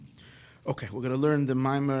Okay, we're going to learn the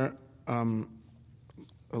Maimer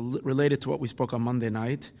related to what we spoke on Monday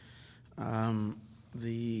night.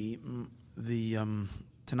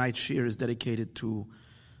 Tonight's shir is dedicated to,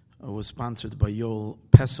 was sponsored by Yoel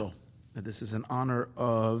Peso. This is in honor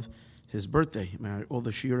of his birthday. All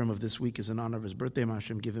the shirim of this week is in honor of his birthday. May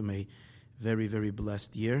Hashem give him a very, very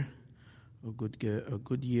blessed year, a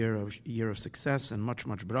good year of success and much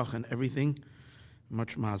bracha and everything,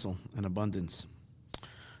 much mazel and abundance.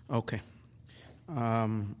 Okay.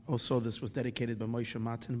 Also, this was dedicated by Moshe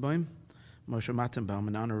Mattenbaum. Moshe Mattenbaum,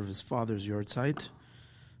 in honor of his father's yahrzeit.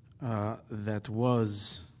 That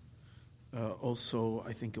was also,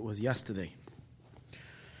 I think it was yesterday.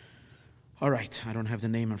 All right, I don't have the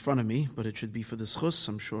name in front of me, but it should be for the schus.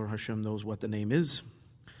 I'm sure Hashem knows what the name is.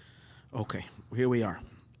 Okay, here we are.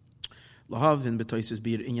 Lahav in betoises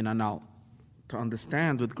bir inyan anal. To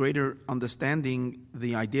understand, with greater understanding,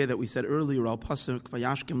 the idea that we said earlier, al pasuk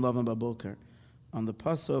vayashkim Lavan baboker, on the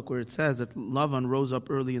pasuk where it says that Lavan rose up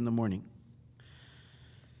early in the morning.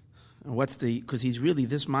 Because he's really,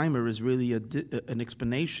 this Maimer is really an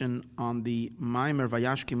explanation on the Maimer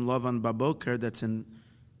vayashkim Lavan baboker that's in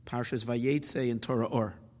Parshas Vayetze in Torah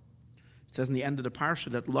Or. It says in the end of the parsha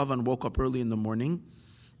that Lavan woke up early in the morning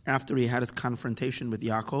after he had his confrontation with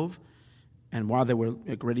Yaakov, and while they were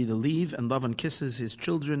ready to leave, and Lavan kisses his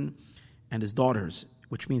children and his daughters,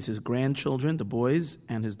 which means his grandchildren, the boys,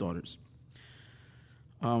 and his daughters.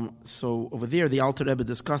 So over there, the Alter Rebbe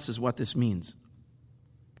discusses what this means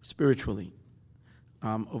spiritually.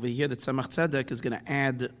 Over here, the Tzemach Tzedek is going to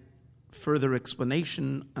add further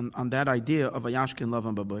explanation on that idea of Vayashkin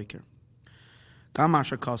Lavan Baboker.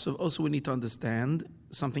 Gamasha Kasav. Also, we need to understand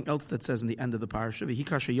something else that says in the end of the parasha.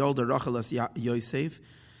 V'hikasha Yolda Rachel as Yosef.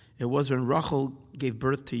 It was when Rachel gave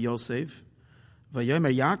birth to Yosef.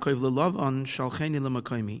 Vayomer Yaakov leLavan shalcheni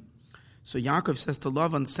lemakomi. So Yaakov says to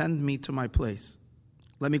Lavan, "Send me to my place.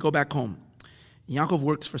 Let me go back home." Yaakov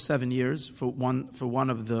works for 7 years for one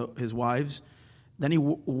of his wives. Then he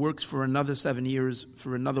works for another 7 years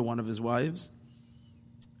for another one of his wives.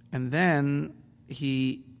 And then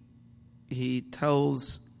he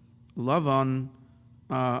tells Lavan,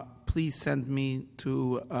 "Please send me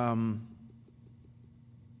to."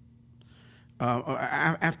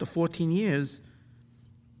 After 14 years,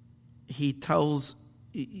 he tells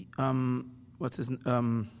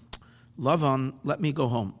Lavan, "Let me go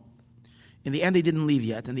home." In the end, they didn't leave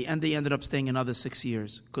yet. In the end, they ended up staying another 6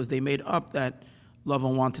 years because they made up that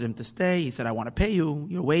Lavan wanted him to stay. He said, "I want to pay you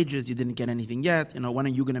your wages. You didn't get anything yet. When are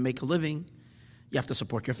you going to make a living? You have to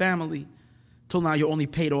support your family. Till now, you only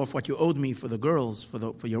paid off what you owed me for the girls,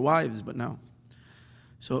 for your wives, but no."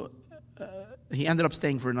 So he ended up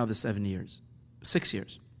staying for another 6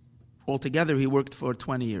 years. Altogether, he worked for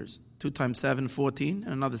 20 years. 2 times 7, 14,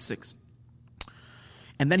 and another 6.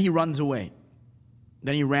 And then he runs away.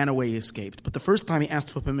 Then he ran away, he escaped. But the first time he asked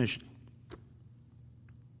for permission.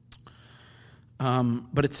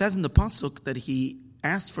 But it says in the pasuk that he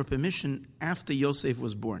asked for permission after Yosef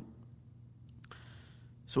was born.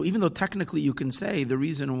 So even though technically you can say the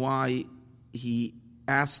reason why he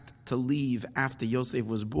asked to leave after Yosef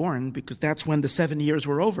was born, because that's when the 7 years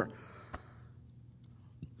were over.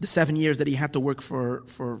 The 7 years that he had to work for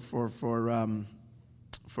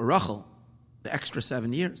Rachel, the extra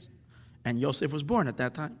 7 years. And Yosef was born at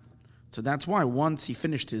that time. So that's why once he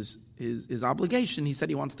finished his obligation, he said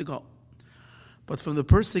he wants to go. But from the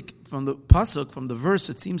pasuk, from the verse,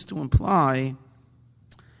 it seems to imply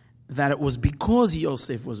that it was because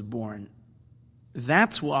Yosef was born.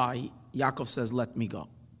 That's why Yaakov says, "Let me go."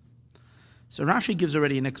 So Rashi gives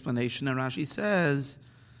already an explanation, and Rashi says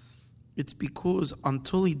it's because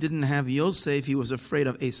until he didn't have Yosef, he was afraid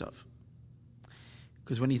of Esav.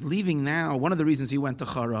 Because when he's leaving now, one of the reasons he went to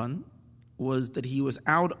Haran was that he was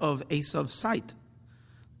out of Esav's sight.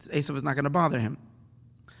 Esav is not going to bother him.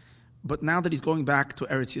 But now that he's going back to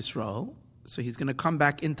Eretz Yisrael, so he's going to come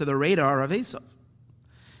back into the radar of Esav.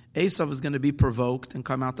 Esav is going to be provoked and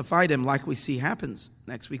come out to fight him, like we see happens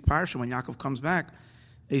next week Parsha. When Yaakov comes back,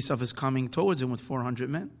 Esav is coming towards him with 400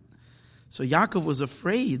 men. So Yaakov was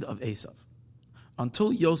afraid of Esav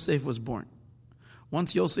until Yosef was born.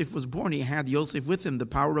 Once Yosef was born, he had Yosef with him. The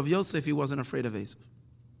power of Yosef, he wasn't afraid of Esav.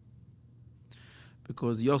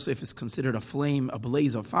 Because Yosef is considered a flame, a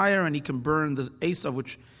blaze of fire, and he can burn the Esav,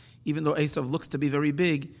 which, even though Esav looks to be very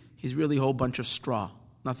big, he's really a whole bunch of straw.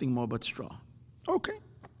 Nothing more but straw. Okay.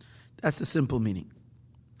 That's the simple meaning.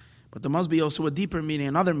 But there must be also a deeper meaning,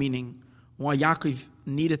 another meaning, why Yaakov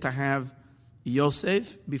needed to have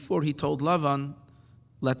Yosef before he told Lavan,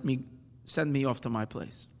 send me off to my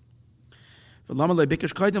place.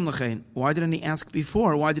 Why didn't he ask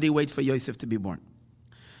before? Why did he wait for Yosef to be born?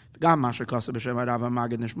 Another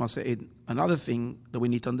thing that we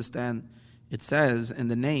need to understand, it says in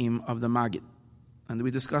the name of the Magid, and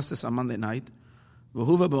we discussed this on Monday night,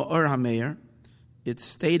 V'huva b'or hameir, it's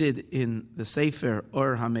stated in the Sefer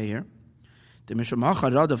Or HaMeir, the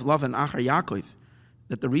Mishamacha Rad of Lavan Achar Yaakov,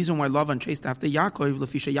 that the reason why Lavan chased after Yaakov,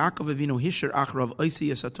 Lefisha Yaakov Avinu Hishir Achrav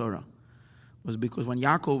Oisiyas HaTorah, was because when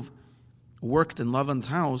Yaakov worked in Lavan's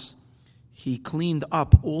house, he cleaned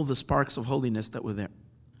up all the sparks of holiness that were there.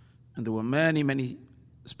 And there were many, many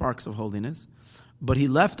sparks of holiness, but he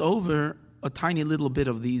left over a tiny little bit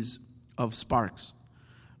of these, of sparks,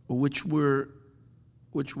 which were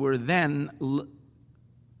then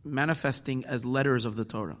manifesting as letters of the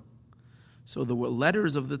Torah. So there were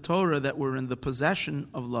letters of the Torah that were in the possession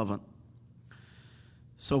of Lavan.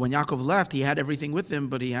 So when Yaakov left, he had everything with him,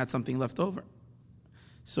 but he had something left over.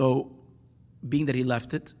 So, being that he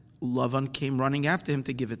left it, Lavan came running after him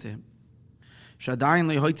to give it to him. Shadayin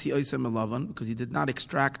lehoitzi oisem Lavan, because he did not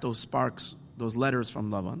extract those sparks, those letters from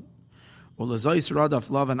Lavan. Olazois radaf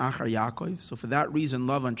Lavan achar Yaakov. So for that reason,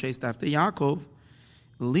 Lavan chased after Yaakov.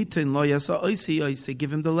 Litin lo yasa oisi,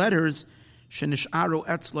 give him the letters shenish'aru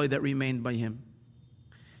etzloi, that remained by him.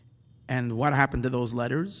 And what happened to those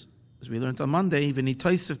letters? As we learned on Monday,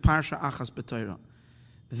 v'nitoisiv parsha achas b'Torah.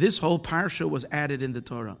 This whole parsha was added in the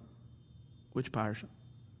Torah. Which parsha?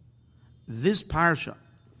 This parsha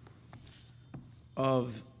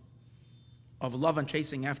of Lavan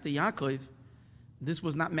chasing after Yaakov, this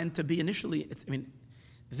was not meant to be initially.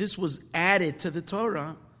 This was added to the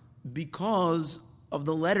Torah because of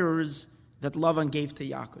the letters that Lavan gave to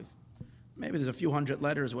Yaakov. Maybe there's a few hundred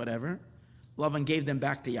letters, whatever. Lavan gave them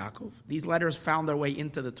back to Yaakov. These letters found their way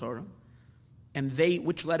into the Torah. And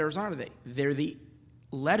which letters are they? They're the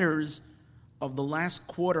letters of the last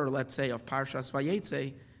quarter, let's say, of Parshas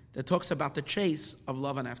Vayetze, that talks about the chase of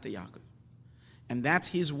Lavan after Yaakov. And that's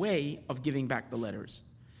his way of giving back the letters.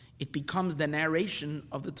 It becomes the narration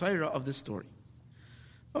of the Torah of the story.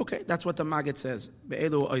 Okay, that's what the Maggid says.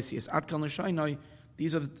 This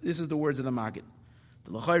is the words of the Maggid.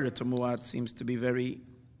 The L'chayra Tamuat seems to be very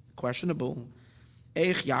questionable.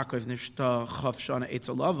 The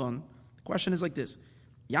question is like this.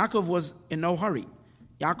 Yaakov was in no hurry.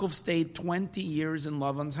 Yaakov stayed 20 years in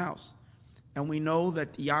Lavan's house. And we know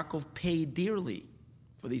that Yaakov paid dearly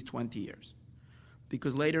for these 20 years.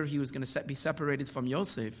 Because later he was going to be separated from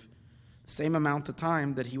Yosef the same amount of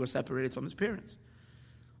time that he was separated from his parents.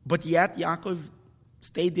 But yet Yaakov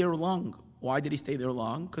stayed there long. Why did he stay there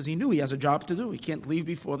long? Because he knew he has a job to do. He can't leave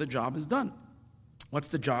before the job is done. What's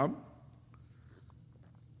the job?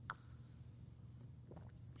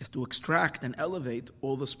 He has to extract and elevate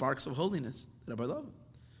all the sparks of holiness that are beloved.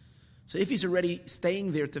 So if he's already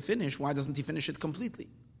staying there to finish, why doesn't he finish it completely?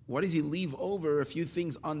 Why does he leave over a few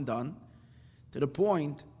things undone to the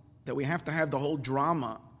point that we have to have the whole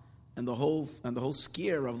drama and the whole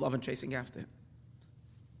scare of Lavan chasing after him?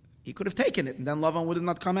 He could have taken it, and then Lavan would have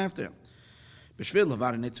not come after him.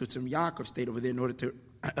 Yaakov stayed over there in order to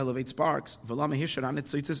elevate sparks.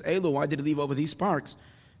 Why did he leave over these sparks?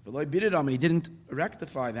 And he didn't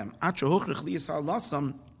rectify them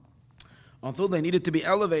until they needed to be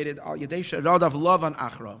elevated through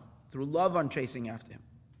Lavan chasing after him.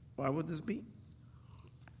 Why would this be?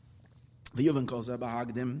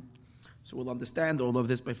 So we'll understand all of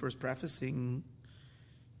this by first prefacing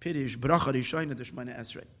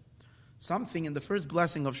something in the first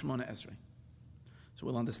blessing of Shemona Esrei. So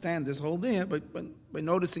we'll understand this whole day by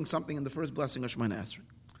noticing something in the first blessing of Shemona Esrei.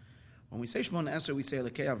 When we say Shemona Esrei, we say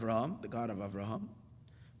Elokei Avraham, the God of Avraham,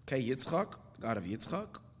 Kei Yitzchak, the God of Yitzchak,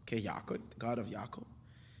 Kei Yaakov, the God of Yaakov.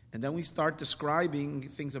 And then we start describing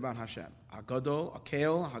things about Hashem. Hagadol,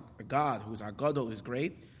 Akel, a God who's Hagadol is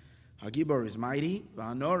great, Hagibor is mighty,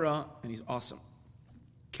 V'hanora, and he's awesome.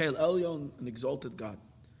 Kel Elyon, an exalted God.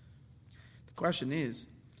 The question is,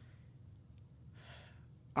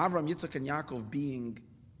 Avram, Yitzchak, and Yaakov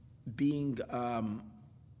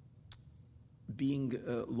being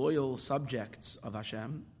loyal subjects of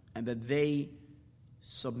Hashem, and that they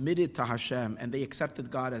submitted to Hashem and they accepted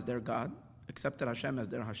God as their God, accepted Hashem as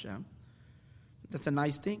their Hashem. That's a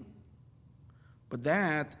nice thing. But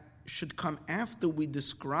that should come after we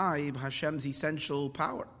describe Hashem's essential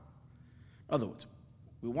power. In other words,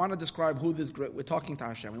 we want to describe who this great, we're talking to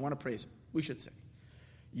Hashem, we want to praise Him. We should say,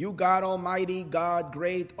 you God Almighty, God,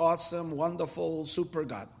 great, awesome, wonderful, super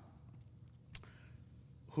God,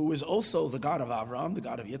 who is also the God of Avraham, the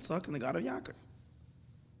God of Yitzchak, and the God of Yaakov.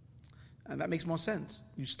 And that makes more sense.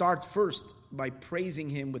 You start first by praising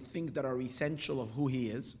Him with things that are essential of who He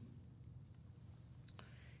is,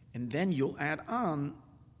 and then you'll add on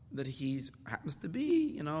that He happens to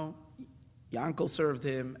be, Yankel served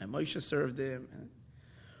him, and Moshe served him. And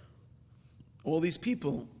all these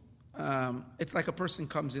people, it's like a person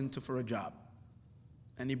comes in for a job,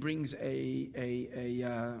 and he brings you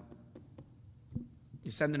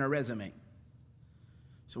send in a resume.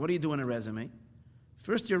 So what do you do in a resume?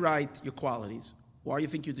 First you write your qualities, why you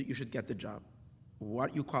think you should get the job,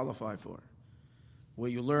 what you qualify for, where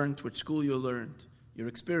you learned, which school you learned, your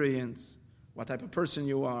experience, what type of person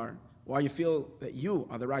you are, why you feel that you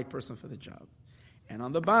are the right person for the job. And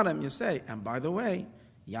on the bottom you say, and by the way,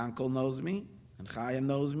 Yankel knows me, and Chaim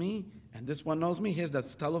knows me, and this one knows me. Here's their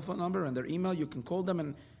telephone number and their email. You can call them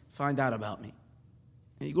and find out about me.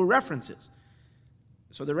 And you go references.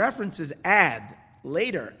 So the references add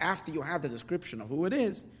later, after you have the description of who it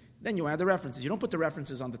is, then you add the references. You don't put the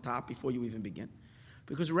references on the top before you even begin.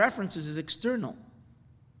 Because references is external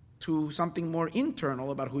to something more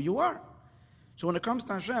internal about who you are. So when it comes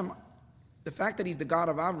to Hashem, the fact that He's the God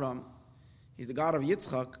of Avram, He's the God of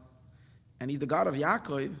Yitzchak, and He's the God of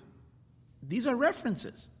Yaakov, these are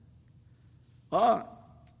references.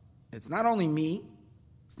 It's not only me.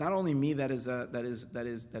 It's not only me that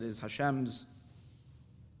is Hashem's.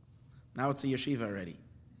 Now it's a yeshiva already.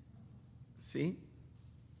 See?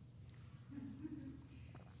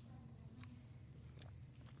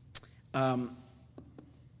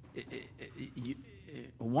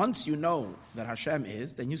 Once you know that Hashem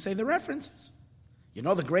is, then you say the references. You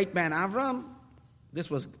know the great man Avram, this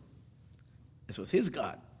was his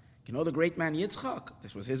God. You know the great man Yitzchak,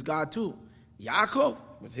 this was his God too. Yaakov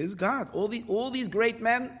was his God. All these great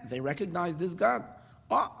men, they recognized this God.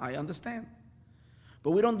 Oh, I understand.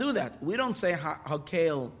 But we don't do that. We don't say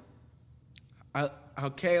Hakel Hagadol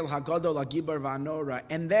Hagibar V'Anora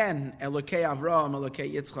and then Elokei Avraham,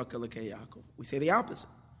 Elokei Yitzchak, Elokei Yaakov. We say the opposite.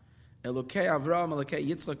 Elokei Avraham, Elokei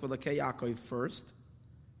Yitzchak, Elokei Yaakov first,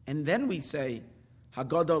 and then we say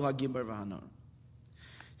Hagadol Hagibar V'Anora.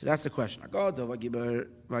 So that's the question. Hagadol Hagibar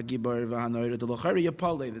V'Anora. The Lochari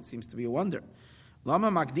Yapale, that seems to be a wonder. Lama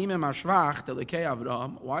Makdimim Hashvach Elokei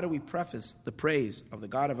Avraham. Why do we preface the praise of the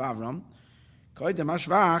God of Avram?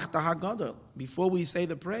 Before we say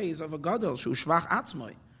the praise of a gadol,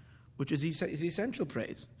 which is his essential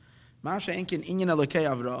praise. This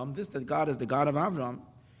that God is the God of Avram.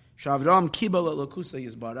 That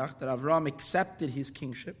Avram accepted his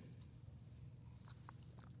kingship.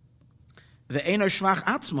 This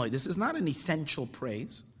is not an essential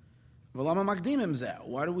praise. Why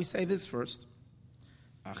do we say this first?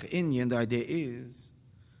 The idea is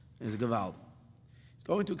Gewalt. He's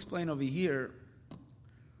going to explain over here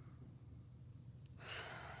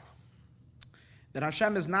that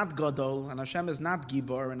Hashem is not Gadol, and Hashem is not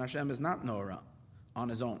Gibor, and Hashem is not Nora on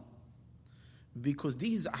his own. Because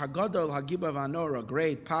these Hagadol, Hagibor, Vanora,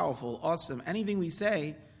 great, powerful, awesome, anything we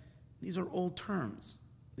say, these are all terms.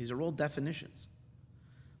 These are all definitions.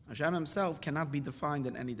 Hashem himself cannot be defined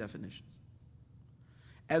in any definitions.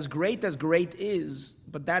 As great is,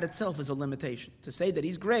 but that itself is a limitation. To say that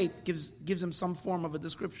he's great gives him some form of a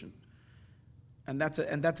description. And that's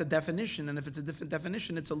a definition, and if it's a different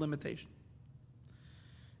definition, it's a limitation.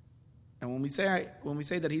 And when we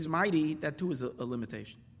say that he's mighty, that too is a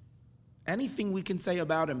limitation. Anything we can say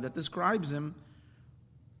about him that describes him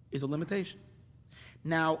is a limitation.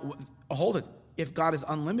 Now, hold it. If God is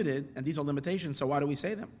unlimited, and these are limitations, so why do we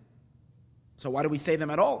say them? So why do we say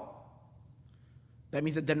them at all? That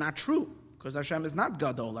means that they're not true, because Hashem is not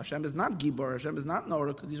Gadol, Hashem is not Gibor, Hashem is not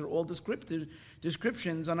Nora, because these are all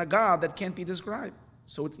descriptions on a God that can't be described.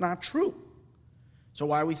 So it's not true. So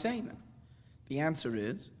why are we saying them? The answer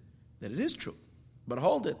is that it is true. But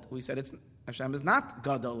hold it. We said Hashem is not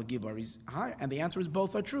Gadol, Gibor, he's higher. And the answer is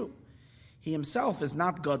both are true. He himself is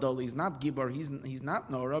not Gadol, he's not Gibor, he's not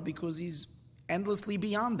Nora, because he's endlessly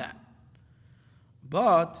beyond that.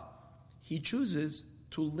 But he chooses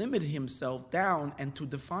to limit himself down and to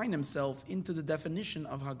define himself into the definition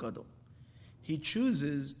of Hagadol. He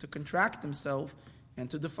chooses to contract himself and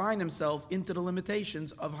to define himself into the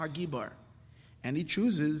limitations of Hagibar. And he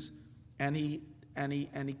chooses and he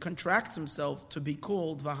contracts himself to be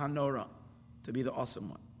called Vahanora, to be the awesome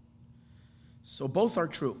one. So both are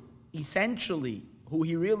true. Essentially, who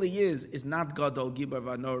he really is not Gadol, Gibor,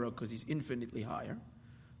 Vanora, because he's infinitely higher.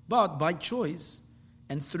 But by choice,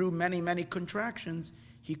 and through many, many contractions,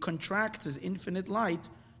 he contracts his infinite light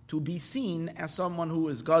to be seen as someone who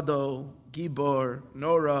is Gadol, Gibor,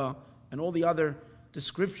 Nora, and all the other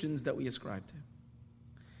descriptions that we ascribe to him.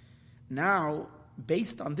 Now,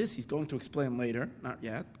 based on this, he's going to explain later, not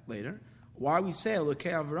yet, later, why we say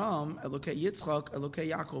Elokei Avram, Elokei Yitzchak, Elokei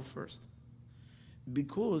Yaakov first.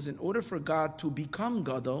 Because in order for God to become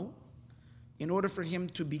Gadol, in order for him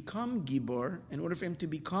to become Gibor, in order for him to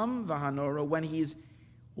become Vahanora, when he is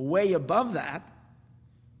way above that,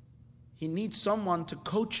 he needs someone to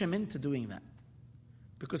coach him into doing that.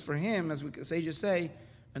 Because for him, as we sages say,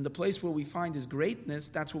 in the place where we find his greatness,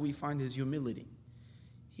 that's where we find his humility.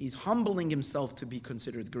 He's humbling himself to be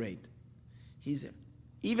considered great.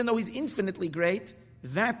 Even though he's infinitely great,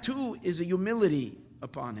 that too is a humility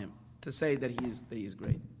upon him to say that he is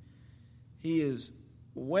great. He is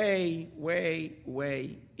way, way,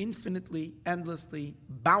 way, infinitely, endlessly,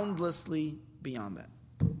 boundlessly beyond that.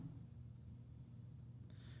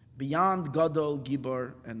 Beyond Gadol,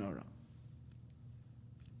 Gibor, and Nora.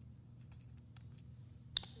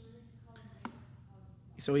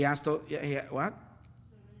 So he has to, what?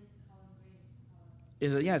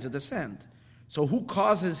 It's a descent. So who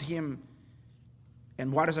causes him,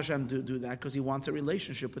 and why does Hashem do that? Because he wants a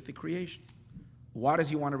relationship with the creation. Why does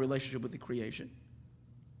he want a relationship with the creation?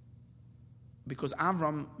 Because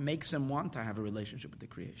Avram makes him want to have a relationship with the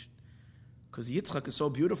creation. Because Yitzchak is so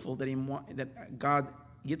beautiful that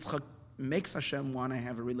Yitzchak makes Hashem want to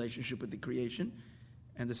have a relationship with the creation,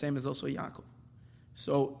 and the same is also Yaakov.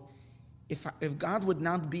 So, if God would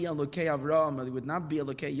not be Elokei Avraham, he would not be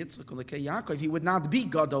Elokei Yitzchak, Elokei Yaakov, he would not be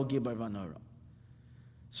Gadol Gibor Vanora.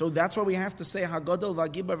 So that's why we have to say Hagadol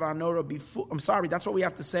Vagibor Vanora before. I'm sorry, that's what we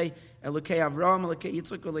have to say Elokei Avraham, Elokei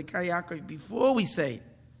Yitzchak, Elokei Yaakov before we say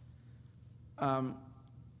Hagadol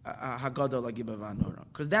Vagibor Vanora,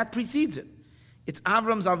 because that precedes it. It's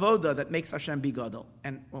Avram's avoda that makes Hashem be Gadol.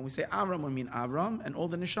 And when we say Avram, we mean Avram and all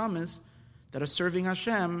the neshamas that are serving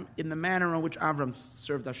Hashem in the manner in which Avram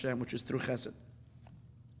served Hashem, which is through Chesed.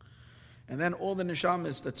 And then all the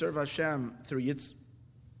neshamas that serve Hashem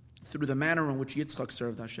through the manner in which Yitzchak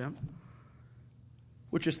served Hashem,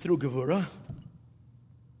 which is through Gevurah,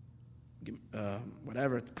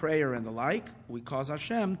 prayer and the like, we cause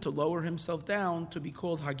Hashem to lower himself down to be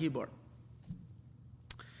called Hagibor.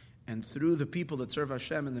 And through the people that serve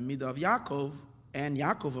Hashem in the midah of Yaakov, and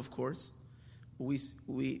Yaakov, of course,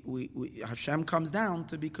 Hashem comes down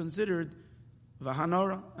to be considered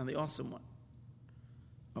Vahanora and the awesome one.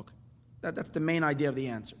 Okay, that's the main idea of the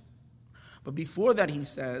answer. But before that, he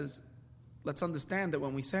says, let's understand that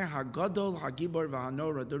when we say Hagadol, Hagibor,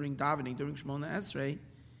 Vahanora during davening, during Shemona Esrei,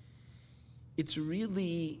 it's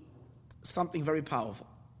really something very powerful.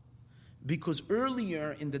 Because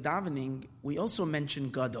earlier in the davening, we also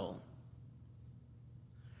mentioned Gadol.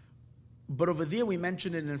 But over there, we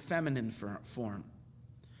mention it in feminine form.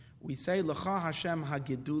 We say, L'cha Hashem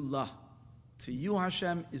hagidullah. To you,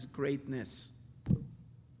 Hashem, is greatness.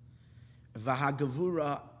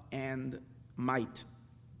 V'hagavura, and might.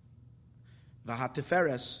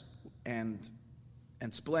 V'hatiferes, and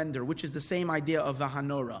splendor, which is the same idea of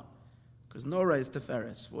Vahanora. Because Nora is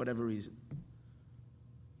Tiferes, for whatever reason.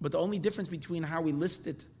 But the only difference between how we list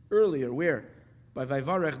it earlier, where? By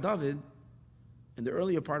Vayvarech David, in the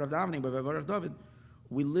earlier part of the davening, by Vayvarech David,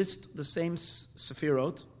 we list the same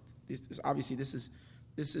Sefirot. This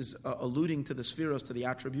is alluding to the Sefirot, to the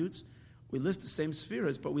attributes. We list the same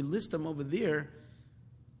Sefirot, but we list them over there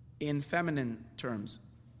in feminine terms.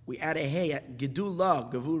 We add a hey at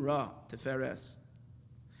Gedula, Gevura, Tiferes.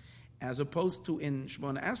 As opposed to in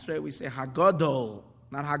Shemona Esrei, we say Hagadol,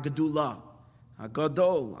 not Hagedula.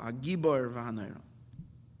 Hagadol, Hagibor, Vahanora.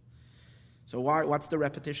 So what's the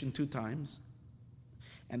repetition 2 times?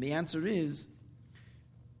 And the answer is,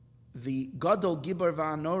 the Gadol, Gibor,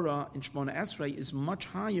 Vahanora in Shemona Esrei is much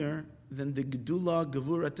higher than the Gedula,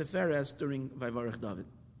 Gevura, Teferes during Vayvarech David.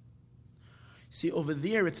 See, over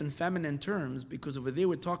there it's in feminine terms, because over there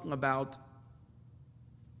we're talking about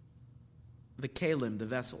the kalim, the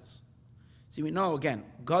vessels. See, we know, again,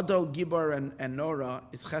 Gadol, Gibor, and Nora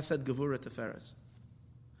is Chesed, Gevura, Teferes,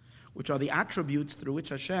 which are the attributes through which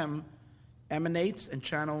Hashem emanates and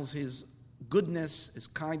channels His goodness, His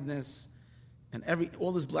kindness, and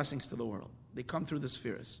all His blessings to the world. They come through the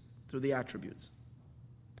spheres, through the attributes.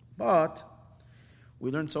 But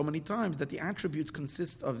we learned so many times that the attributes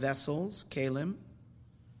consist of vessels, kalim,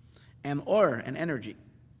 and or, and energy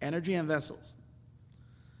and vessels.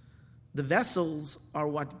 The vessels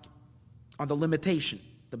are the limitation,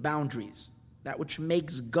 the boundaries, that which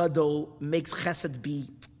makes Gadol, makes Chesed be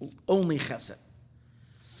only Chesed.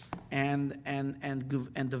 And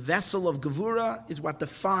the vessel of Gevura is what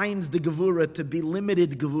defines the Gevura to be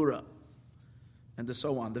limited Gevura, and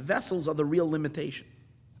so on. The vessels are the real limitation.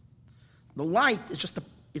 The light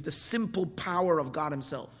is the simple power of God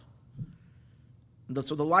Himself.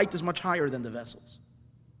 So the light is much higher than the vessels,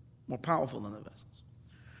 more powerful than the vessels.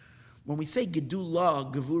 When we say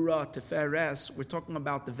Gedula, Gevura, Teferes, we're talking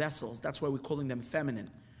about the vessels. That's why we're calling them feminine,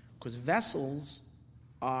 because vessels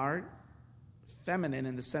are feminine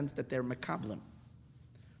in the sense that they're mekablim.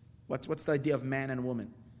 What's the idea of man and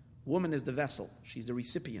woman? Woman is the vessel. She's the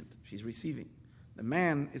recipient. She's receiving. The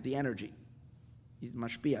man is the energy. He's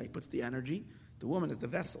mashpia. He puts the energy. The woman is the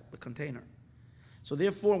vessel, the container. So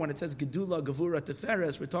therefore, when it says gedula, gevura,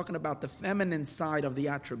 teferes, we're talking about the feminine side of the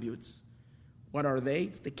attributes. What are they?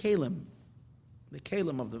 It's the kalim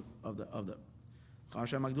of the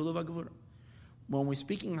Hashem Agdula v'Gevura. When we're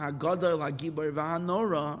speaking Hagadol, Hagibar,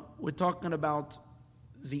 v'Hanora, we're talking about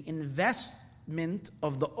the investment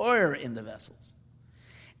of the oil in the vessels.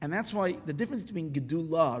 And that's why the difference between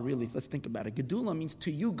Gedula, really, let's think about it. Gedula means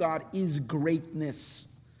to you, God is greatness.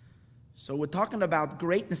 So we're talking about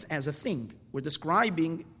greatness as a thing. We're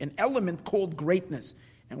describing an element called greatness.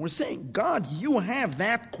 And we're saying, God, you have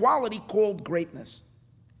that quality called greatness.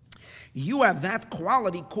 You have that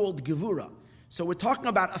quality called Gevura. So we're talking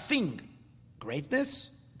about a thing.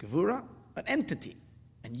 Greatness, Gevura, an entity.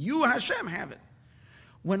 And you, Hashem, have it.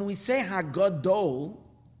 When we say Hagadol,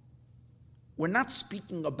 we're not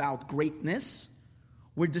speaking about greatness.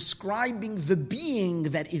 We're describing the being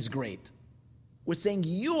that is great. We're saying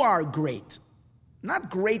you are great.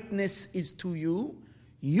 Not greatness is to you.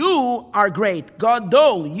 You are great.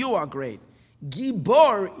 Gadol, you are great.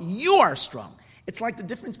 Gibor, you are strong. It's like the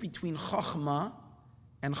difference between Chachma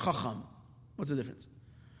and Chacham. What's the difference?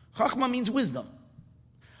 Chachma means wisdom.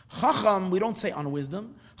 Chacham, we don't say on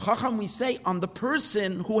wisdom. Chacham, we say on the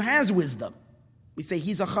person who has wisdom. We say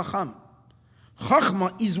he's a Chacham.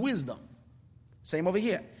 Chachma is wisdom. Same over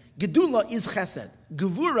here. Gedula is chesed.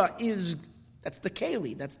 Gevura is, that's the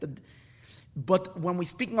keli. But when we're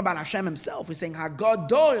speaking about Hashem himself, we're saying,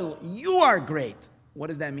 Hagadol, you are great. What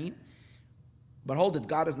does that mean? But hold it,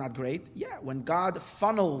 God is not great. Yeah, when God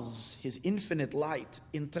funnels his infinite light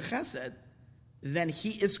into chesed, then he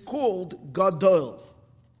is called Gadol.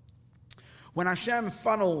 When Hashem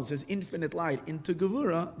funnels his infinite light into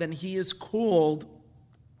Gevura, then he is called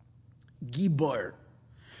Gibor.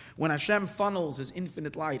 When Hashem funnels his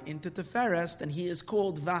infinite light into Teferes, then he is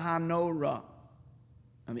called Vahanora,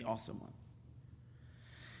 and the awesome one.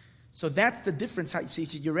 So that's the difference.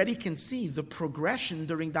 You already can see the progression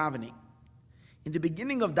during davening. In the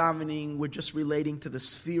beginning of davening, we're just relating to the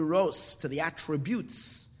spheros, to the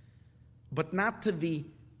attributes, but not to the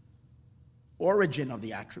origin of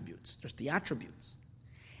the attributes, just the attributes.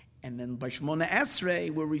 And then by Shemona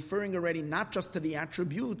Esrei, we're referring already not just to the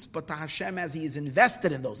attributes, but to Hashem as he is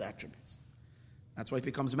invested in those attributes. That's why it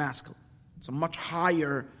becomes masculine. It's a much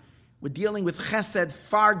higher, we're dealing with chesed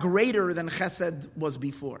far greater than chesed was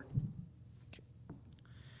before. Okay.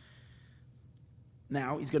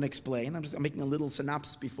 Now, he's going to explain. I'm making a little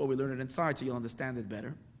synopsis before we learn it inside so you'll understand it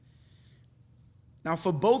better. Now,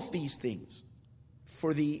 for both these things,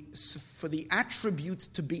 for the attributes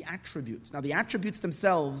to be attributes. Now, the attributes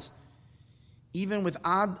themselves, even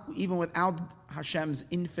without Hashem's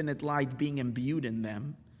infinite light being imbued in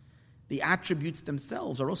them, the attributes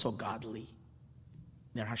themselves are also godly.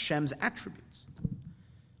 They're Hashem's attributes.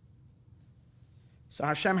 So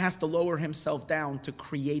Hashem has to lower himself down to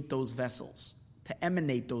create those vessels, to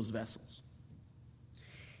emanate those vessels.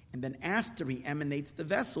 And then after he emanates the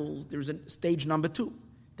vessels, there's a stage number 2.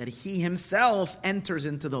 That he himself enters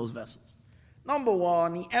into those vessels. Number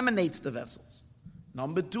 1, he emanates the vessels.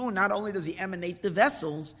 Number 2, not only does he emanate the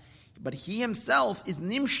vessels, but he himself is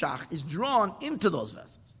nimshach, is drawn into those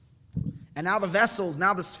vessels. And now the vessels,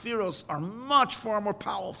 now the spheros are much far more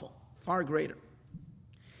powerful, far greater.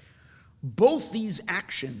 Both these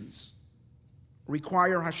actions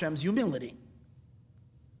require Hashem's humility.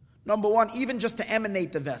 Number 1, even just to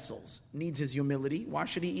emanate the vessels needs his humility. Why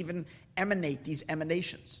should he even emanate these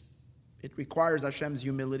emanations? It requires Hashem's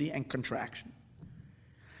humility and contraction.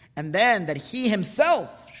 And then that he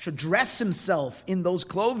himself should dress himself in those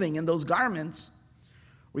clothing, in those garments,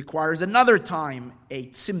 requires another time a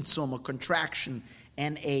tzimtzum, a contraction,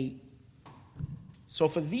 and a... So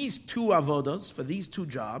for these 2 avodas, for these 2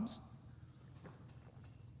 jobs,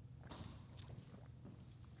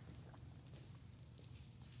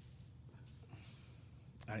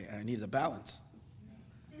 I needed a balance.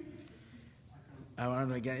 I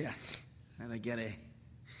wanted to get a.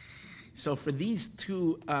 So for these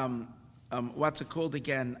 2, what's it called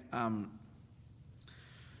again?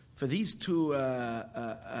 For these 2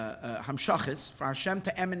 hamshachis, for Hashem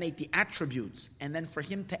to emanate the attributes, and then for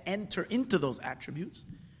him to enter into those attributes,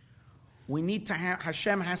 we need to have,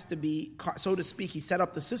 Hashem has to be, so to speak, he set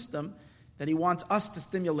up the system that he wants us to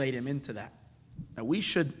stimulate him into that. Now we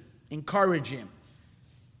should encourage him.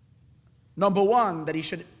 Number 1,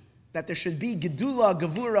 that there should be Gedula,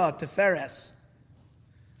 Gevura, Teferes.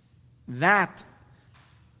 That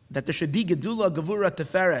there should be Gedula, Gevura,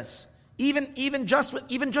 Teferes Even just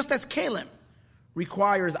as Kalim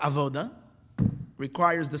requires avoda,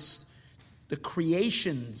 requires the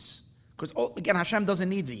creations, because again Hashem doesn't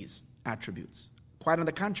need these attributes. Quite on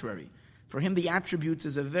the contrary, for him the attributes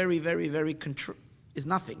is a very, very, very is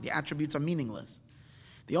nothing. The attributes are meaningless.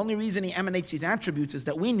 The only reason he emanates these attributes is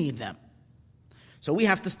that we need them, so we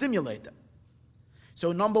have to stimulate them.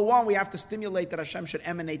 So number one, we have to stimulate that Hashem should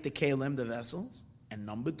emanate the Kalim, the vessels, and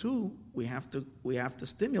number two, we have to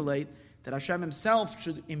stimulate that Hashem himself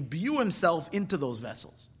should imbue himself into those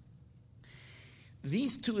vessels.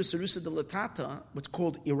 These two, Isarusa de Latata, what's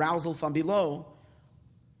called arousal from below,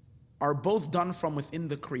 are both done from within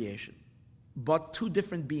the creation, but two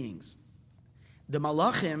different beings. The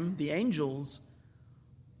Malachim, the angels,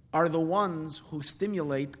 are the ones who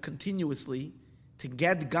stimulate continuously to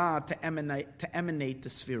get God to emanate the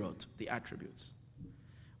Sfirot, the attributes.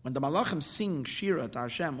 When the Malachim sing Shira to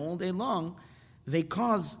Hashem all day long, they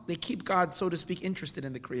keep God, so to speak, interested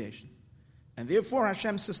in the creation. And therefore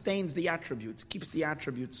Hashem sustains the attributes, keeps the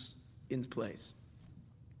attributes in place.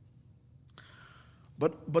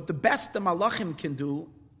 But the best the Malachim can do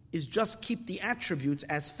is just keep the attributes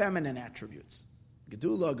as feminine attributes.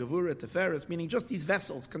 Gedula, Gevura, Teferes, meaning just these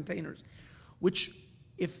vessels, containers, which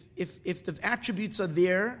if the attributes are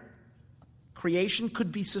there, creation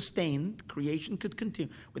could be sustained, creation could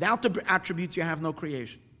continue. Without the attributes, you have no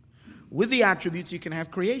creation. With the attributes, you can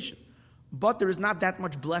have creation. But there is not that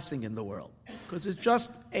much blessing in the world, because it's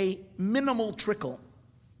just a minimal trickle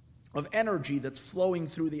of energy that's flowing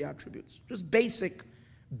through the attributes. Just basic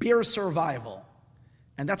bare survival.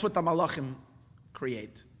 And that's what the Malachim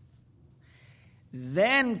create.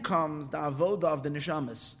 Then comes the avoda of the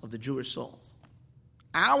neshamas, of the Jewish souls.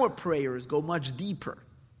 Our prayers go much deeper,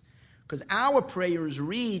 because our prayers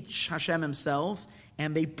reach Hashem himself,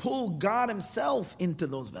 and they pull God himself into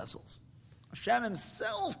those vessels. Hashem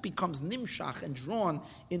himself becomes nimshach and drawn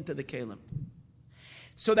into the kelim.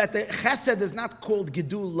 So that the chesed is not called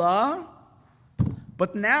gedula,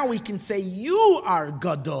 but now we can say, you are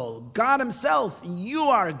gadol. God himself, you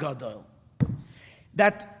are gadol.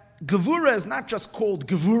 That gevura is not just called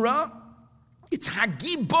gevura, it's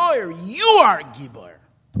hagibor, you are gibor.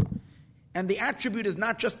 And the attribute is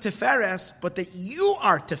not just teferes, but that you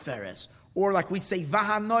are teferes. Or like we say,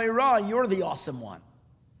 vahanoira, you're the awesome one.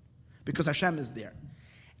 Because Hashem is there.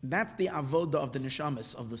 And that's the avoda of the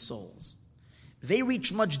neshamas, of the souls. They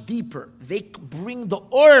reach much deeper. They bring the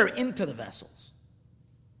or into the vessels.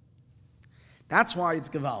 That's why it's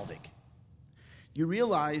gevaldik. You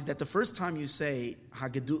realize that the first time you say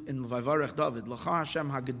in Vavarech David, L'cha Hashem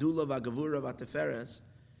hagedula v'agavura v'teferes,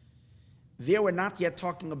 there we're not yet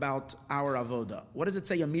talking about our avoda. What does it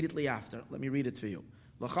say immediately after? Let me read it to you.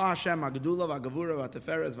 L'cha Hashem hagedula v'agavura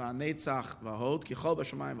v'teferes v'anetzach v'hod ki chol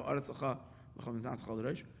b'shamayim v'aretz l'cha v'chol v'netz l'chol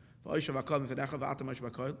l'reish v'oisha v'akol v'fedecha v'atamash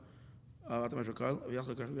v'akol v'yach l'kach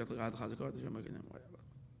v'yach l'kach l'kach.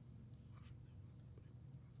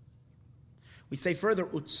 We say further,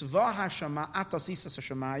 Utzva hashama atosisas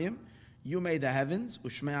hashamayim, you made the heavens,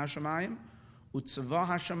 Ushmei hashamayim, Utzva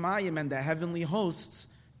hashamayim, and the heavenly hosts,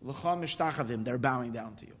 L'cha mishtachavim, they're bowing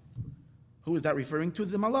down to you. Who is that referring to?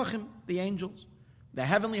 The malachim, the angels, the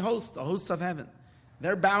heavenly hosts, the hosts of heaven.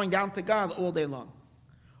 They're bowing down to God all day long.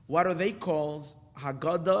 What are they called?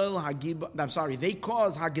 Hagadol, they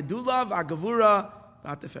cause Hagedula, Hagavura,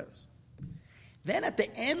 V'ateferes. Then at the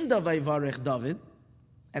end of Vavarech David,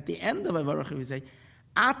 we say,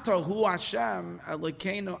 Ata hu Hashem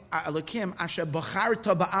Elokim asher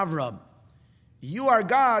bacharta ba'Avram. You are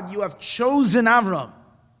God, you have chosen Avram.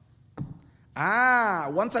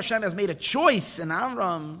 Once Hashem has made a choice in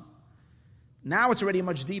Avram, now it's already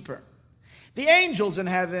much deeper. The angels in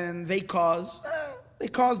heaven, they cause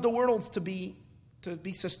the worlds to be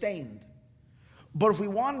sustained. But if we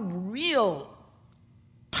want real,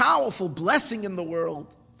 powerful blessing in the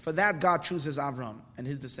world, for that, God chooses Avram and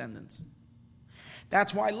his descendants.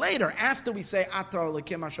 That's why later, after we say Atar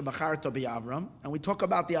Elokim Asher Bacharta B'Avram, and we talk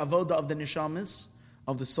about the avoda of the neshamas,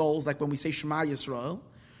 of the souls, like when we say Shema Yisrael,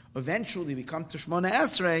 eventually we come to Shmona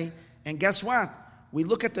Esrei, and guess what? We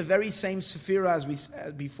look at the very same sephira as we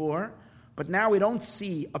said before, but now we don't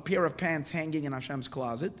see a pair of pants hanging in Hashem's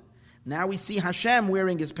closet. Now we see Hashem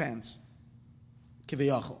wearing his pants.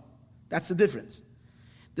 Kiviyachol. That's the difference.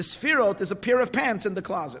 The Sfirot is a pair of pants in the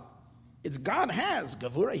closet. It's God has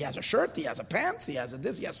Gavura. He has a shirt, he has a pants, he has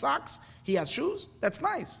he has socks, he has shoes. That's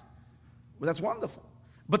nice. Well, that's wonderful.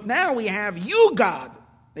 But now we have you, God.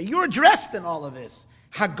 That you're dressed in all of this.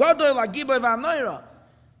 Hagadol Hagiboy V'Anoira.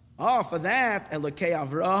 For that, Elokei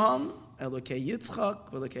Avraham, Elokei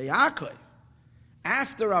Yitzchak, Elokei Yaakov.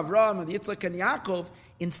 After Avraham and Yitzchak and Yaakov,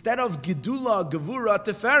 instead of Gedula, Gevura,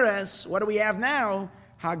 Teferes, what do we have now?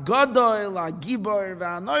 Hagadol, Hagibor,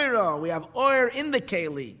 V'Anoira. We have oil in the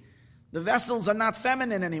keli. The vessels are not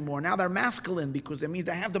feminine anymore. Now they're masculine because it means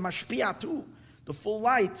they have the mashpia too, the full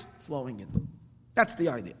light flowing in them. That's the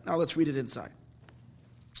idea. Now let's read it inside.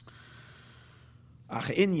 The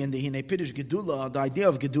idea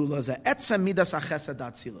of Gedula is a etzem midas achesed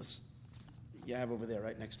atzilus. You have over there,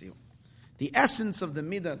 right next to you. The essence of the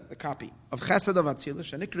midah, the copy of chesed of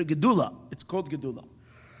atzilus, shenikra Gedula. It's called Gedula.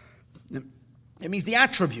 It means the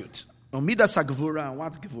attribute. Midas ha-gevura, and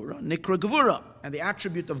what's gevura? Nikra gevura. And the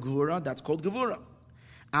attribute of gevura, that's called gevura.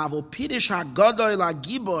 Avol pidish ha-gadol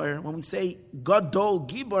ha-gibor, when we say gadol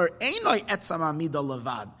gibor, einoi etzam ha-midah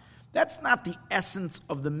levad. That's not the essence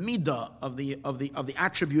of the midah, of the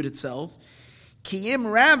attribute itself.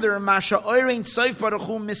 Kiim rather, masha oirein soif baruch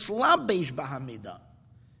hu mislabesh b'ha-midah.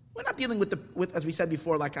 We're not dealing with, as we said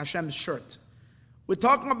before, like Hashem's shirt. We're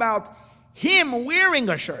talking about him wearing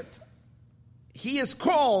a shirt. He is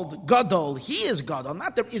called Gadol. He is Gadol.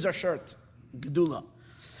 Not there is a shirt. Gedula.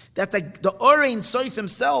 That the Orein Soif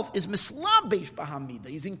himself is Mislabesh Bahamida.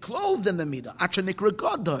 He's enclosed in the Midah. Achanikra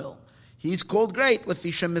Gadol. He's called great.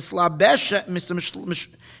 Lefisha Mislabesh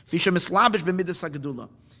B'midas HaGedula.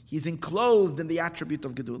 He's enclosed in the attribute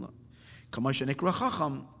of Gedula. Kamashanikra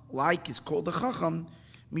Chacham. Like he's called the Chacham.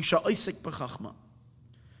 Misha Oisek B'Chachma.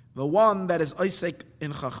 The one that is Oisek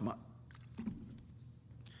in Chachma.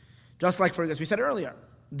 Just like, as we said earlier,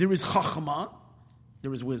 there is chachma,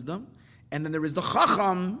 there is wisdom, and then there is the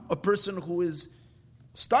chacham, a person who is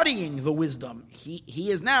studying the wisdom. He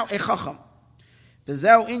is now a chacham. This is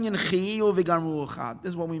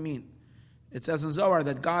what we mean. It says in Zohar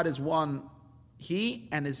that God is one, he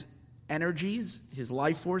and his energies, his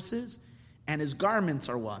life forces, and his garments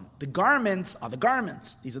are one. The garments are the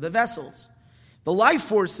garments. These are the vessels. The life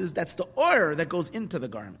forces, that's the oil that goes into the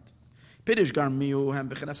garment. Pidish garmiu hem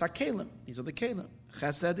b'chinas hakelim. These are the kelim.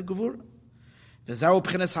 Chesed gevura. V'zeu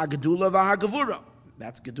b'chinas hagedula v'hagevura.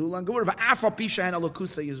 That's gedula and gevura. V'afal pisha hen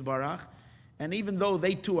alakusa yizbarach. And even though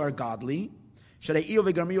they too are godly, sharei iyo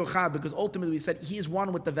v'garmiu chad, because ultimately we said he is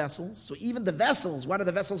one with the vessels. So even the vessels, what are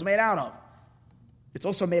the vessels made out of? It's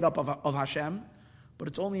also made up of Hashem, but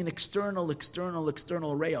it's only an external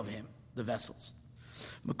array of him, the vessels.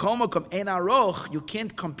 You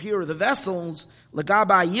can't compare the vessels of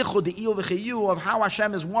how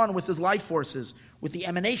Hashem is one with his life forces, with the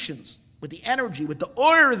emanations, with the energy, with the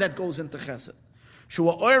oil that goes into Chesed. The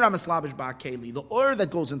oil that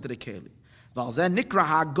goes into the Keli.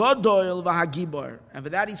 And for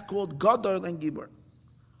that he's called Gadol and Gibor.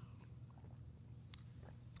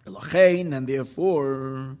 And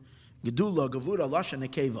therefore, Gedula, Gevura, Lashon,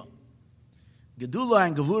 Nekeva. Gedula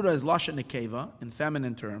and Gevura is Lashon Nekeva, in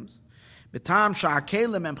feminine terms. B'tam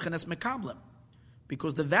sha'akelim and b'chinas mekablim.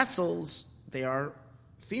 Because the vessels, they are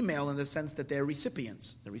female in the sense that they're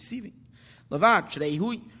recipients, they're receiving.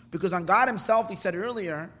 Levad, because on God himself, he said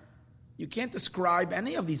earlier, you can't describe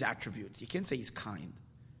any of these attributes. You can't say he's kind.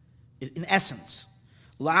 In essence.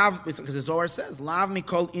 Lav, because the Zohar says, Lav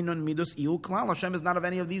mikol inun midos iu klal. Hashem is not of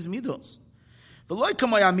any of these midos. And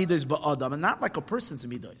not like a person's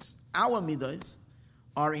midos. Our midos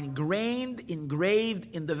are engraved in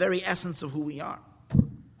the very essence of who we are.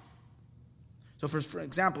 So for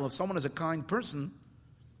example, if someone is a kind person,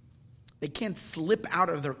 they can't slip out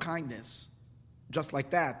of their kindness just like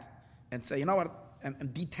that and say, you know what,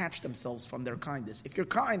 and detach themselves from their kindness. If you're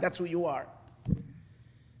kind, that's who you are.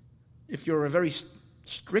 If you're a very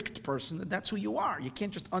strict person, that's who you are. You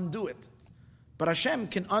can't just undo it. But Hashem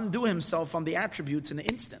can undo himself from the attributes in an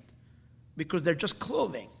instant because they're just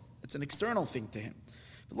clothing. It's an external thing to him.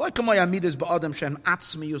 They're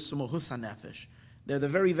the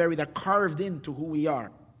very, they're carved into who we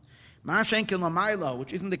are. Which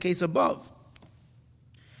isn't the case above.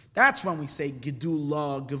 That's when we say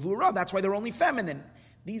Gedula, Gevura. That's why they're only feminine.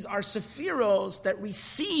 These are sephiros that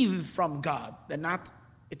receive from God. They're not,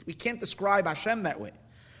 we can't describe Hashem that way.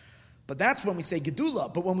 But that's when we say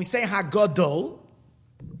Gedula. But when we say Hagadol,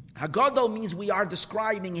 Hagadol means we are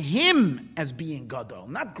describing him as being Gadol,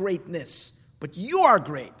 not greatness, but you are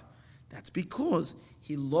great. That's because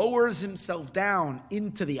he lowers himself down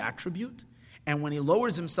into the attribute, and when he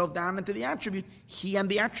lowers himself down into the attribute, he and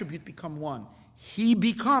the attribute become one. He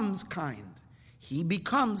becomes kind. He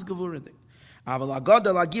becomes Gevuradik. Aval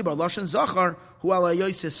Hagadol Hagibor Lashon Zachar Hu Ala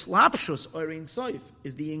Yosef Slapshus Orein Soif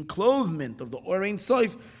is the enclothement of the Orein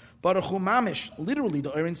Soif. Baruch Hu Mamish, literally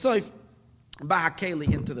the Orein Soif,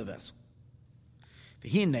 Ba'akeli into the vessel.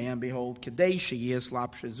 V'hinei, and behold, Kedei Sheyeh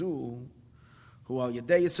Slap Shezu, Hu Al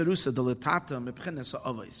Yedei Yisarusa Deletata Mebchenes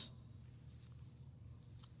Ha'avos.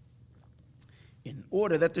 In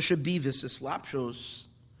order that there should be this islapshos,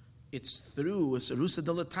 it's through a serusa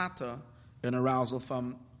delatata, an arousal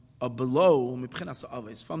from a below, mipchinas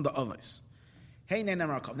avos, from the avos.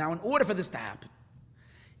 Now, in order for this to happen,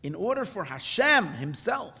 in order for Hashem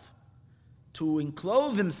himself to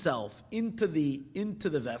enclose himself into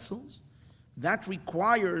the vessels, that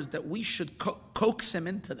requires that we should coax him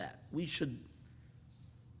into that. We should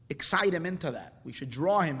excite him into that. We should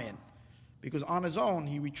draw him in. Because on his own,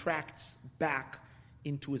 he retracts back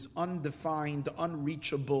into his undefined,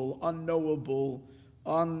 unreachable, unknowable,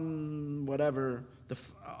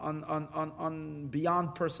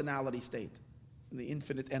 beyond personality state, the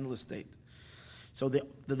infinite, endless state. So the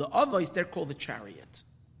avos, they're called the chariot.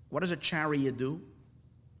 What does a chariot do?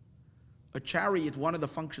 A chariot, one of the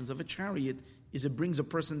functions of a chariot is it brings a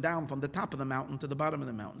person down from the top of the mountain to the bottom of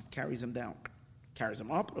the mountain. It carries him down. Carries him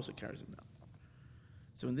up, but also carries him down.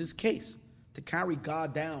 So in this case, to carry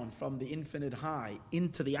God down from the infinite high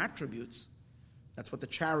into the attributes, that's what the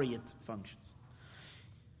chariot functions.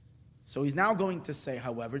 So he's now going to say,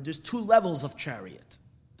 however, there's two levels of chariot.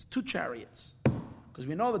 There's two chariots. Because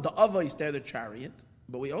we know that the avos, they're the chariot,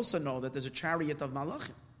 but we also know that there's a chariot of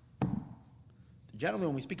malachim. Generally,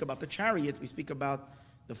 when we speak about the chariot, we speak about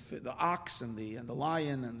the ox and the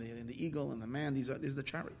lion and the eagle and the man. These are the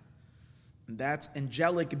chariot. And that's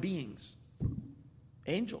angelic beings.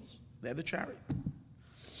 Angels. They're the chariot.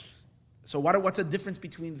 So what's the difference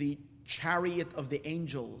between the chariot of the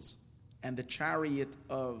angels and the chariot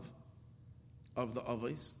of the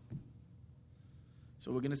avos?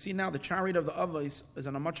 So we're going to see now the chariot of the avos is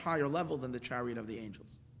on a much higher level than the chariot of the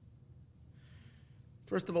angels.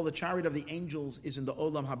 First of all, the chariot of the angels is in the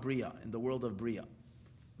Olam HaBriya, in the world of Briya,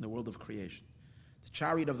 in the world of creation. The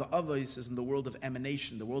chariot of the avos is in the world of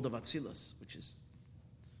emanation, the world of Atzilus, which is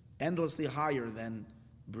endlessly higher than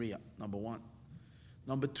Briya, number one.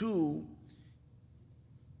 Number two,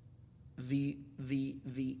 the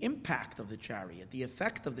impact of the chariot, the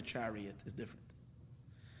effect of the chariot is different.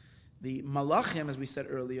 The malachim, as we said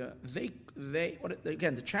earlier,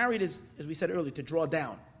 the chariot is, as we said earlier, to draw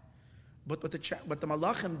down. But what the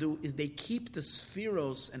malachim do is they keep the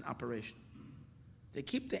spheros in operation. They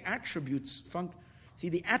keep the attributes. See,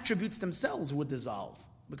 the attributes themselves would dissolve.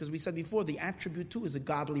 Because we said before, the attribute too is a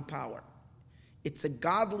godly power. It's an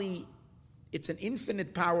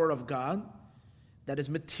infinite power of God that is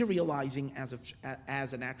materializing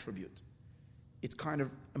as an attribute. It's kind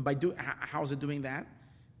of, and how is it doing that?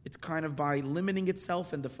 It's kind of by limiting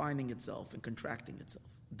itself and defining itself and contracting itself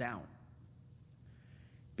down.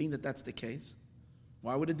 Being that that's the case,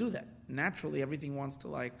 why would it do that? Naturally, everything wants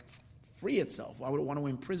to free itself. Why would it want to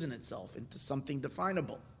imprison itself into something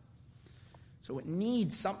definable? So it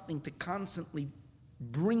needs something to constantly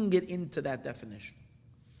bring it into that definition.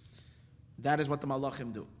 That is what the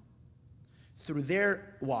malachim do.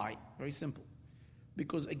 Why? Very simple.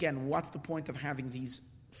 Because again, what's the point of having these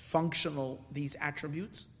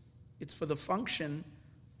attributes? It's for the function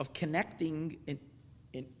of connecting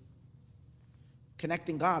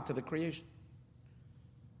connecting God to the creation.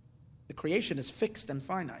 The creation is fixed and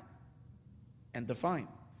finite and defined.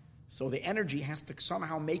 So the energy has to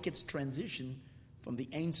somehow make its transition from the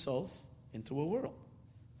Ein Sof into a world.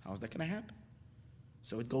 How is that going to happen?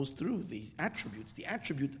 So it goes through these attributes. The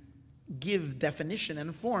attribute give definition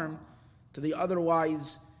and form to the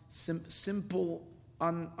otherwise simple,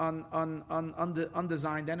 undesigned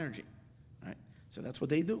energy. Right? So that's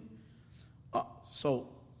what they do. So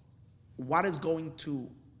what is going to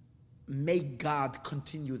make God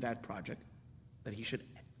continue that project? That he should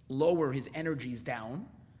lower his energies down.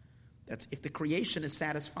 That's if the creation is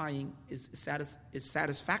satisfying, is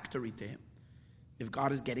satisfactory to him. If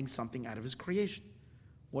God is getting something out of his creation.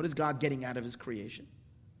 What is God getting out of his creation?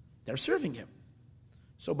 They're serving him.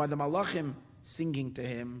 So by the malachim singing to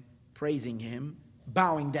him, praising him,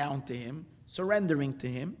 bowing down to him, surrendering to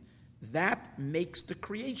him, that makes the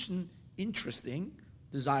creation interesting,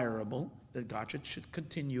 desirable, that God should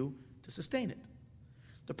continue to sustain it.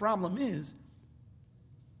 The problem is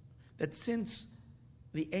that since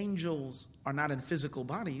the angels are not in physical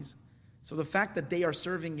bodies, so the fact that they are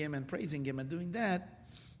serving him and praising him and doing that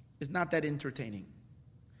is not that entertaining.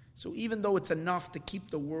 So even though it's enough to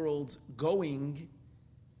keep the worlds going,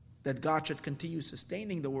 that God should continue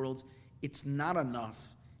sustaining the worlds, it's not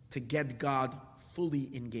enough to get God fully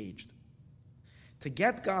engaged. To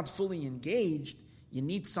get God fully engaged, you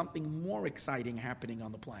need something more exciting happening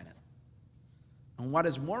on the planet. And what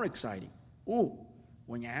is more exciting?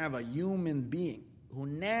 When you have a human being who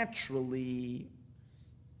naturally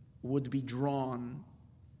would be drawn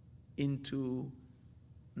into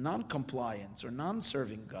non-compliance or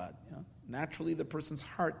non-serving God. Naturally, the person's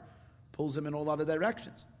heart pulls him in all other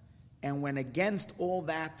directions. And when against all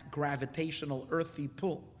that gravitational earthy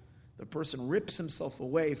pull, the person rips himself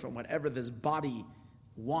away from whatever this body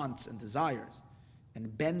wants and desires,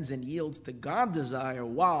 and bends and yields to God's desire,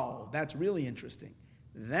 wow, that's really interesting.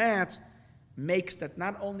 That makes that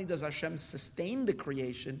not only does Hashem sustain the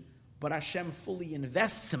creation, but Hashem fully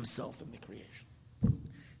invests himself in the creation.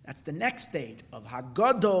 That's the next stage of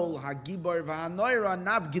Hagadol, Hagibor, V'Hanoira,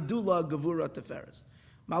 not Gedula, Gevura, Teferes.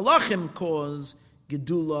 Malachim cause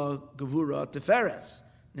Gedula, Gevura, Teferes.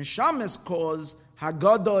 Neshamis cause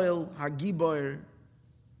Hagadol, Hagibor,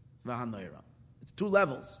 V'Hanoira. It's two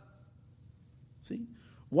levels. See?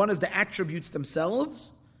 One is the attributes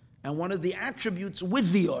themselves, and one is the attributes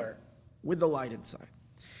with the or, with the light inside.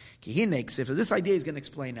 Kihineksiv, this idea is going to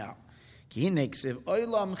explain now. Kihineksiv,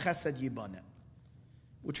 Olam Chesed Yibane,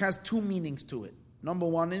 which has two meanings to it. Number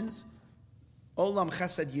one is, Olam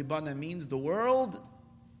Chesed Yibane means the world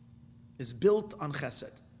is built on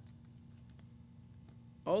Chesed.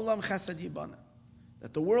 Olam Chesed Yibane,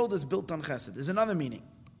 that the world is built on Chesed. There's another meaning.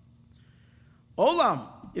 Olam,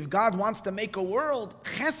 if God wants to make a world,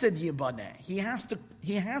 Chesed Yibane, He has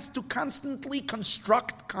to constantly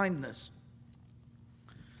construct kindness.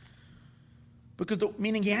 Because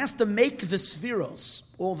meaning He has to make the spheros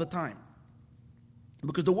all the time.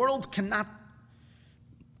 Because the worlds,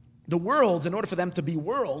 in order for them to be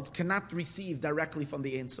worlds, cannot receive directly from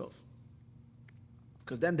the Ein Sof.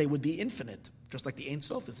 Because then they would be infinite, just like the Ein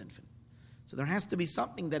Sof is infinite. So there has to be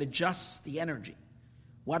something that adjusts the energy.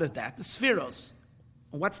 What is that? The spheros.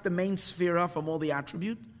 What's the main sphera from all the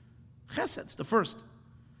attribute? Chesed, it's the first.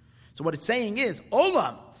 So what it's saying is,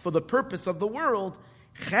 Olam, for the purpose of the world,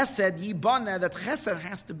 Chesed Yibana, that Chesed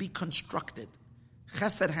has to be constructed.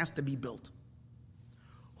 Chesed has to be built.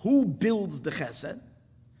 Who builds the Chesed?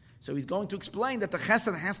 So he's going to explain that the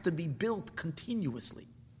Chesed has to be built continuously,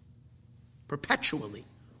 perpetually.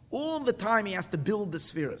 All the time he has to build the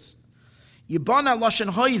spheres. Yibana Lashon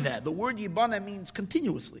Hoyveh, the word Yibana means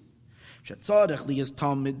continuously. Shetzarech liyas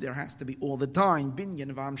talmid, there has to be all the time,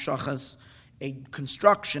 binyan v'am shachas, a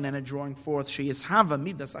construction and a drawing forth, sheyis hava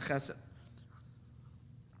midas achesed.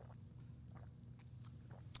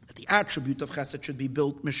 That the attribute of chesed should be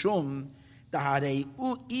built, mishum, daharei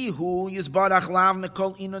ihu yizbarach lav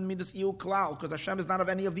mekol inun midas ihu klal, because Hashem is not of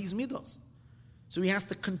any of these midos. So he has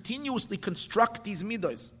to continuously construct these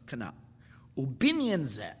midos. Kana. Ubinyan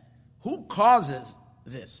zeh, who causes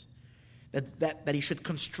this? That he should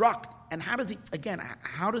construct. And how does he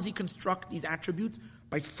construct these attributes?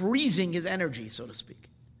 By freezing his energy, so to speak.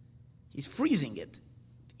 He's freezing it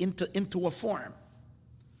into a form.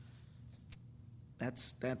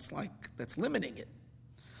 That's limiting it.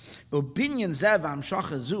 And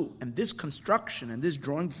this construction and this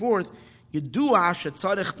drawing forth, in order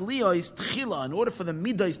for the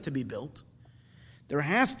midos to be built, there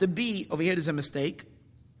has to be, over here there's a mistake,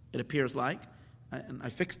 it appears like, and I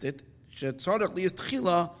fixed it. Instead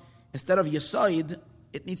of Yesaid,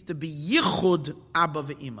 it needs to be Yichud Abba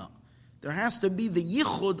ve'ima. There has to be the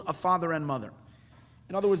Yichud of father and mother.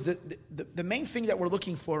 In other words, the main thing that we're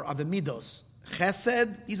looking for are the midos.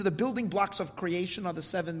 Chesed, these are the building blocks of creation, are the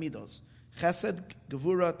 7 midos. Chesed,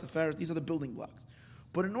 Gevura, Teferet, these are the building blocks.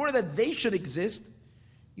 But in order that they should exist,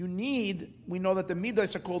 we know that the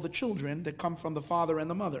midos are called the children that come from the father and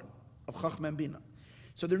the mother of Chachma and Bina.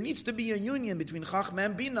 So there needs to be a union between Chachma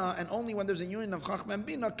and Bina, and only when there's a union of Chachma and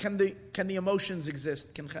Bina can the emotions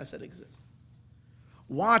exist, can Chesed exist.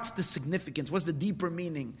 What's the significance? What's the deeper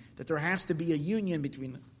meaning that there has to be a union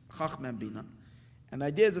between Chachma and Bina? And the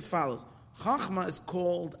idea is as follows. Chachma is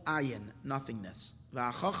called ayin, nothingness.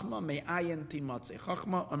 V'achachma me ayin timatze.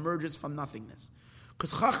 Chachma emerges from nothingness.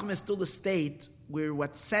 Because Chachma is still a state where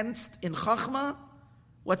what's sensed in Chachma?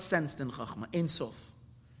 Ein Sof.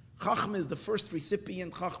 Chachma is the first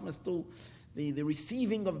recipient. Chachma is still the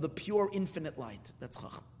receiving of the pure infinite light. That's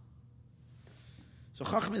Chachma. So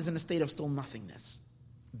Chachma is in a state of still nothingness.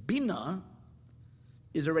 Bina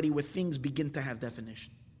is already where things begin to have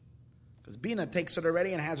definition. Because Bina takes it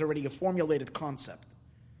already and has already a formulated concept.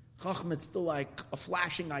 Chachma is still like a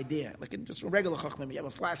flashing idea. Like in just a regular Chachma, you have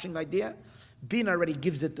a flashing idea. Bina already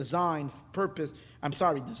gives it design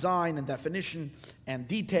and definition and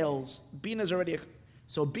details. Bina is already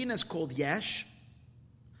So Bina is called Yesh,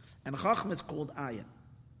 and Chachma is called Ayin.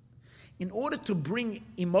 In order to bring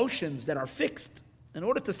emotions that are fixed, in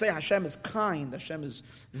order to say Hashem is kind, Hashem is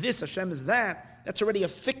this, Hashem is that, that's already a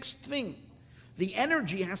fixed thing. The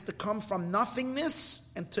energy has to come from nothingness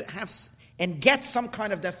and get some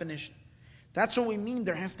kind of definition. That's what we mean.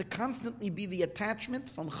 There has to constantly be the attachment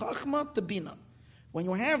from Chachma to Bina. When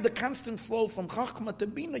you have the constant flow from Chachma to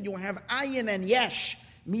Bina, you have Ayin and Yesh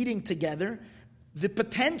meeting together, the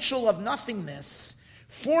potential of nothingness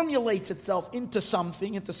formulates itself into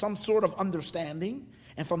something, into some sort of understanding,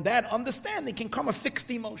 and from that understanding can come a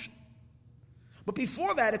fixed emotion. But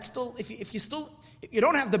before that, it's still, if you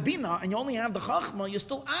don't have the bina and you only have the chachma, you're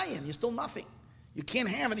still ayin, you're still nothing. You can't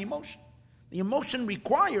have an emotion. The emotion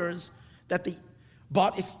requires that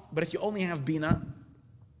but if you only have bina,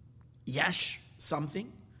 yesh,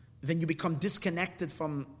 something, then you become disconnected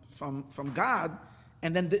from God,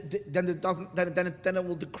 and then it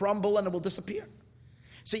will crumble and it will disappear.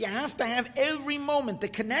 So you have to have every moment the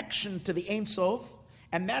connection to the Ein Sof,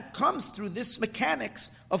 and that comes through this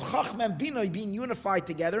mechanics of Chachma and Bina being unified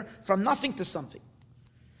together from nothing to something.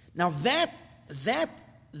 Now that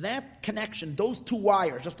connection, those two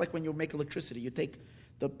wires, just like when you make electricity, you take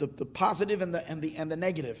the positive and the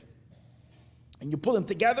negative, and you pull them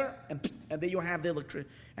together, and then you have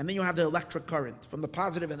the electric current from the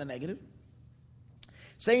positive and the negative.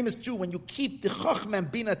 Same is true when you keep the Chachma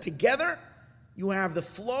and Bina together. You have the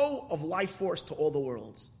flow of life force to all the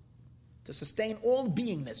worlds, to sustain all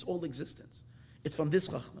beingness, all existence. It's from this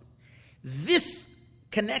Chachma. This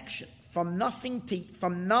connection from nothing to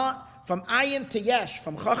from ayin to yesh,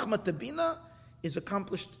 from Chachma to Bina, is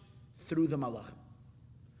accomplished through the Malachim.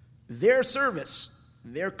 Their service,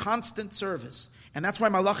 their constant service, and that's why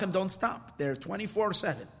Malachim don't stop. They're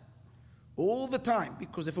 24/7, all the time.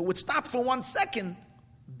 Because if it would stop for 1 second,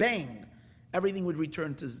 bang, everything would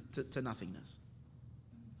return to nothingness.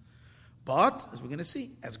 But, as we're going to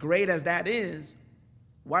see, as great as that is,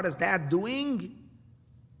 what is that doing?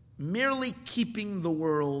 Merely keeping the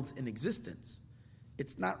world in existence.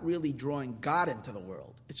 It's not really drawing God into the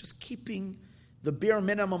world. It's just keeping the bare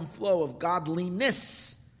minimum flow of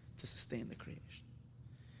godliness to sustain the creation.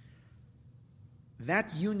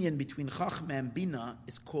 That union between Chachma and Bina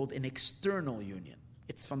is called an external union.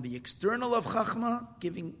 It's from the external of Chachma,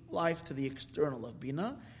 giving life to the external of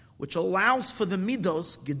Bina, which allows for the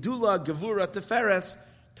midos, Gedula, Gevura, Teferes,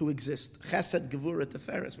 to exist. Chesed, Gevura,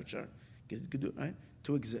 Teferes, which are, right,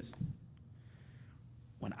 to exist.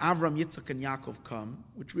 When Avram, Yitzchak, and Yaakov come,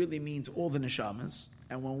 which really means all the neshamas,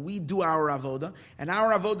 and when we do our avoda, and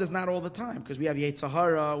our avoda is not all the time, because we have Yetzer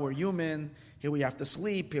Hara, we're human, here we have to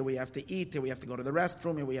sleep, here we have to eat, here we have to go to the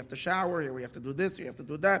restroom, here we have to shower, here we have to do this, here we have to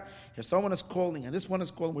do that, here someone is calling, and this one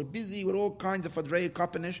is calling, we're busy with all kinds of Fadrei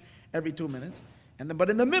Kapanish every 2 minutes,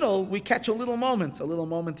 but in the middle, we catch a little moment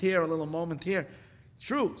here, a little moment here.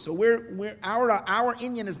 True, so our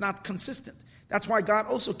Inyan is not consistent. That's why God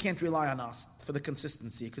also can't rely on us for the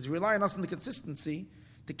consistency, because if you rely on us in the consistency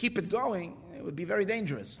to keep it going, it would be very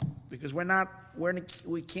dangerous, because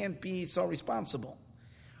we can't be so responsible.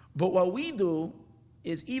 But what we do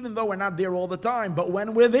is, even though we're not there all the time, but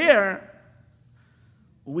when we're there,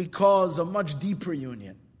 we cause a much deeper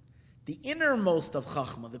union. The innermost of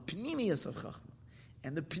Chachma, the Pnimius of Chachma,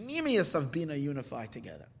 and the Pnimius of Bina unify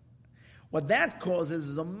together. What that causes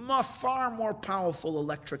is a far more powerful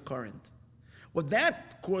electric current. What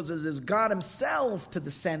that causes is God Himself to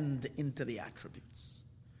descend into the attributes.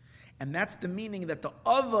 And that's the meaning that the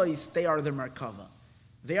Avos, they are the Merkava.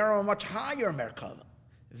 They are a much higher Merkava.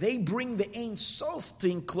 They bring the Ein Sof to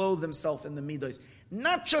enclose themselves in the Midos.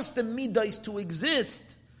 Not just the Midos to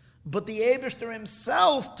exist, but the Eibishter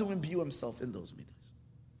Himself to imbue Himself in those Midos.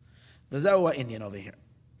 V'zehu ha'inyan over here.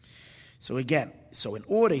 So again, in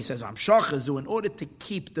order, he says, in order to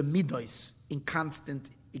keep the Midos in constant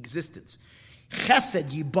existence,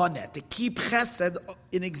 Chesed yibaneh, to keep Chesed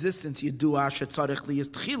in existence, you need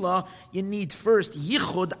first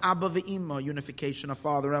Yichud Abba ve'Ima, unification of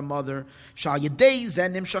father and mother.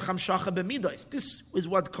 This is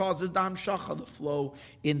what causes the Hamshacha, the flow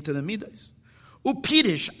into the Midos.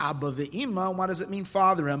 Upirish Abba ve'Ima, what does it mean,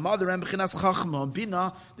 father and mother? And B'chinas Chachma,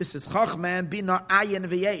 Bina, this is Chachma and Bina, Ayin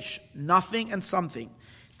ve'Yesh, nothing and something.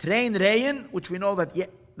 Trein Reyin, which we know that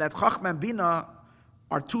Chachma and Bina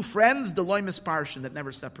are two friends, the loy misparshin, that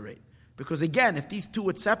never separate. Because again, if these two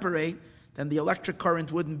would separate, then the electric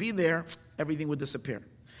current wouldn't be there, everything would disappear.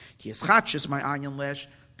 Because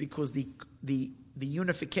the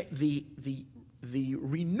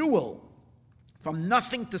renewal from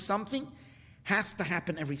nothing to something has to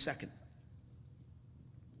happen every second.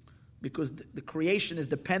 Because the creation is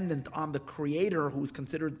dependent on the creator, who is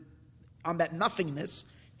considered on that nothingness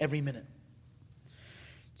every minute.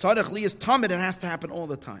 Tzarech li is tamid, it has to happen all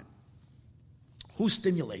the time. Who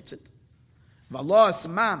stimulates it? V'Allah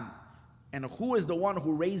esman, and who is the one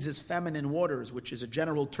who raises feminine waters, which is a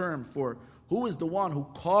general term for who is the one who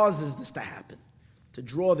causes this to happen, to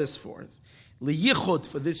draw this forth. Liyichud,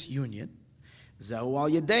 for this union. Zehu al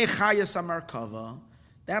yedei chayas hamerkava.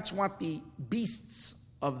 That's what the beasts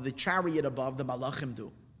of the chariot above, the malachim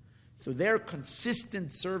do. Through their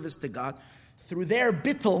consistent service to God, through their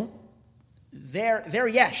bittul, their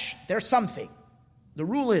yesh, their something. The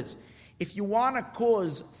rule is, if you want to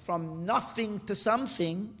cause from nothing to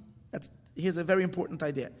something, here's a very important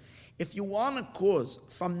idea. If you want to cause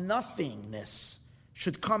from nothingness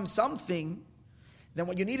should come something, then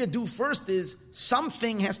what you need to do first is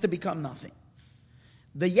something has to become nothing.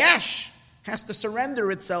 The yesh has to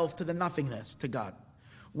surrender itself to the nothingness, to God.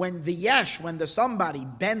 When the yesh, when the somebody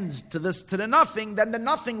bends to the nothing, then the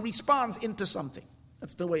nothing responds into something.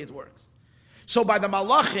 That's the way it works. So by the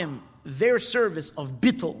malachim, their service of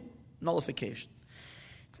bittul, nullification.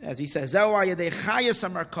 As he says,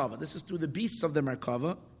 this is through the beasts of the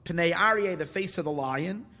Merkava, Pnei Aryeh, the face of the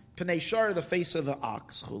lion, Pnei Shor, the face of the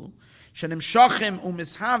ox.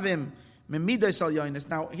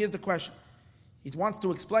 Now, here's the question. He wants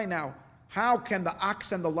to explain now, how can the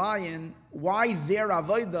ox and the lion, why is their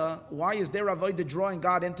avodah drawing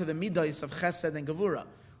God into the midas of chesed and gevura?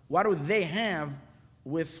 What do they have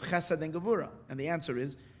with chesed and gevura? And the answer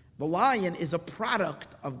is, the lion is a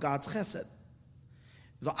product of God's chesed.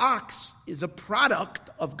 The ox is a product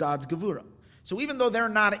of God's gevura. So even though they're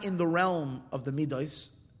not in the realm of the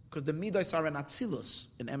midas, because the midas are an atzilus,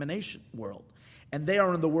 an emanation world, and they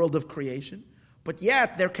are in the world of creation, but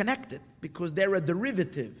yet they're connected because they're a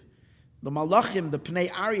derivative. The malachim, the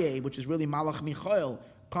Pnei Aryeh, which is really Malach Michael,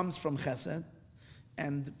 comes from Chesed,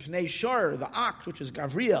 and Pnei Shor, the ox, which is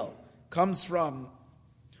Gavriel, comes from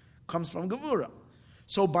Gevura.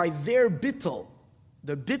 So by their bittul,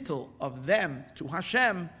 the bittul of them to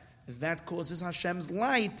Hashem, that causes Hashem's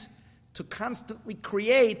light to constantly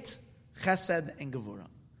create Chesed and Gevura.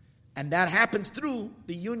 And that happens through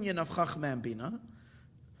the union of Chachma and Bina,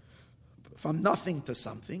 from nothing to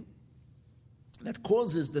something, that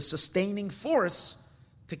causes the sustaining force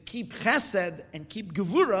to keep Chesed and keep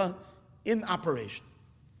Gevura in operation.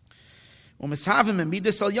 And when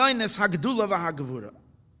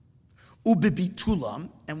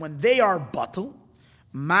they are batel,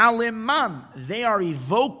 malimman, they are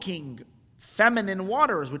evoking feminine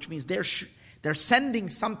waters, which means they're sending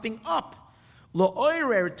something up,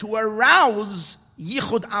 lo'oirer, to arouse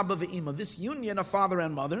yichud abba ve'ima, this union of father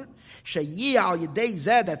and mother, sheyiyah al yedei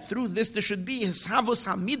zeh, that through this there should be hishavus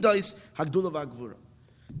hamidos hagdula v'agvura.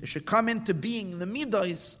 They should come into being the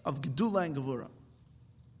midos of gedula and gevura.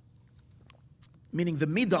 Meaning the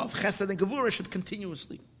midah of chesed and gevura should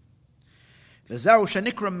continuously. V'zeu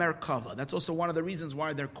shenikra merkava. That's also one of the reasons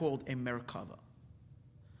why they're called a merkava.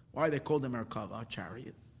 Why are they called a merkava, a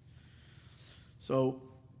chariot? So,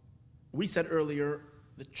 we said earlier,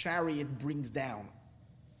 the chariot brings down.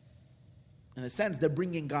 In a sense, they're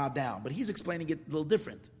bringing God down. But he's explaining it a little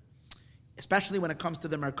different. Especially when it comes to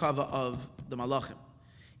the merkava of the malachim.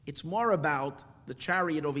 It's more about the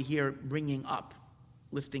chariot over here bringing up,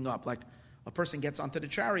 lifting up. Like a person gets onto the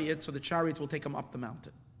chariot, so the chariot will take him up the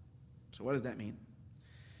mountain. So what does that mean?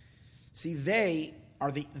 See,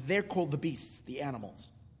 they're called the beasts, the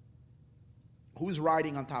animals. Who's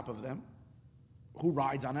riding on top of them? Who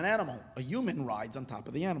rides on an animal? A human rides on top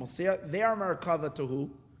of the animal. See, they are merkava to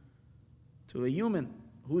who? To a human.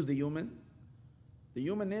 Who's the human? The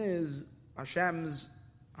human is Hashem,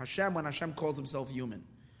 when Hashem calls himself human.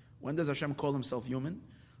 When does Hashem call himself human?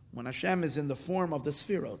 When Hashem is in the form of the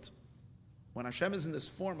sphirot. When Hashem is in this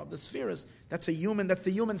form of the spheres, that's the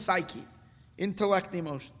human psyche, intellect,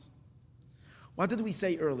 emotions. What did we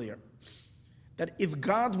say earlier? That if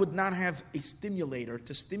God would not have a stimulator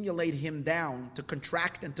to stimulate him down, to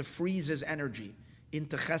contract and to freeze his energy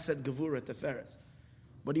into chesed, gevura, teferes,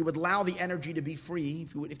 but he would allow the energy to be free,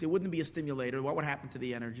 if there wouldn't be a stimulator, what would happen to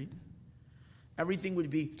the energy? Everything would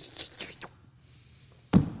be,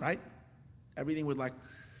 right? Everything would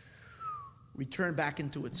return back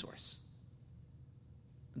into its source.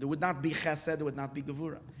 There would not be chesed, there would not be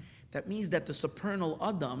gevura. That means that the supernal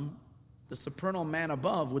Adam, the supernal man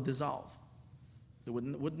above, would dissolve. There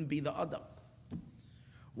wouldn't be the Adam.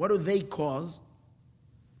 What do they cause?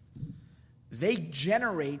 They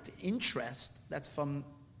generate interest that from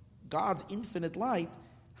God's infinite light,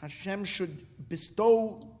 Hashem should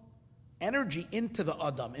bestow energy into the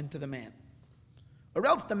Adam, into the man. Or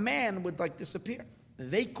else the man would disappear.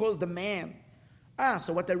 They cause the man.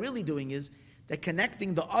 So what they're really doing is they're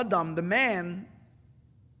connecting the Adam, the man,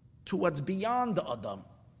 to what's beyond the Adam,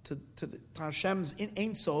 to Hashem's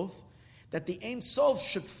Ein Sof, that the Ein Sof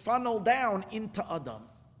should funnel down into Adam.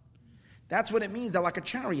 That's what it means. They're like a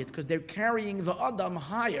chariot, because they're carrying the Adam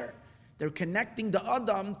higher. They're connecting the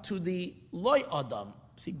Adam to the Loi Adam.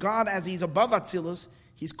 See, God, as he's above Atzilus,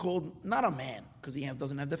 he's called not a man, because he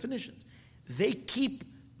doesn't have definitions. They keep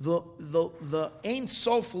the Ein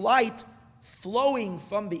Sof light flowing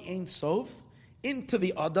from the Ein Sof into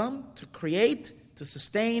the Adam to create, to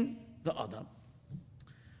sustain the Adam.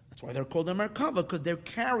 That's why they're called a Merkava, because they're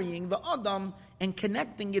carrying the Adam and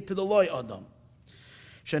connecting it to the Loy Adam.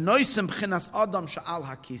 Shenoisim B'chinas Adam Sha'al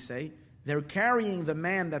HaKisei, they're carrying the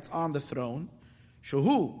man that's on the throne.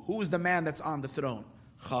 Shehu, who is the man that's on the throne?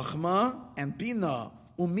 Chachma and Bina,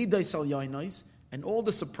 Umidos Al Yoinos, and all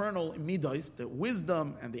the supernal midos, the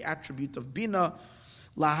wisdom and the attribute of Bina,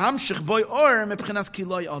 Lahamshich Boy Or Mebchinas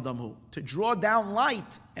Kiloi Adamu, to draw down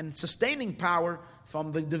light and sustaining power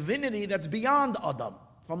from the divinity that's beyond Adam,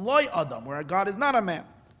 from Loy Adam, where God is not a man.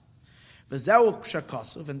 V'zeu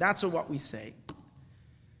Shakasuv, and that's what we say.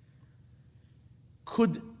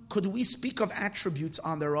 Could we speak of attributes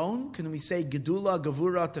on their own? Can we say Gedula,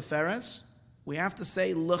 Gevura, Teferes? We have to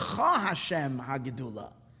say L'cha Hashem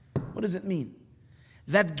HaGedula. What does it mean?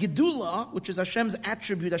 That Gedula, which is Hashem's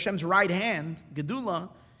attribute, Hashem's right hand, Gedula,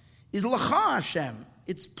 is L'cha Hashem.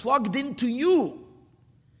 It's plugged into you.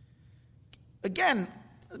 Again,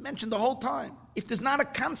 I mentioned the whole time, if there's not a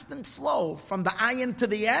constant flow from the ayin to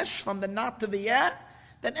the yesh, from the not to the yeh,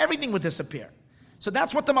 then everything would disappear. So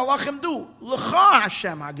that's what the malachim do. L'cha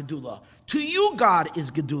Hashem HaGedula. To you, God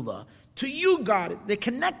is Gedula. To you, God, they're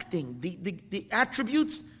connecting the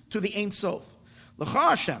attributes to the Ein Sof. L'cha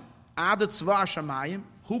Hashem. Ad tzva hashamayim.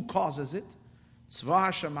 Who causes it? Tzva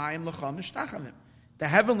hashamayim l'cha mishtachavim. The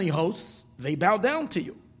heavenly hosts, they bow down to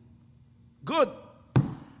you. Good.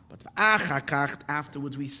 But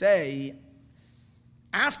afterwards we say,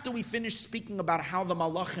 after we finish speaking about how the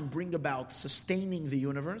malachim bring about sustaining the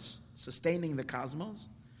universe, sustaining the cosmos,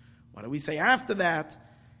 what do we say after that?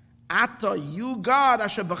 Ata, you God,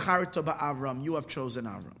 asher b'charta ba'Avram, you have chosen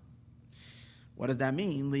Avram. What does that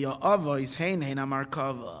mean? The Avos, hein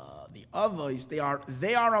amarkava. The Avos, they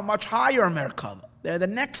are a much higher Merkava. They're the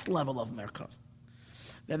next level of Merkava.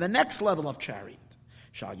 They're the next level of chariot.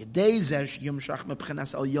 As a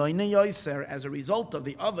result of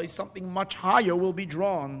the Avos, something much higher will be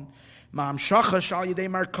drawn. Much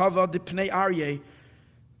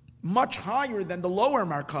higher than the lower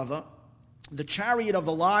Merkava, the chariot of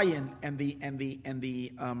the lion and the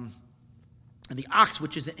ox,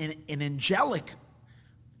 which is an angelic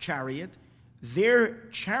chariot. Their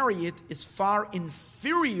chariot is far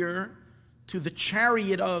inferior to the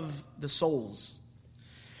chariot of the souls.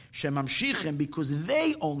 Shemamshichem, because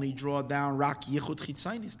they only draw down rak yichud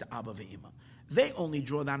chitzainis to Abba ve'ima. They only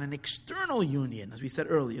draw down an external union, as we said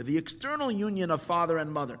earlier, the external union of father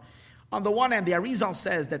and mother. On the one hand, the Arizal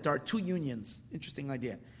says that there are two unions. Interesting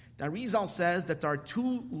idea. The Arizal says that there are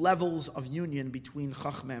two levels of union between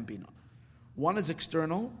Chachma and Bina. One is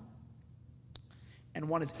external, and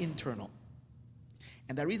one is internal.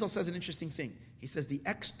 And the Arizal says an interesting thing. He says the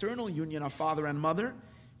external union of father and mother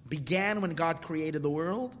began when God created the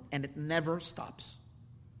world, and it never stops.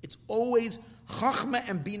 It's always, Chachma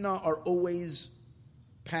and Bina are always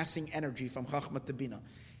passing energy from Chachma to Bina.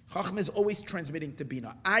 Chachma is always transmitting to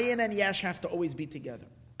Bina. Ayin and Yesh have to always be together,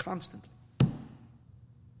 constantly.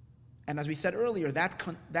 And as we said earlier,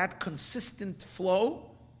 that consistent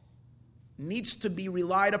flow needs to be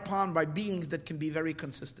relied upon by beings that can be very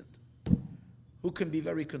consistent. Who can be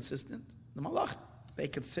very consistent? The Malach. They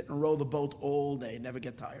can sit and row the boat all day, never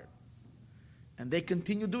get tired. And they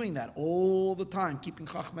continue doing that all the time, keeping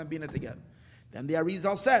Chachma and Bina together. Then the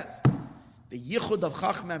Arizal says, the Yichud of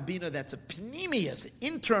Chachma and Bina, that's a pnimius,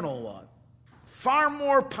 internal one, far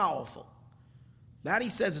more powerful. That, he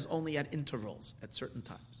says, is only at intervals, at certain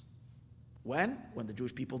times. When? When the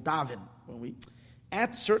Jewish people daven.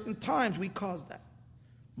 At certain times, we cause that.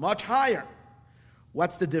 Much higher.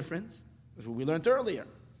 What's the difference? That's what we learned earlier.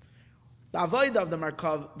 The avodah of the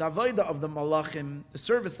Merkava, the avodah of the Malachim, the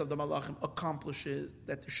service of the Malachim accomplishes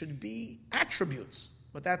that there should be attributes,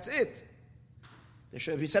 but that's it. There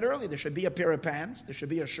should, we said earlier, there should be a pair of pants, there should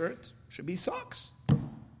be a shirt, there should be socks,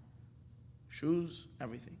 shoes,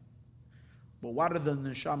 everything. But what do the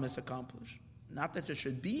neshamas accomplish? Not that there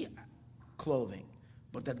should be clothing,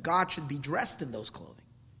 but that God should be dressed in those clothing.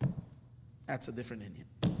 That's a different Indian.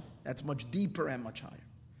 That's much deeper and much higher.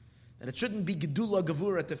 That it shouldn't be Gedula,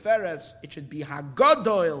 Gevura, Teferes. It should be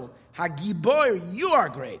Hagadol, Hagiboy. You are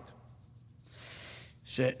great.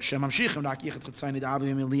 That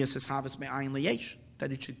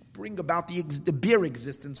it should bring about the bare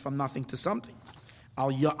existence from nothing to something.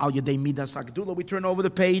 Al Yadei Midas HaGedula. We turn over the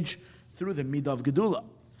page through the Midah of Gedula.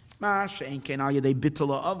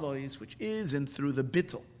 Which is and through the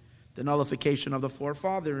bittul, the nullification of the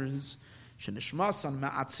forefathers. Shenishmasan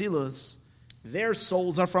ma'atzilus. Their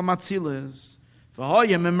souls are from Atzilus.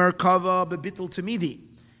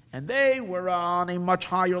 And they were on a much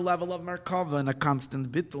higher level of Merkava and a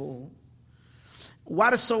constant bittul.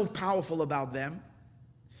 What is so powerful about them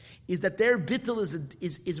is that their bittul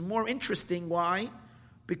is more interesting. Why?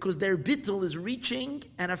 Because their bittul is reaching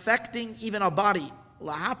and affecting even a body.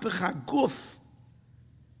 Lahapecha guf.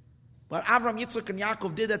 What Avram, Yitzchak, and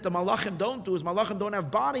Yaakov did that the Malachim don't do is Malachim don't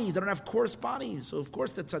have bodies. They don't have coarse bodies. So of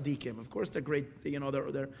course they're tzaddikim. Of course they're great.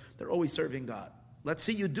 They're always serving God. Let's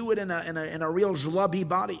see you do it in a real jlabi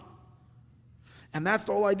body. And that's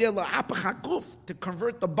the whole idea, to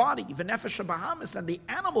convert the body, the nefesh bahamis, and the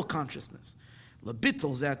animal consciousness.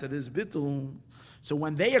 Lebittul zat, that is bittul. So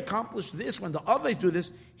when they accomplish this, when the others do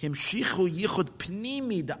this, himshichu yichud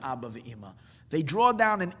pnimi da abba ve'ima. They draw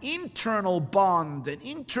down an internal bond, an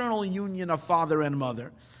internal union of father and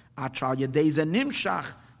mother. Achal yedei nimshach.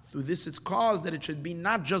 Through this, it's caused that it should be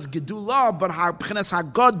not just Gedulah, but P'chenes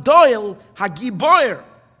HaGadoil HaGiboyer.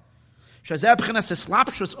 Shazeh P'chenes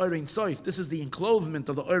Eslapshus Orein Soif. This is the enclothement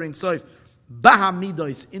of the Orein Soif. Baha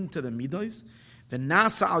Midois, into the Midois. The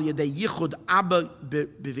Nasa Al Yedei Yichud Abba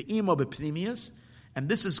B'Ve'imo B'Pnimius. And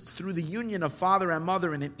this is through the union of father and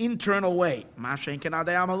mother in an internal way. Ma'ashen Ken Adei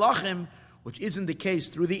HaMalachim, which isn't the case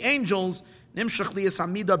through the angels. Nimshach Liyas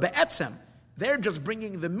HaMidah Be'etzem. They're just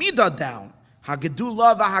bringing the Midah down.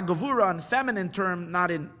 Hagedula v'hagavura, in feminine term,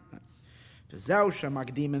 not in.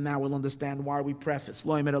 And now we'll understand why we preface.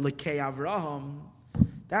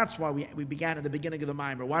 That's why we began at the beginning of the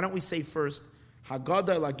Maimer. Why don't we say first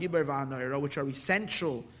Haggadah Lagiber v'Anoira, which are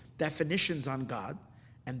essential definitions on God,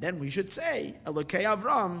 and then we should say Elokei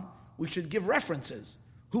Avram. We should give references.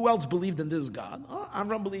 Who else believed in this God? Oh,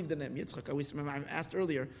 Avram believed in him. Yitzchak. I asked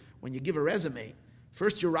earlier, when you give a resume,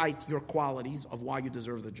 first you write your qualities of why you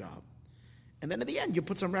deserve the job. And then at the end, you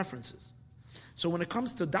put some references. So when it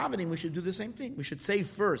comes to davening, we should do the same thing. We should say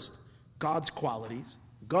first God's qualities.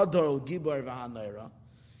 Gadol, Gibor, V'Hanaira.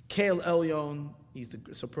 Keil Elyon, he's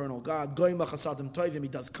the supernal God. Goyim Lachasadim Toivim, he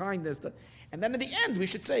does kindness. And then at the end, we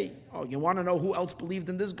should say, oh, you want to know who else believed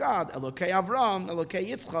in this God? Elokei Avram,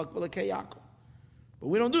 Elokei Yitzchak, Elokei Yaakov. But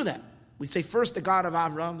we don't do that. We say first the God of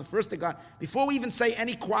Avram, the first the God. Before we even say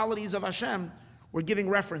any qualities of Hashem, we're giving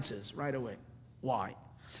references right away. Why?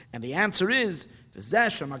 And the answer is,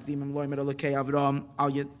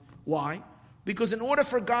 why? Because in order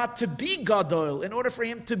for God to be Gadol, in order for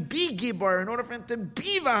him to be Gibor, in order for him to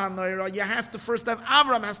be V'Hanoira, you have to first have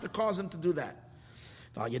Avram has to cause him to do that.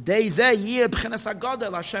 Hashem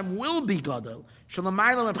will be Gadol,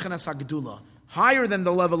 higher than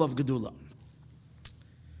the level of Gedula.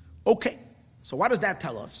 Okay, so what does that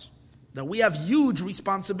tell us? That we have huge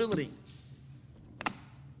responsibility.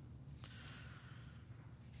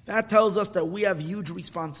 That tells us that we have huge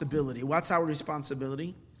responsibility. What's our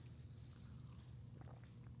responsibility?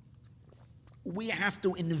 We have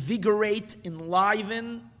to invigorate,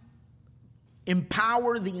 enliven,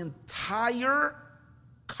 empower the entire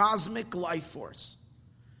cosmic life force.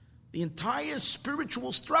 The entire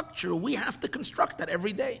spiritual structure, we have to construct that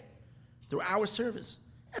every day through our service.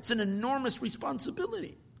 That's an enormous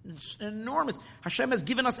responsibility. It's enormous. Hashem has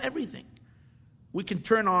given us everything. We can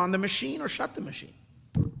turn on the machine or shut the machine.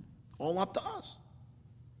 All up to us.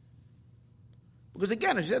 Because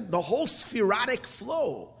again, as I said, the whole spherotic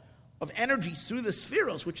flow of energy through the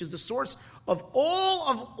spheros, which is the source of all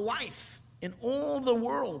of life in all the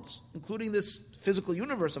worlds, including this physical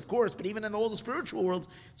universe, of course, but even in all the spiritual worlds,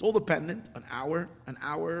 it's all dependent on our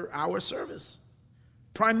service.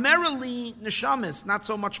 Primarily neshamis, not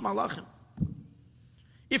so much malachim.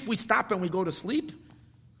 If we stop and we go to sleep,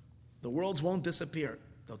 the worlds won't disappear.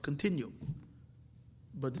 They'll continue.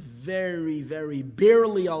 But very, very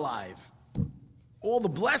barely alive. All the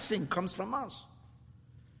blessing comes from us.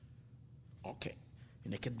 Okay.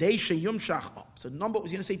 In a kadesha yumshach. So number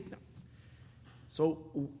was going to say no.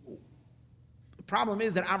 So the problem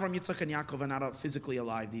is that Avram, Yitzchak, and Yaakov are not physically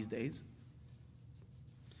alive these days.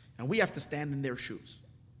 And we have to stand in their shoes.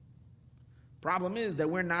 Problem is that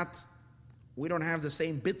we don't have the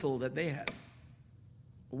same bittul that they had.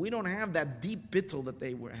 We don't have that deep bittul that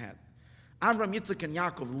they had. Avram, Yitzchak, and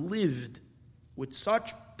Yaakov lived with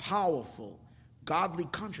such powerful, godly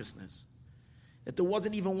consciousness that there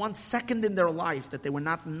wasn't even 1 second in their life that they were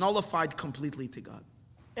not nullified completely to God.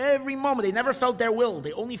 Every moment, they never felt their will.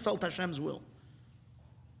 They only felt Hashem's will.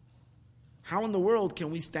 How in the world can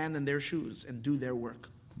we stand in their shoes and do their work?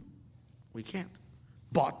 We can't.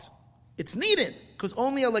 But it's needed, because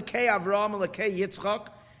only Elokei Avram, Elokei Yitzchak,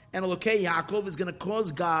 and Elokei Yaakov is going to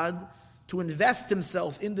cause God to invest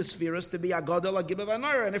himself in the spheres to be Agadol Agibah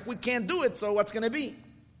V'Anoira. And if we can't do it, so what's going to be?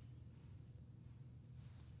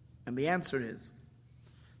 And the answer is,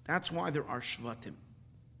 that's why there are Shvatim.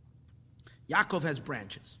 Yaakov has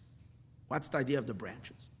branches. What's the idea of the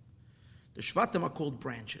branches? The Shvatim are called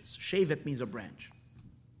branches. Shevet means a branch.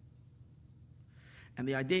 And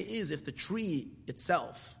the idea is, if the tree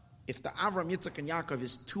itself, if the Avram, Yitzchak, and Yaakov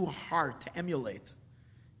is too hard to emulate,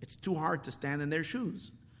 it's too hard to stand in their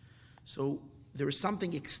shoes. So there is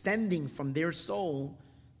something extending from their soul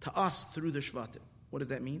to us through the Shvatim. What does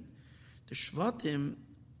that mean? The Shvatim,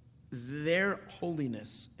 their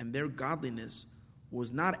holiness and their godliness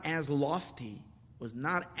was not as lofty, was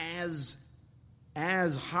not as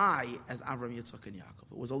high as Avram, Yitzchak, and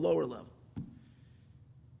Yaakov. It was a lower level.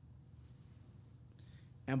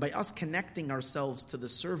 And by us connecting ourselves to the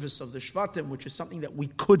service of the Shvatim, which is something that we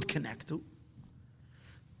could connect to,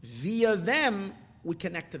 via them, we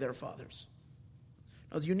connect to their fathers.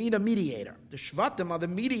 Now, you need a mediator. The Shvatim are the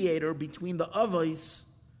mediator between the Avos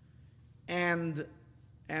and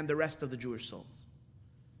the rest of the Jewish souls.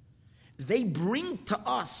 They bring to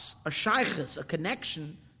us a shaykhus, a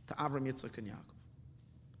connection to Avram, Yitzchak, and Yaakov.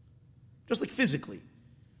 Just like physically.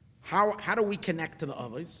 How do we connect to the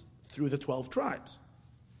Avos? Through the 12 tribes.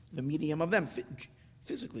 The medium of them.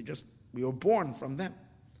 Physically, just we were born from them.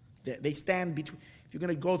 They stand between. If you're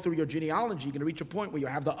going to go through your genealogy, you're going to reach a point where you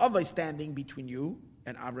have the Avos standing between you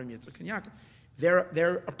and Avram, Yitzchak, and Yaakov.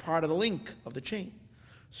 They're a part of the link of the chain.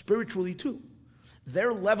 Spiritually too.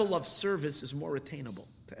 Their level of service is more attainable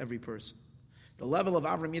to every person. The level of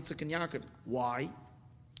Avram, Yitzchak, and Yaakov. Why?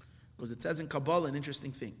 Because it says in Kabbalah an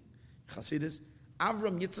interesting thing. Chassidus,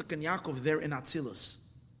 Avram, Yitzchak, and Yaakov, they're in Atzilus.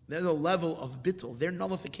 They're the level of bittul. Their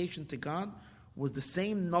nullification to God was the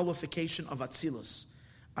same nullification of Atzilus.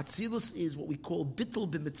 Atzilus is what we call bittul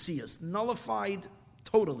b'metzias, nullified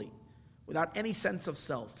totally, without any sense of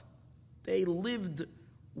self. They lived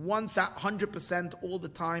 100% all the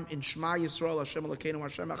time in Shema Yisrael, Hashem Elokeinu,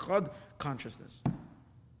 Hashem Echad consciousness.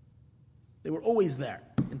 They were always there,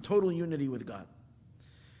 in total unity with God.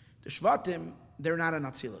 The Shvatim, they're not in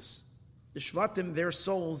Atzilus. The Shvatim, their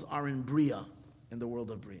souls are in Bria, in the world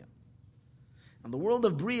of Bria. And the world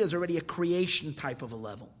of Bria is already a creation type of a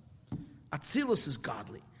level. Atzilus is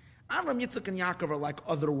godly. Avram, Yitzchak, and Yaakov are like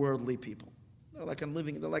otherworldly people. They're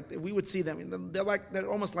like we would see them. They're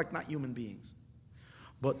almost like not human beings.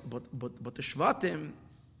 But the Shvatim,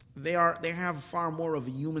 they have far more of a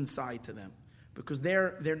human side to them, because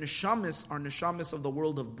their neshamis are neshamis of the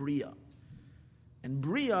world of Bria, and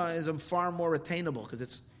Bria is far more attainable, because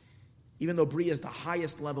it's, even though Bria is the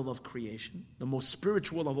highest level of creation, the most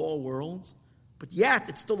spiritual of all worlds, but yet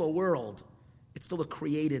it's still a world. It's still a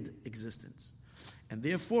created existence. And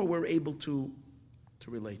therefore we're able to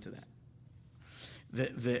relate to that.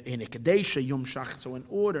 So in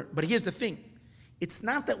order, but here's the thing. It's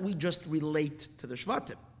not that we just relate to the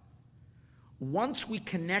Shvatim. Once we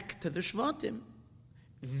connect to the Shvatim,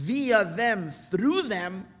 via them, through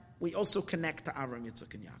them, we also connect to Avram,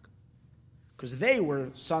 Yitzchak, and Yaakov. Because they were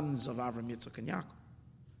sons of Avram, Yitzchak, and Yaakov.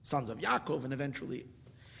 Sons of Yaakov, and eventually,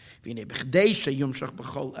 in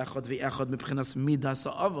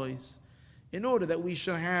order that we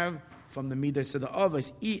shall have from the midas of the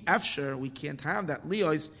avos, after we can't have that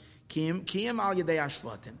lios kiyam al yedei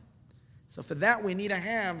shvatim. So for that we need to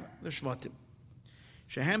have the shvatim.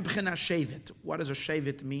 Shehem b'china shevet. What does a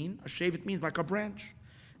shevet mean? A shevet means like a branch.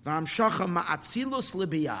 V'amshacha ma'atzilus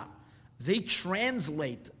libiyah. They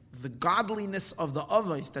translate the godliness of the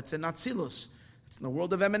avos that's in Atzilus. It's in the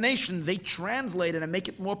world of emanation. They translate it and make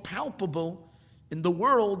it more palpable in the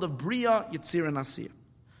world of Bria, Yitzir, and Asiyah.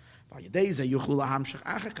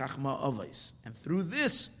 And through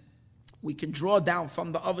this, we can draw down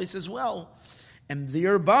from the avos as well. And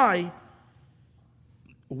thereby,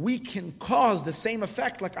 we can cause the same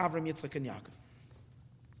effect like Avram, Yitzchak, and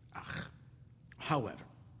Yaakov. However,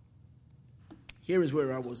 here is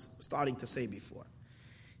where I was starting to say before.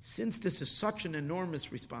 Since this is such an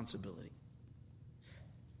enormous responsibility,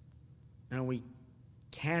 and we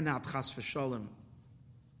cannot, chas v'sholem,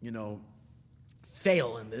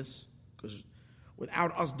 fail in this, because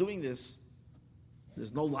without us doing this,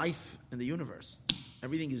 there's no life in the universe.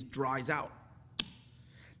 Everything dries out.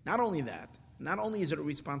 Not only that, not only is it a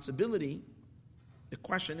responsibility, the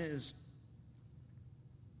question is,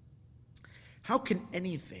 how can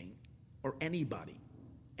anything or anybody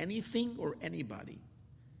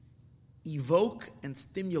evoke and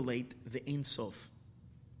stimulate the Ein Sof?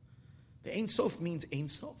 The Ein Sof means Ein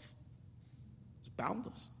Sof. It's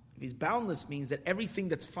boundless. If he's boundless, means that everything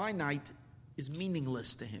that's finite is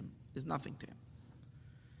meaningless to him, is nothing to him.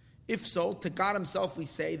 If so, to God himself we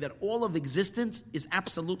say that all of existence is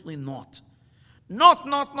absolutely naught.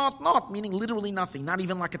 Not, meaning literally nothing, not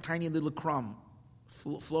even like a tiny little crumb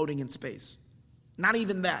floating in space. Not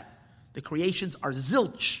even that. The creations are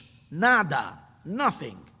zilch, nada,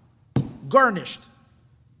 nothing. garnished.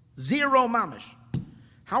 Zero mamish.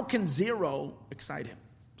 How can zero excite him,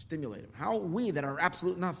 stimulate him? How we that are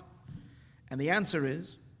absolute nothing? And the answer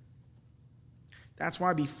is, that's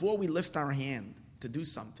why before we lift our hand to do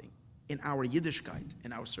something in our Yiddishkeit,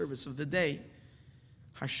 in our service of the day,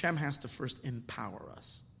 Hashem has to first empower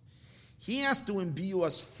us. He has to imbue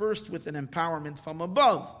us first with an empowerment from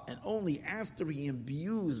above. And only after he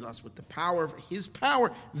imbues us with the power of his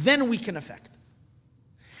power, then we can affect.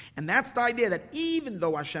 And that's the idea that even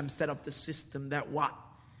though Hashem set up the system that what?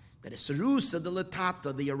 That Isarusa de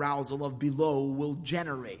Latata, the arousal of below, will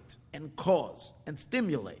generate and cause and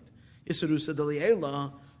stimulate Isarusa de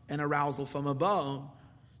Liela, an arousal from above.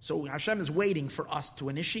 So Hashem is waiting for us to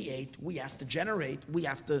initiate. We have to generate. We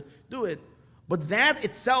have to do it. But that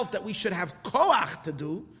itself, that we should have koach to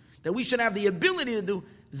do, that we should have the ability to do,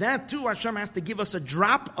 that too Hashem has to give us a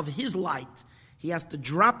drop of His light. He has to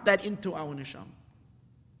drop that into our neshama.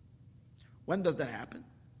 When does that happen?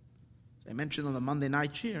 I mentioned on the Monday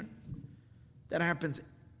night cheer, that happens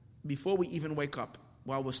before we even wake up,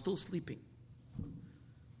 while we're still sleeping.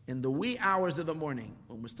 In the wee hours of the morning,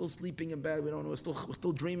 when we're still sleeping in bed, we don't know, we're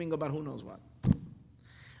still dreaming about who knows what. In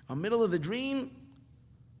the middle of the dream,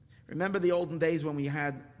 remember the olden days when we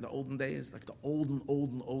had the olden days, like the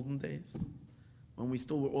olden days, when we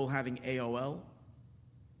still were all having AOL,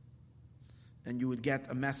 and you would get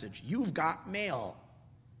a message, "You've got mail."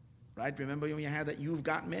 Right? Remember when you had that, "You've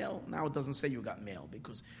got mail"? Now it doesn't say you got mail,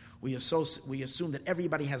 because we assume that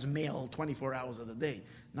everybody has mail 24 hours of the day,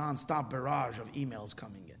 non-stop barrage of emails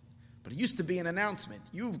coming in. But it used to be an announcement,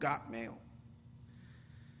 "You've got mail."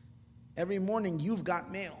 Every morning, you've got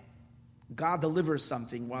mail. God delivers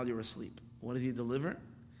something while you're asleep. What does He deliver?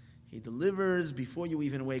 He delivers, before you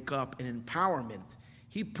even wake up, an empowerment.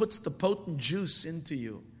 He puts the potent juice into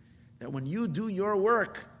you, that when you do your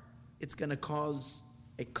work, it's going to cause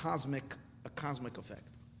a cosmic effect.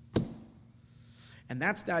 And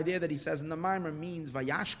that's the idea that he says in the Maimer means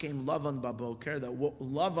Vayashkem Lavan Baboker, that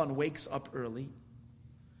Lavan wakes up early.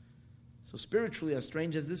 So spiritually, as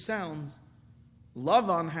strange as this sounds,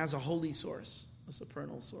 Lavan has a holy source, a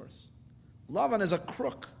supernal source. Lavan is a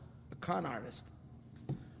crook, a con artist,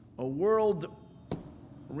 a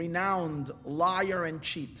world-renowned liar and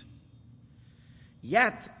cheat.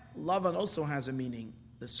 Yet, Lavan also has a meaning.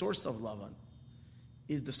 The source of Lavan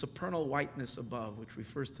is the supernal whiteness above, which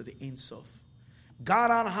refers to the Ein Sof.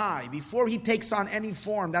 God on high, before He takes on any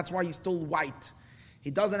form, that's why He's still white.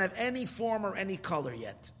 He doesn't have any form or any color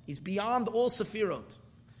yet. He's beyond all Sefirot.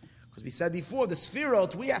 Because we said before, the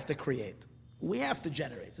Sefirot we have to create. We have to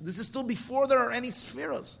generate. So this is still before there are any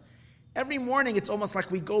Sephiros. Every morning it's almost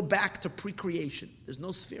like we go back to pre-creation. There's no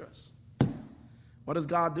Sephiros. What does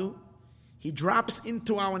God do? He drops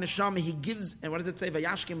into our neshama. He gives, and what does it say?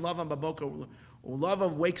 Vayashkim Lavan Baboker.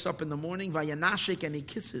 Lavav wakes up in the morning, Vayanashik, and he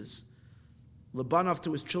kisses Labanov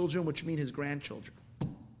to his children, which mean his grandchildren.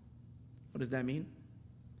 What does that mean?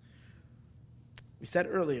 We said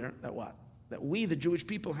earlier that what? That we, the Jewish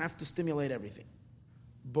people, have to stimulate everything.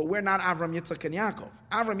 But we're not Avram, Yitzchak, and Yaakov.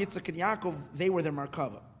 Avram, Yitzchak, and Yaakov, they were the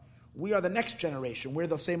Merkava. We are the next generation. We're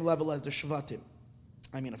the same level as the Shvatim.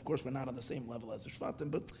 I mean, of course, we're not on the same level as the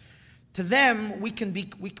Shvatim, but to them, we can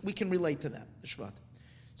relate to them, the Shvatim.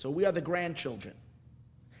 So we are the grandchildren.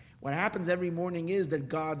 What happens every morning is that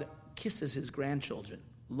God kisses His grandchildren.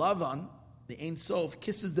 Lavan, the Ein Sof,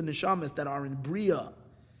 kisses the neshamas that are in Bria.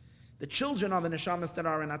 The children are the neshamas that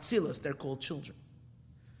are in Atzilus. They're called children.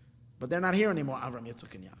 But they're not here anymore, Avram,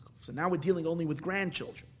 Yitzchak, and Yaakov. So now we're dealing only with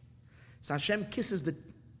grandchildren. So Hashem kisses the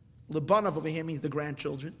Labanov over here, means the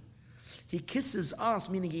grandchildren. He kisses us,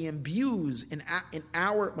 meaning He imbues in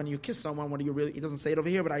our, when you kiss someone, He doesn't say it over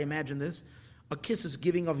here, but I imagine this. A kiss is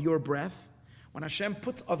giving of your breath. When Hashem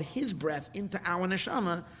puts of His breath into our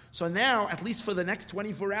neshama, so now, at least for the next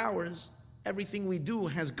 24 hours, everything we do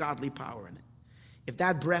has godly power in it. If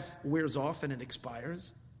that breath wears off and it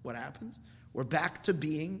expires, what happens? We're back to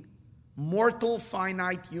being mortal,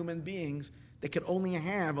 finite human beings that can only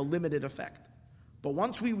have a limited effect. But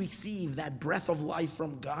once we receive that breath of life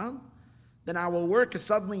from God, then our work is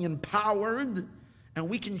suddenly empowered, and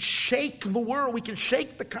we can shake the world, we can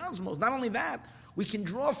shake the cosmos. Not only that, we can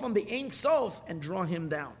draw from the Ein Sof and draw Him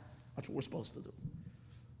down. That's what we're supposed to do.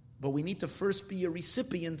 But we need to first be a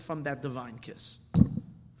recipient from that divine kiss.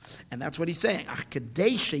 And that's what he's saying.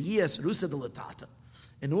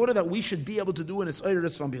 In order that we should be able to do an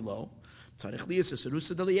Esairis from below,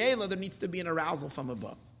 there needs to be an arousal from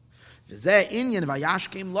above. And this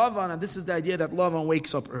is the idea that Lavan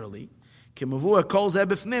wakes up early.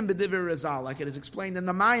 Like it is explained in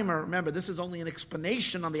the Maimer. Remember, this is only an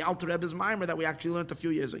explanation on the Alter Rebbe's Maimer that we actually learned a few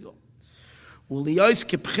years ago.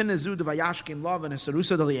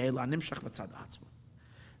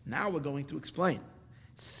 Now we're going to explain.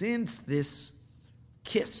 Since this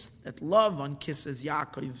kiss, that Lavan kisses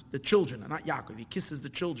Yaakov, the children, not Yaakov, he kisses the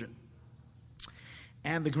children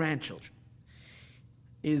and the grandchildren,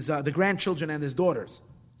 is the grandchildren and his daughters,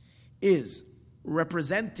 is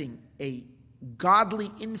representing a godly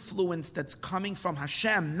influence that's coming from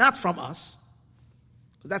Hashem, not from us,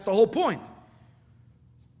 because that's the whole point.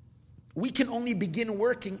 We can only begin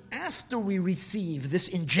working after we receive this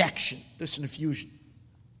injection, this infusion.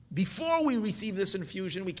 Before we receive this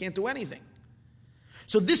infusion, we can't do anything.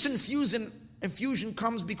 So this infusion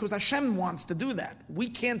comes because Hashem wants to do that. We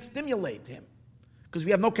can't stimulate him because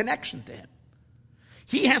we have no connection to him.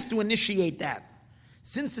 He has to initiate that.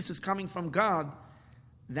 Since this is coming from God,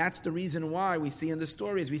 that's the reason why we see in the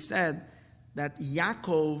story, as we said, that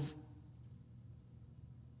Yaakov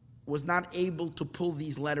was not able to pull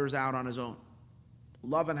these letters out on his own.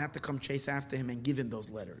 Lavan had to come chase after him and give him those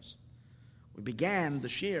letters. We began the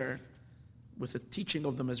shir with a teaching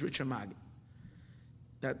of the Mezritcher Maggid,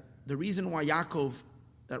 that the reason why that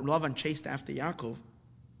Lavan chased after Yaakov,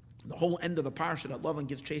 the whole end of the parasha that Lavan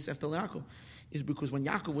gives chase after Yaakov, is because when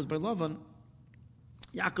Yaakov was by Lavan,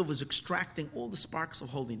 Yaakov was extracting all the sparks of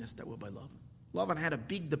holiness that were by Lavan. Lavan had a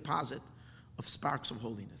big deposit of sparks of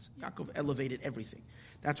holiness. Yaakov elevated everything.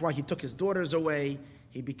 That's why he took his daughters away,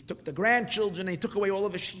 took the grandchildren, and he took away all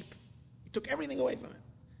of his sheep. He took everything away from him,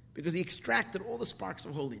 because he extracted all the sparks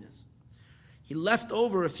of holiness. He left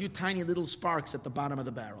over a few tiny little sparks at the bottom of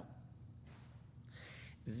the barrel.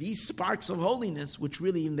 These sparks of holiness, which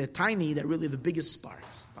really, they're tiny, they're really the biggest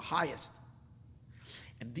sparks, the highest.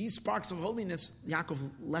 And these sparks of holiness, Yaakov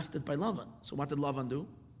left it by Lavan. So what did Lavan do?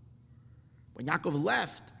 When Yaakov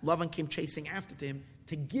left, Lavan came chasing after him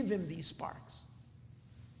to give him these sparks.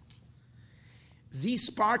 These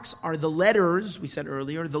sparks are the letters, we said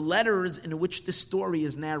earlier, the letters in which this story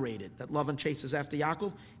is narrated, that Lavan chases after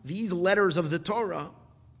Yaakov. These letters of the Torah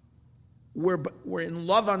were in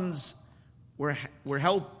Lavan's, were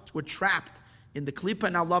trapped in the Klippa,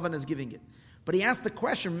 and now Lavan is giving it. But he asked the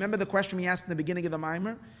question, remember the question he asked in the beginning of the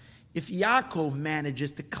Maimer? If Yaakov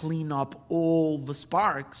manages to clean up all the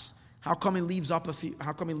sparks, how come he leaves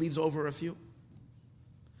over a few?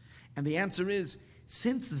 And the answer is,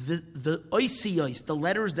 since the oisiyos, the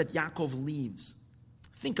letters that Yaakov leaves,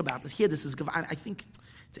 think about this. Here, this is, I think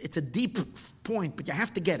it's a deep point, but you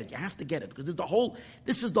have to get it. You have to get it, because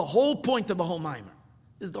this is the whole point of the whole Maimer.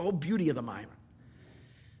 This is the whole beauty of the Maimer.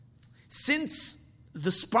 Since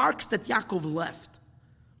the sparks that Yaakov left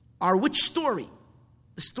are which story?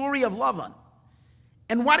 The story of Lavan.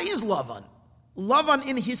 And what is Lavan? Lavan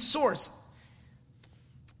in his source.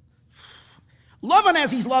 Lavan as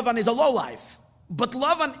he's Lavan is a lowlife. But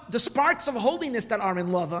Lavan, the sparks of holiness that are in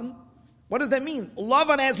Lavan, what does that mean?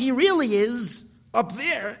 Lavan as he really is, up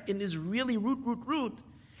there, in his really root,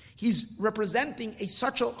 he's representing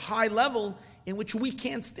such a high level in which we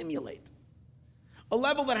can't stimulate. A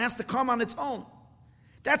level that has to come on its own.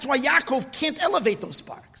 That's why Yaakov can't elevate those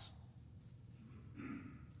sparks.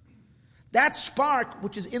 That spark,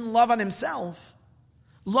 which is in Lavan himself,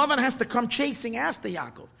 Lavan has to come chasing after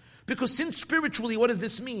Yaakov. Because since spiritually, what does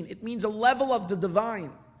this mean? It means a level of the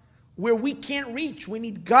divine where we can't reach. We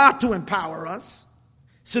need God to empower us.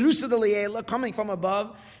 Serusa D'Liela, coming from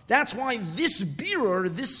above. That's why this birur,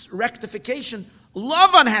 this rectification,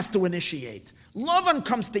 Lavan has to initiate. Lavan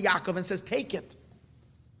comes to Yaakov and says, take it.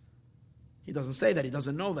 He doesn't say that. He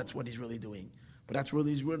doesn't know that's what he's really doing. But that's what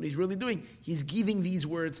he's really doing. He's giving these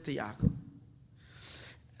words to Yaakov.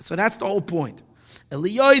 So that's the whole point.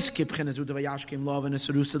 Is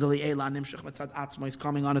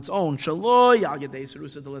coming on its own.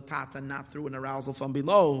 Not through an arousal from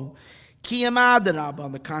below.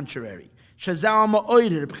 On the contrary.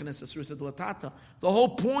 The whole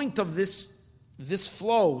point of this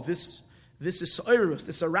flow, this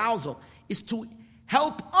arousal, is to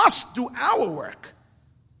help us do our work.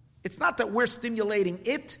 It's not that we're stimulating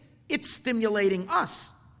it, it's stimulating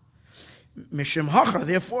us.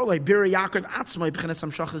 Therefore, like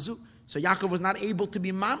Yaakov, so Yaakov was not able to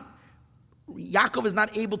be Yaakov is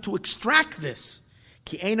not able to extract this.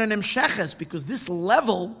 Because this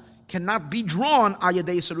level cannot be drawn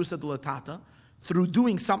through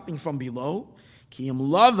doing something from below.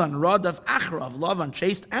 Lavan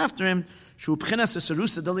chased after him.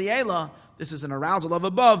 This is an arousal of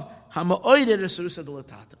above.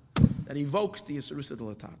 That evokes the Yisrusa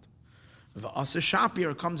Delatata. The Asa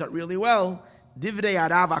Shapir comes out really well. Divrei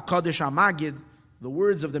Arav HaKadosh HaMagid, the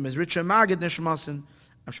words of the Mezritcher Maggid Nishmasen,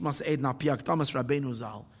 Ashmas Eid Napiak Thomas Rabbeinu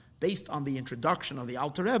Zal, based on the introduction of the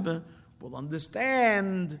Alter Rebbe, will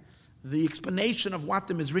understand the explanation of what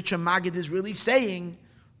the Mizritcha Magid is really saying,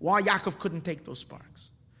 why Yaakov couldn't take those sparks.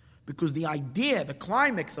 Because the idea, the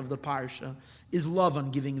climax of the parsha, is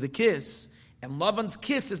Lavan giving the kiss. And Lavan's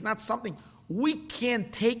kiss is not something, we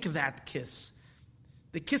can't take that kiss.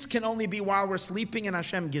 The kiss can only be while we're sleeping and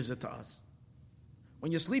Hashem gives it to us.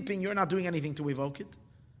 When you're sleeping, you're not doing anything to evoke it.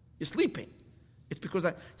 You're sleeping. It's because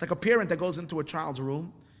it's like a parent that goes into a child's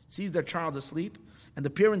room, sees their child asleep, and the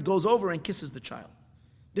parent goes over and kisses the child.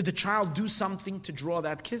 Did the child do something to draw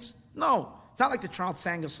that kiss? No. It's not like the child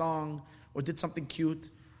sang a song or did something cute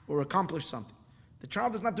or accomplished something. The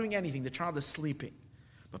child is not doing anything. The child is sleeping.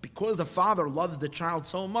 But because the father loves the child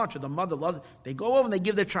so much, or the mother loves it, they go over and they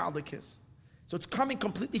give their child a kiss. So it's coming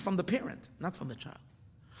completely from the parent, not from the child.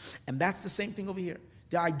 And that's the same thing over here.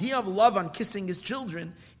 The idea of love on kissing his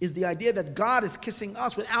children is the idea that God is kissing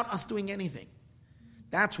us without us doing anything.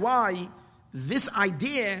 That's why this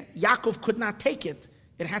idea, Yaakov could not take it.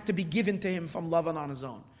 It had to be given to him from Lavan on his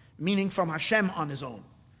own, meaning from Hashem on his own,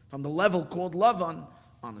 from the level called Lavan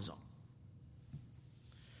on his own.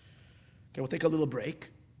 Okay, we'll take a little break.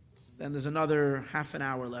 Then there's another half an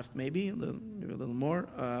hour left, maybe a little more,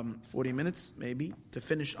 40 minutes maybe, to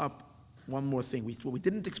finish up one more thing. What we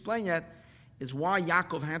didn't explain yet is why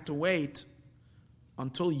Yaakov had to wait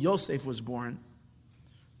until Yosef was born,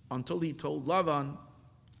 until he told Lavan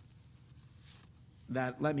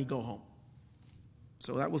that, let me go home.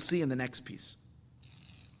 So that we'll see in the next piece.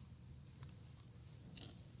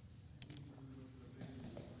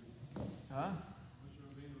 Huh?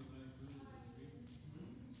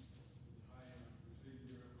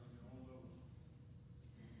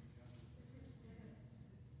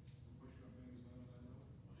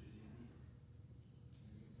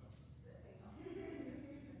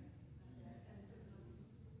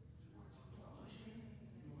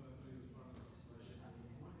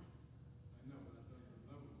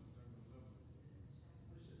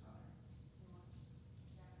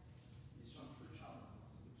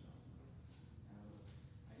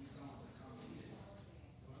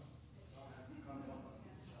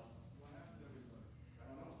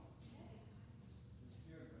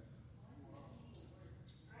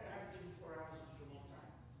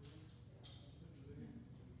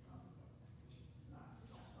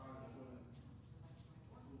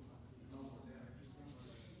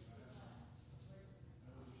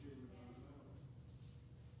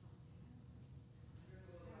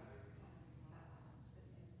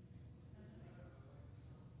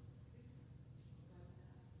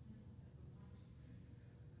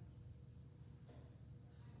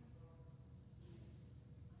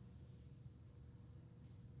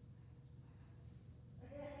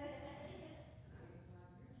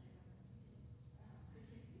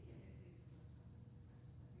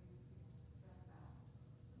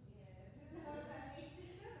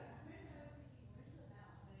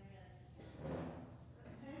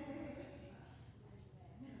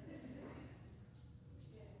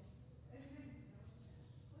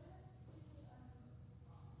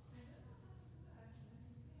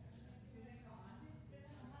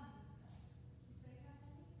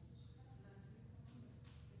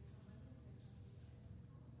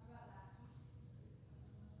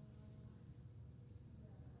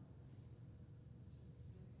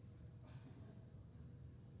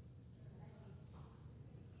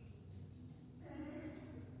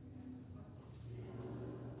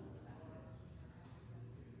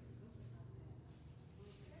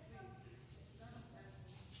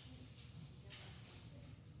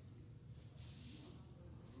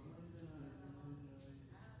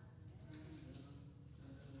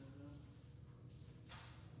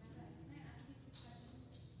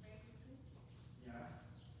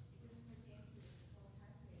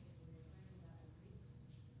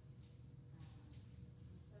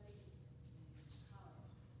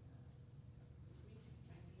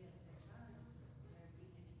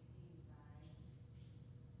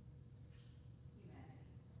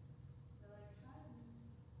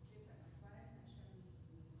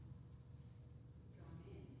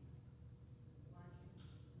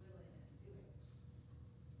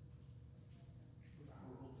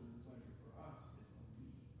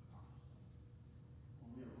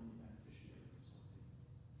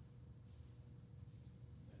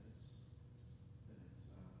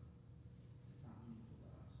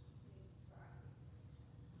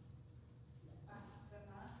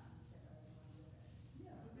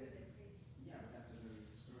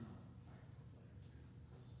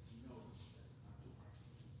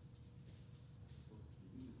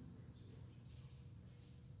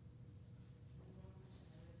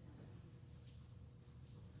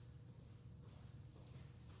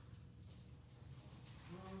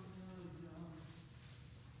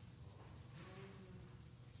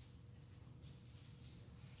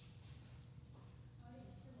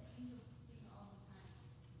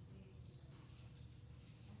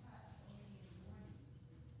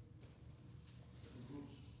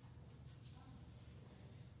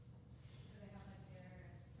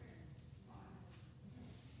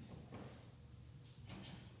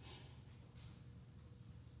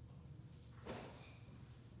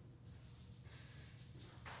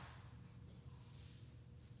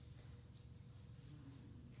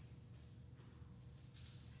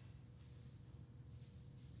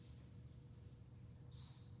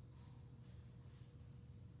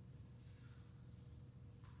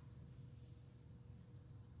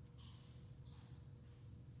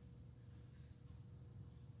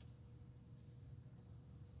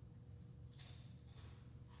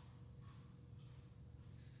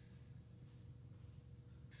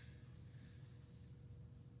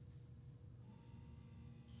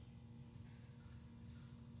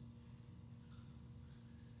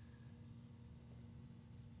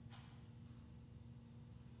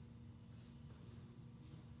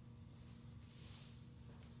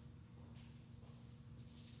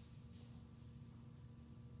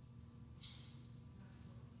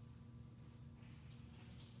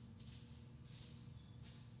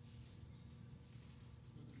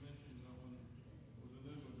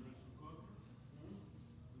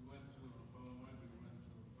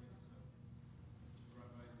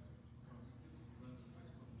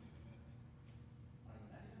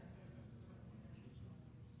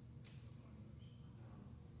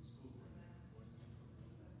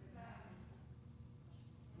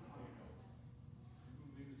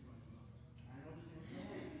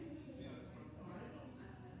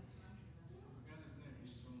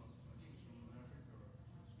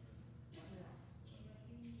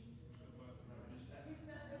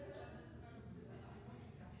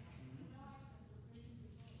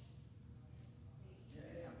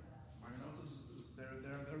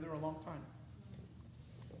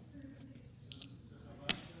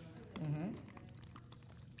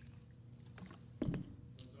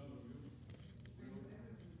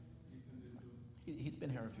 He's been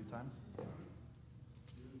here a few times.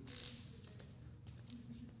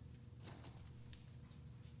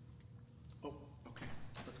 Oh, okay.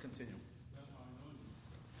 Let's continue.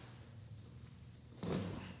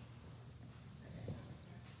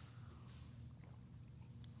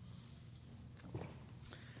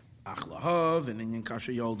 Achlahav and Inyan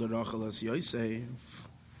Kasha Yolda Rachel as Yosef.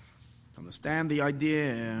 Understand the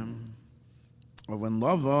idea of when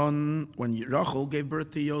Rachel gave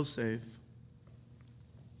birth to Yosef.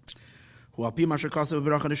 Who api masher kasev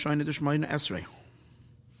b'bracha d'shayne d'shmayne esrei.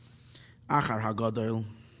 Achar hagadol. In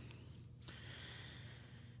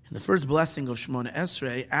the first blessing of Shemona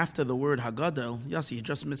Esrei, after the word hagadol, Yossi, you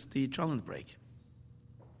just missed the challenge break.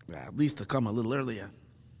 Well, at least to come a little earlier.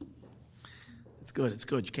 It's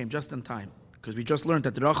good. You came just in time. Because we just learned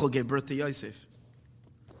that Rachel gave birth to Yosef.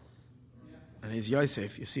 And he's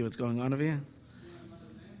Yosef. You see what's going on over here?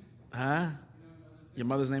 Huh? Your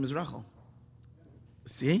mother's name is Rachel.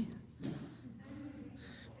 See?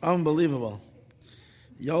 Unbelievable.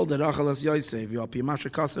 Yolda Rachel as Yosef. Yopi Masha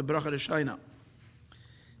Kasev Bracha D'Shayna.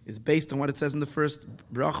 Is based on what it says in the first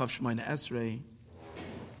bracha of Shemona Esrei.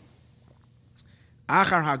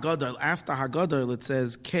 Achar Hagadol. After Hagadol, it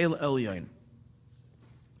says Keil Elyon.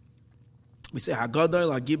 We say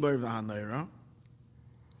Hagadol, Hagibor, V'Hanoira.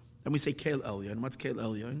 Then we say Keil Elyon. What's Keil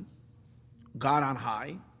Elyon? God on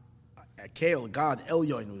high. Keil, God,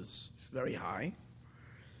 Elyon was very high.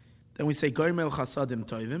 Then we say Goimel Chasadim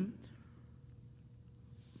Tovim.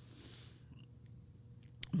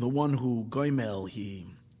 The one who Goimel, he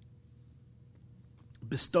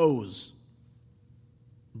bestows,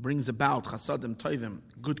 brings about Chasadim Tovim,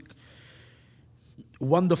 good,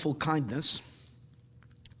 wonderful kindness.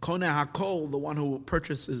 Koneh HaKol, the one who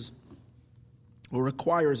purchases or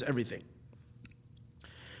requires everything.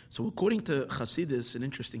 So according to Chassidus, an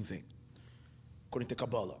interesting thing. According to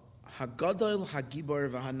Kabbalah, Hagadol, Hagibor,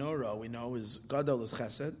 V'Hanora, we know is Gadol is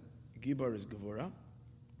Chesed, Gibor is Gevura,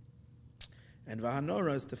 and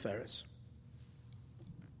V'Hanora is Teferes.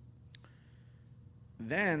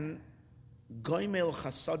 Then Goimel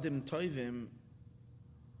Chasadim Tovim,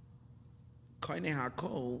 Koneh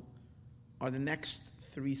HaKol, are the next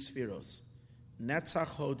three spheros. Netzach,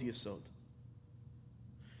 Hod, Yesod.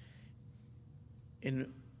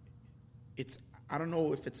 I don't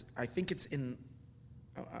know if it's, I think it's in,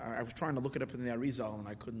 I was trying to look it up in the Arizal and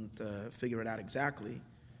I couldn't figure it out exactly.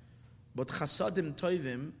 But Chasadim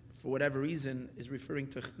Tovim, for whatever reason, is referring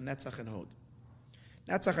to Netzach and Hod.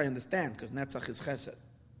 Netzach I understand, because Netzach is Chesed,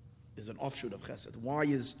 is an offshoot of Chesed. Why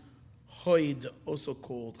is Hod also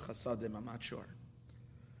called Chasadim? I'm not sure.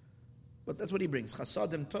 But that's what he brings.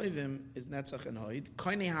 Chasadim Tovim is Netzach and Hod.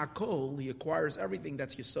 Koneh HaKol, he acquires everything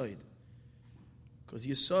that's Yesod. Because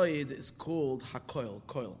Yesod is called HaKoil,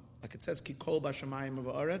 Koil. Like it says, Ki Kol B'Shamayim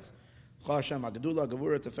V'Aretz, Chashem HaGedula,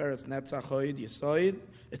 Gevura, Teferes, Netzach, Hod, Yesod.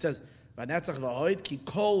 It says, V'Netzach V'Hod, Ki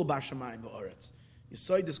Kol B'Shamayim V'Aretz.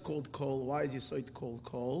 Yesod is called Kol. Why is Yesod called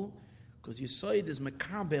Kol? Because Yesod is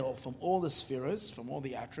Mekabel from all the spheres, from all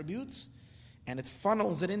the attributes, and it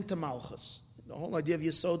funnels it into Malchus. The whole idea of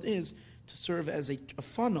Yesod is to serve as a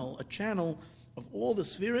funnel, a channel of all the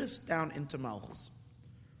spheres down into Malchus.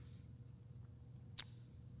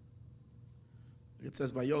 It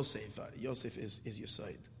says by Yosef, Yosef is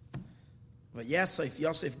Yesod. But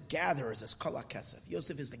Yosef gathers as Kol HaKesef.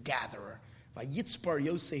 Yosef is the gatherer. By Yitzpar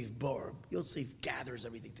Yosef Bor, Yosef gathers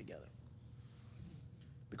everything together.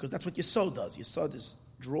 Because that's what Yesod does. Yesod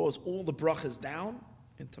draws all the brachas down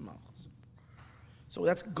into Malchus. So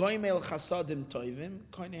that's Goimel Chasadim Tovim,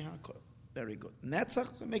 Koneh HaKol. Very good.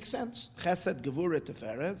 Netzach, makes sense. Chesed, Gevura,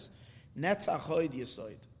 Teferes. Netzach, Hod,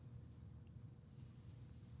 Yesod.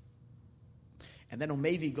 And then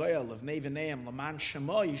Umevi Goyal of Nevineim, Laman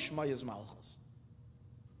Shemoy, Shemoy is Malchus.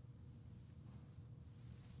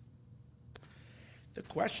 The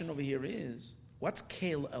question over here is, what's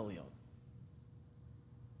Keil Elyon?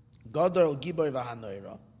 Gadol, Gibor,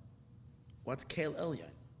 V'Hanoira. What's Keil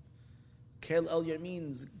Elyon? Keil Elyon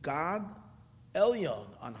means God, Elyon,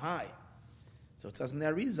 on high. So it says in the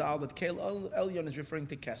Arizal that Keil Elyon is referring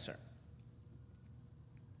to Keser.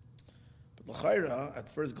 But L'chaira, at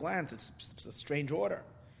first glance, it's a strange order.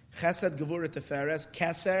 Chesed, Gevura, Teferes,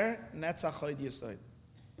 Keser, Netzach, Hod, Yesod.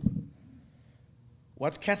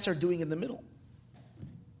 What's Keser doing in the middle?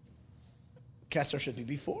 Keser should be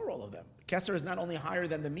before all of them. Keser is not only higher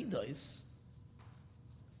than the Midas,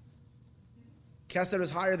 Keser is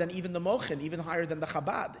higher than even the Mochen, even higher than the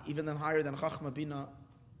Chabad, even higher than Chachma Bina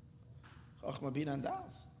and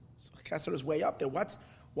Das. So Keser is way up there.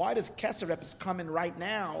 Why does Keser come in right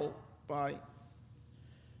now?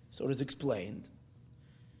 So it is explained.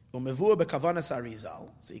 Umevur bekavanas Arizal.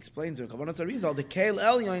 So he explains in Kavanas Arizal, the Keil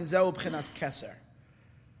Elyon zeu b'chinas keser.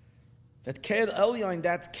 That Keil Elyon,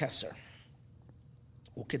 that's keser.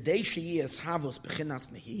 Ukedei sheyes havos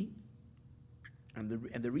b'chinas nehi. And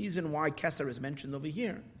the reason why keser is mentioned over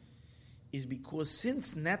here is because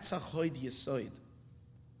since Netzach Hod Yesod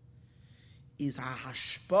is a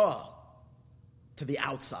hashpa to the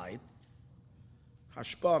outside,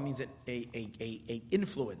 hashpa means a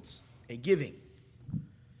influence, a giving.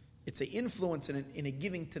 It's an influence in a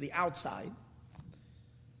giving to the outside.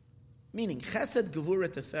 Meaning, chesed, gevura,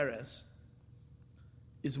 teferes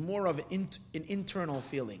is more of an internal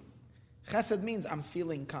feeling. Chesed means I'm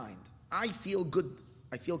feeling kind. I feel good.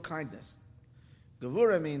 I feel kindness.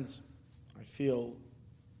 Gevura means I feel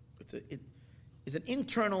it's an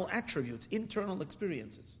internal attribute, internal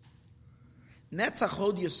experiences. Netzach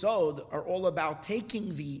Hod Yesod are all about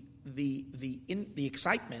taking the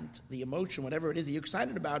excitement, the emotion, whatever it is that you're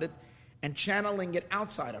excited about it, and channeling it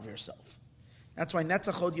outside of yourself. That's why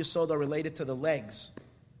Netzach Hod Yesod are related to the legs.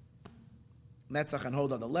 Netzach and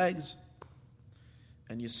Hod are the legs,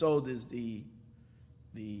 and Yesod is the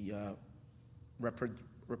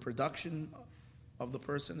reproduction of the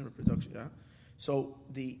person. Reproduction, yeah. So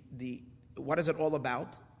what is it all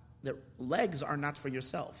about? The legs are not for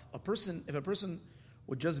yourself. If a person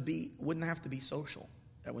wouldn't have to be social.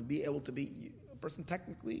 That would be able to be, a person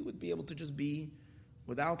technically would be able to just be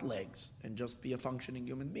without legs and just be a functioning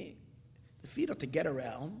human being. The feet are to get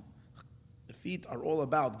around. The feet are all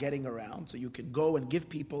about getting around, so you can go and give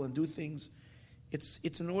people and do things.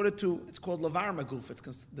 It's in order to, it's called lavar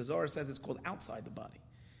maguf. The Zohar says it's called outside the body.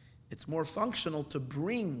 It's more functional to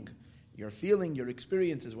bring your feeling, your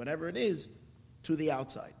experiences, whatever it is, to the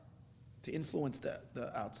outside, to influence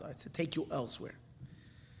the outside, to take you elsewhere.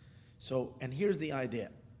 So, and here's the idea.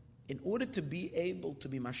 In order to be able to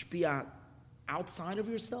be mashpia outside of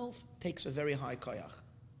yourself, takes a very high koyach.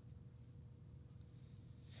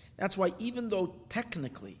 That's why even though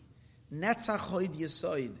technically Netzach Hod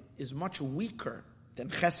Yesod is much weaker than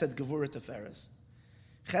Chesed, Gevura, Teferes.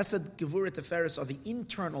 Chesed, Gevura, Teferes are the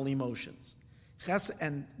internal emotions. Chesed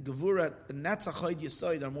and Gevura, Netzach Hod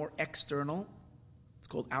Yesod are more external. It's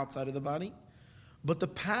called outside of the body. But the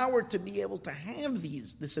power to be able to have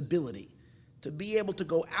this ability, to be able to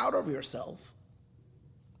go out of yourself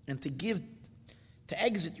and to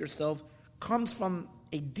exit yourself, comes from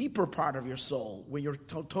a deeper part of your soul where you're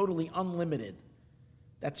totally unlimited.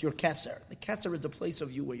 That's your keser. The keser is the place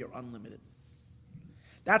of you where you're unlimited.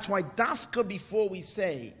 That's why dafka before we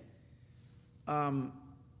say goimel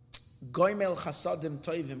chasadim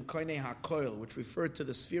toivim koinei hakoil, which refer to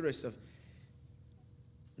the spheres of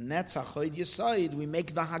Netzach Hod Yesod, we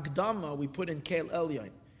make the Hagdama, we put in Keil Elyon.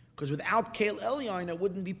 Because without Keil Elyon, it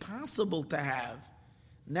wouldn't be possible to have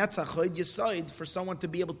Netzach Hod Yesod for someone to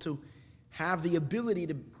be able to have the ability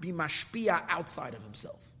to be mashpia outside of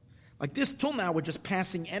himself. Like this till now, we're just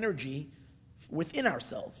passing energy within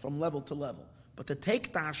ourselves from level to level. But to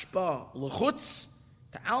take the hashpa l'chutz,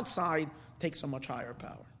 to outside, takes a much higher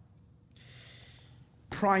power.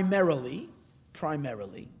 Primarily,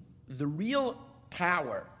 the real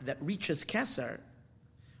power that reaches Keser,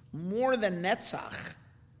 more than Netzach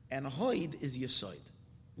and Hod, is Yesod.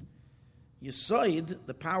 Yesod,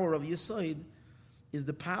 the power of Yesod, is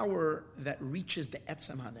the power that reaches the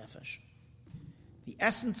Etzem HaNefesh. The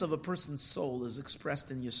essence of a person's soul is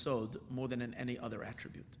expressed in Yesod more than in any other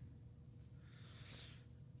attribute.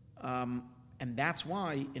 And that's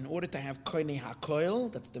why, in order to have Koinei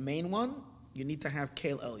HaKoil, that's the main one, you need to have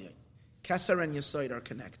Keil Elyon. Keser and Yesod are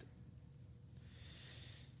connected.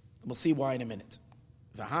 We'll see why in a minute.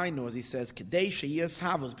 V'hainu, as he says, Kedei sheyes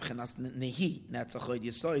havos b'chenas nehi Netzach Hod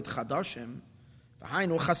Yesod chadashim.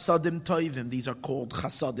 V'hainu chasadim toivim. These are called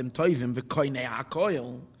chasadim toivim v'koinei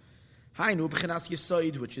hakoil. Hainu b'chenas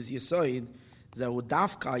Yesod, which is Yesod, zehu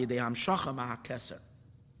dafka yedei hamshacha ma'akeser.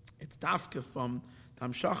 It's dafka from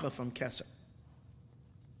hamshacha from keser.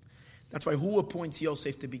 That's why who appoints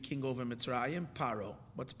Yosef to be king over Mitzrayim? Paro.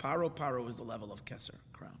 What's Paro? Paro is the level of keser,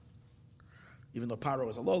 crown. Even though Paro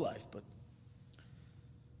is a lowlife, but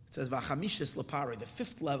it says V'chamishis l'Paro, the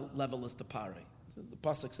fifth level is the Paro. So the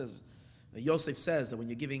pasuk says, Yosef says that when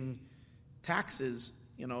you're giving taxes,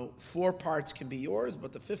 4 parts can be yours,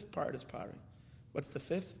 but the 5th part is Paro. What's the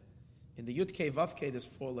 5th? In the Yud Kei Vav Kei, there's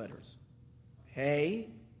 4 letters: Hey,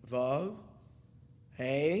 Vav,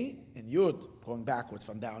 Hey, and Yud, going backwards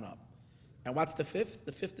from down up. And what's the 5th?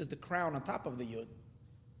 The 5th is the crown on top of the Yud.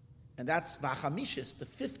 And that's V'chamishis, the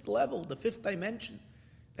 5th level, the 5th dimension.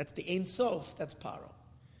 That's the Ein Sof, that's Paro.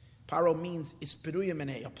 Paro means Ispiruyim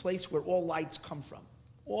Enei, a place where all lights come from.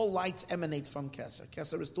 All lights emanate from Keser.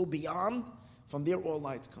 Keser is still beyond From there all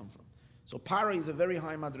lights come from. So Paro is a very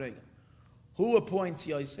high madrega. Who appoints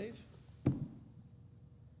Yosef?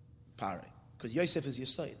 Paro. Because Yosef is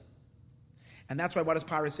Yesod. And that's why what does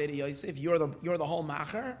Paro say to Yosef? You're the whole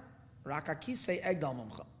macher. Rakakise egdal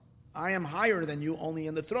mumcha. I am higher than you only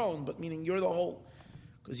in the throne, but meaning you're the whole.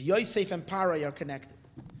 Because Yosef and Paro are connected.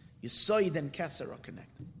 Yesod and Keser are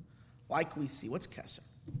connected. Like we see. What's Keser?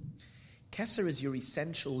 Keser is your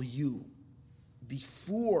essential you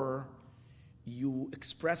before you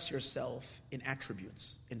express yourself in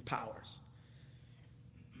attributes, in powers.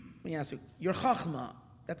 Let me ask you, your chachma,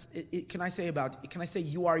 can I say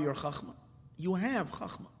you are your chachma? You have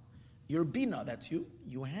chachma. Your bina, that's you.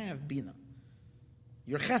 You have bina.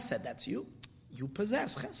 Your chesed, that's you. You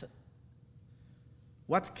possess chesed.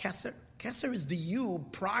 What's keser? Keser is the you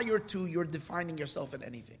prior to your defining yourself in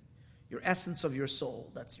anything. Your essence of your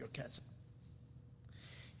soul, that's your keser.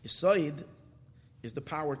 Yesod is the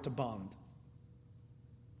power to bond.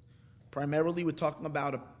 Primarily, we're talking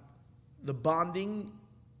about the bonding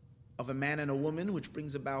of a man and a woman, which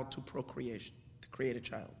brings about to procreation, to create a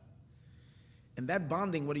child. And that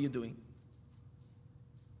bonding, what are you doing?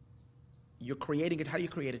 You're creating it. How do you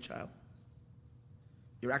create a child?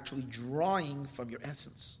 You're actually drawing from your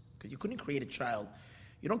essence. Because you couldn't create a child.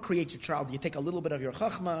 You don't create your child. You take a little bit of your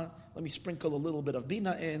chachma. Let me sprinkle a little bit of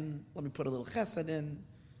bina in. Let me put a little chesed in.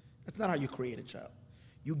 That's not how you create a child.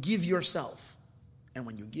 You give yourself. And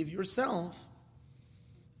when you give yourself,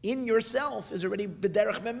 in yourself is already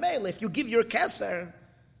b'derech memele. If you give your keser,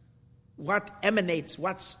 what emanates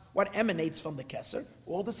from the keser?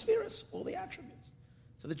 All the spheres, all the attributes.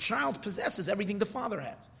 So the child possesses everything the father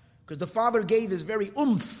has. Because the father gave his very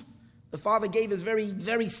umph. The father gave his very,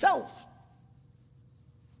 very self.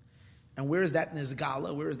 And where is that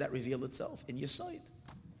nizgala? Where does that reveal itself? In Yesod.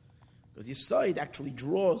 Because Yesod actually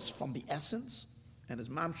draws from the essence and is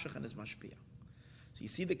mamshech and is mashpiyah. So you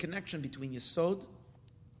see the connection between Yesod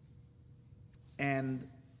and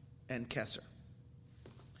Keser.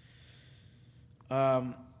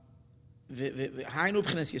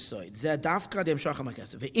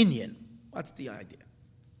 What's the idea?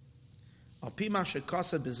 It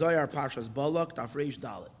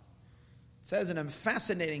says in a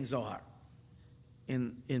fascinating Zohar,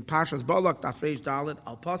 in Parshas Balak, Tafreish Dalet,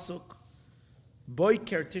 Al Pasuk,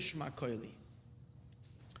 Boiker Tishma Koili.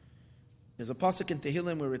 There's a pasuk in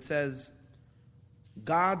Tehillim where it says,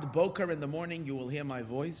 God, Boker, in the morning you will hear my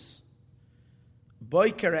voice.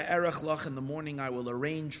 Boiker erech lach, in the morning I will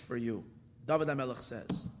arrange for you. David HaMelech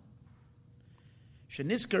says,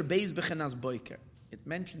 Shenisker beis bechenas boiker. It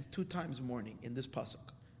mentions 2 times morning in this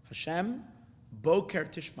pasuk. Hashem, Boker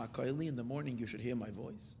tishma koili, in the morning you should hear my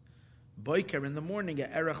voice. Boiker, in the morning,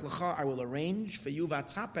 erech lecha, I will arrange for you,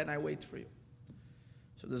 vatzap, and I wait for you.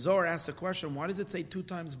 So the Zohar asks a question, why does it say 2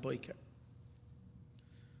 times boiker?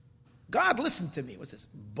 God, listen to me. What's this?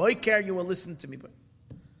 Boiker, you will listen to me.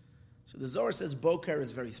 So the Zohar says boker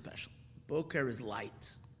is very special. Boker is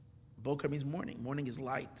light. Boker means morning. Morning is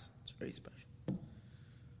light. It's very special.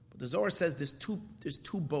 But the Zohar says there's two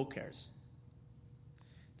bokers.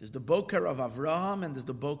 There's the boker of Avraham and there's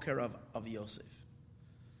the boker of Yosef.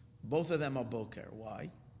 Both of them are boker.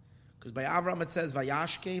 Why? Because by Avraham it says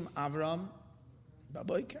Vayashkem Avraham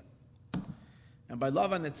Baboker. And by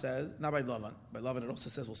Lavan it says, not by Lavan it also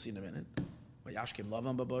says, we'll see in a minute, Vayashkem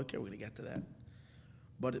Lavan Baboker, we're going to get to that.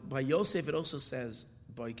 But by Yosef it also says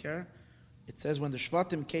Boker. It says when the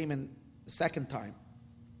Shvatim came in the second time,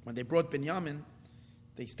 when they brought Binyamin,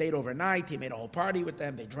 they stayed overnight, he made a whole party with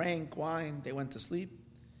them, they drank wine, they went to sleep.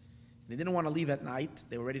 They didn't want to leave at night,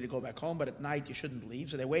 they were ready to go back home, but at night you shouldn't leave,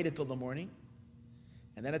 so they waited till the morning.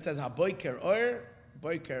 And then it says, HaBoiker Or,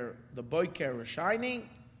 Boiker, the Boiker was shining,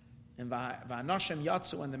 and Va'anashem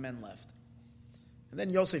Yatsu, and the men left. And then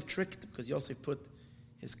Yosef tricked, because Yosef put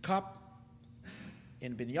his cup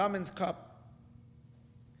in Binyamin's cup,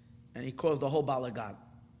 and he caused the whole balagan.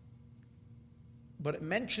 But it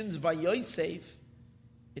mentions by Yosef,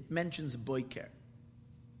 it mentions Boiker.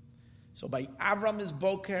 So by Avram is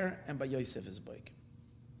Boker, and by Yosef is Boker.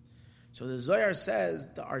 So the Zohar says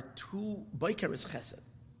there are 2, Boker is Chesed,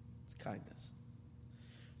 it's kindness.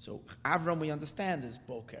 So Avram, we understand, is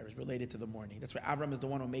Boker, is related to the morning. That's why Avram is the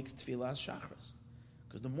one who makes Tefillah Shachris.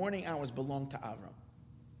 Because the morning hours belong to Avram.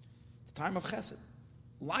 It's time of Chesed.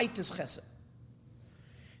 Light is Chesed.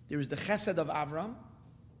 There is the Chesed of Avram,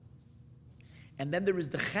 and then there is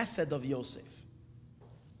the Chesed of Yosef,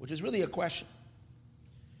 which is really a question.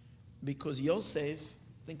 Because Yosef,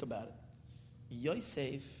 think about it,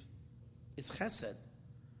 Yosef is Chesed.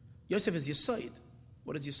 Yosef is Yesod.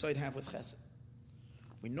 What does Yesod have with Chesed?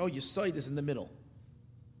 We know Yesod is in the middle.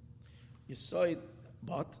 Yesod,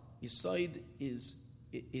 but Yisoid is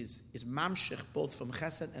mamshech both from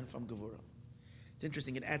chesed and from gevura. It's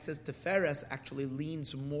interesting. It says Tiferes actually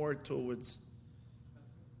leans more towards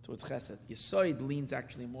chesed. Yisoid leans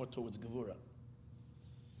actually more towards gevura.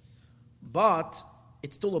 But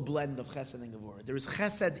it's still a blend of chesed and gevura. There is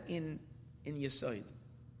chesed in Yisoid.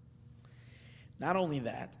 Not only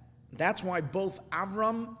that, that's why both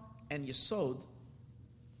Avram and Yesod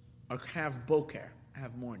have boker,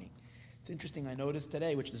 have morning. It's interesting, I noticed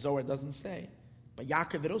today, which the Zohar doesn't say, but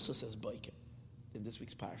Yaakov, it also says boker in this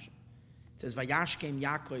week's parsha. It says, Vayashkem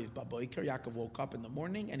Yaakov ba'boker. Yaakov woke up in the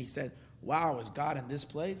morning and he said, wow, is God in this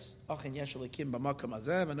place? Achen yesh Elokim b'makam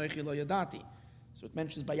hazeh v'anochi lo yadati. So it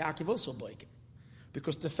mentions by Yaakov also boker.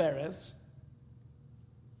 Because Tiferes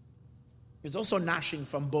is also nashing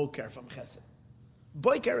from boker, from chesed.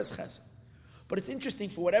 Boker is chesed. But it's interesting,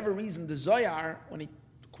 for whatever reason, the Zohar, when he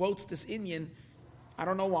quotes this Inyan, I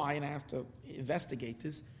don't know why, and I have to investigate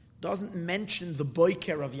this, doesn't mention the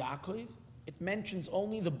boker of Yaakov. It mentions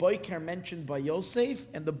only the boker mentioned by Yosef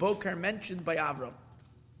and the boker mentioned by Avram.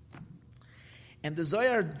 And the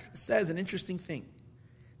Zohar says an interesting thing,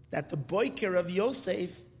 that the boker of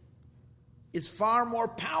Yosef is far more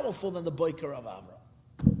powerful than the boker of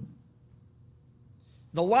Avram.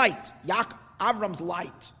 The light, Avram's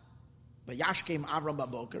light, but Yashkem Avram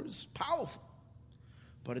Baboker is powerful.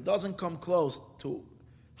 But it doesn't come close to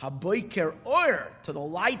Haboiker or to the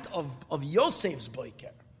light of Yosef's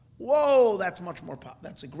Boiker. Whoa, that's much more powerful.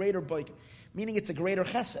 That's a greater Boiker, meaning it's a greater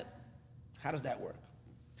Chesed. How does that work?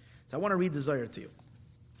 So I want to read the Zohar to you.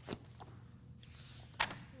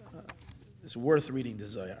 It's worth reading the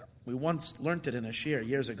Zohar. We once learned it in a shir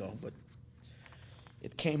years ago, but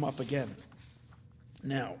it came up again.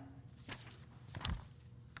 Now,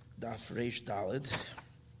 Daf Reish Daled.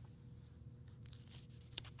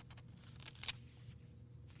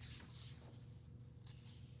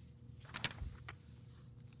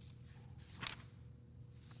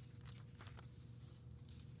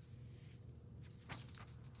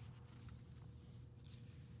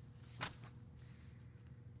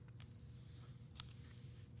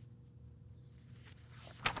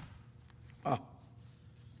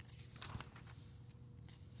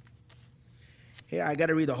 Here, I got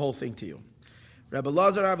to read the whole thing to you. Rabbi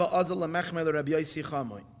Lazar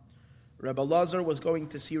was going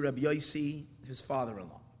to see Rabbi Yosi, his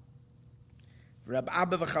father-in-law. Rabbi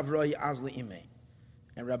Abba v'chavroi azli imei.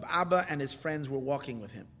 And Rabbi Abba and his friends were walking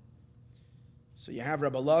with him. So you have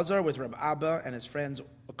Rabbi Lazar with Rabbi Abba and his friends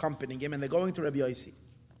accompanying him, and they're going to Rabbi Yosi.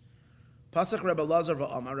 Pasach Rabbi Lazar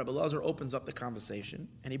v'amar. Rabbi Lazar opens up the conversation,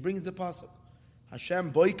 and he brings the pasuk.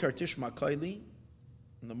 Hashem boiker tishma koili.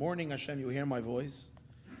 In the morning, Hashem, you hear my voice.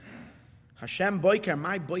 Hashem boiker,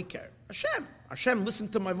 my boiker. Hashem, listen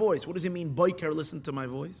to my voice. What does it mean, boiker, listen to my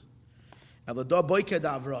voice? Elada boiker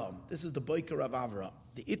da Avram. This is the boiker of Avram,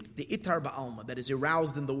 the itar ba'alma, that is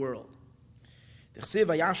aroused in the world. It says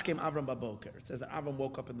that Avram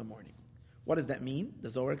woke up in the morning. What does that mean?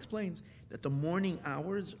 The Zohar explains that the morning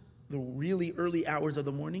hours, the really early hours of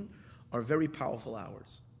the morning, are very powerful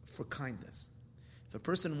hours for kindness. If a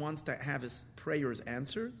person wants to have his prayers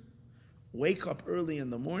answered, wake up early in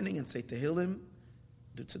the morning and say Tehillim,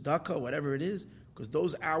 do tzedakah, whatever it is, because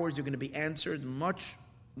those hours are going to be answered much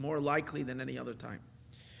more likely than any other time.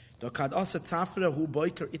 Because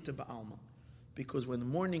when the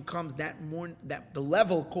morning comes, that the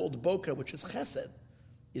level called boker, which is chesed,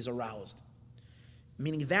 is aroused.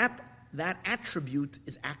 Meaning that attribute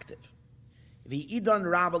is active.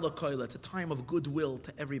 It's a time of goodwill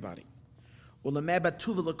to everybody.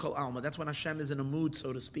 That's when Hashem is in a mood,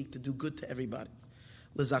 so to speak, to do good to everybody.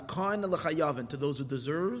 To those who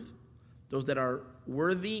deserve, those that are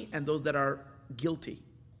worthy, and those that are guilty.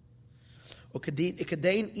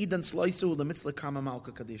 That's why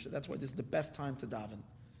this is the best time to daven,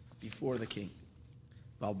 before the king.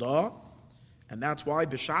 And that's why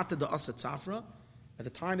B'shata da Asat Safra, at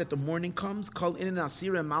the time that the morning comes, Kol Inin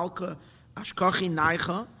Asira Malka Ashkachi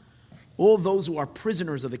Naicha, all those who are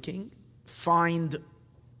prisoners of the king find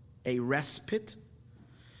a respite.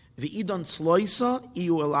 V'idan Sloisa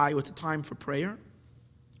Iyu Elayu, it's a time for prayer.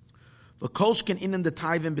 V'kolshken Inin the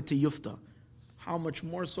Taivim B'tiyufta. How much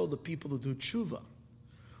more so the people who do tshuva.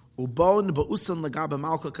 Ubon ba'usan lagaba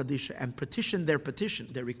malka kadisha, and petition,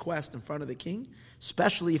 their request in front of the king,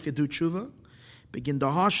 especially if you do tshuva. Begin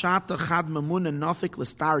daha shata chad mamun and nafik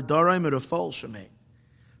l'star daraim erafol shemei.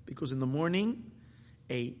 Because in the morning,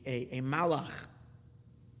 a malach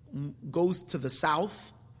goes to the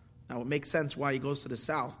south. Now it makes sense why he goes to the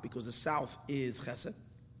south, because the south is chesed.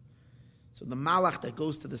 So the malach that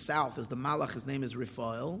goes to the south is the malach, his name is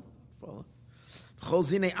Raphael.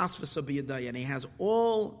 And he has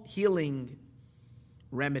all healing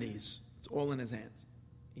remedies. It's all in his hands.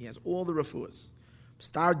 He has all the refuahs.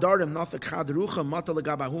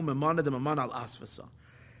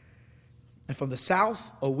 And from the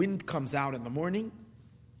south, a wind comes out in the morning,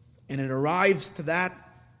 and it arrives to that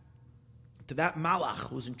malach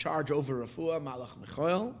who's in charge over refuah,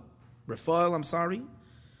 malach Raphael,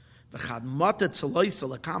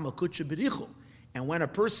 and when a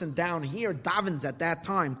person down here davens at that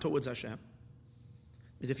time towards Hashem,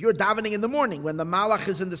 because if you're davening in the morning when the malach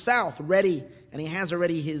is in the south ready, and he has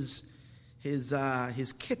already his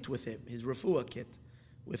kit with him, his refuah kit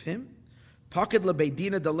with him,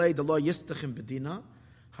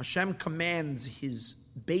 Hashem commands his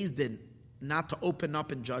Beis not to open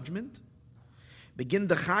up in judgment. Begin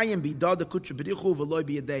the chayim bidad the kutch b'richu v'loy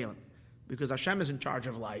b'yadeyon, because Hashem is in charge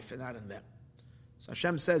of life and not in them. So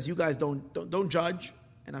Hashem says, you guys don't judge,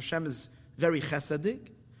 and Hashem is very chesadik.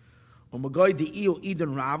 U'magoy di'iu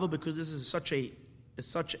eden rava, because this is such a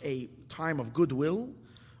time of goodwill.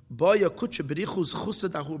 Boya kutch b'richu's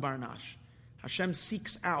chusad ahur barnash. Hashem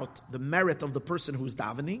seeks out the merit of the person who's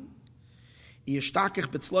davening. If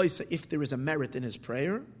there is a merit in his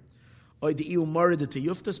prayer,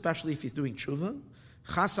 especially if he's doing tshuva,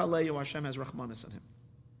 Hashem has rachmanis on him.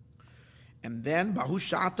 And then,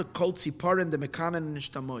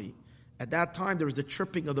 at that time, there is the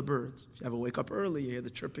chirping of the birds. If you ever wake up early, you hear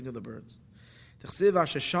the chirping of the birds. So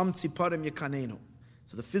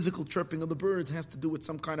the physical chirping of the birds has to do with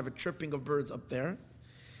some kind of a chirping of birds up there.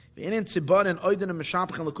 And the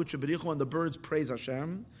birds praise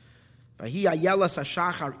Hashem. Whatever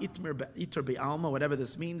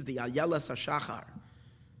this means, the Ayelas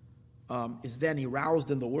HaShachar is then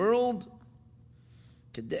aroused in the world.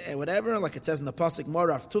 Whatever, like it says in the Pasuk,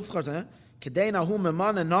 Morav Tufchar,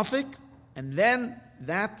 and then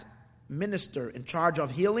that minister in charge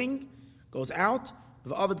of healing goes out. He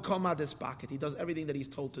does everything that he's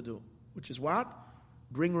told to do, which is what?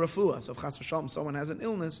 Bring refuah. So if Chas v'Shalom someone has an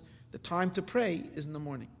illness, the time to pray is in the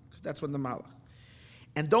morning, because that's when the malach.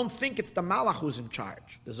 And don't think it's the malach who's in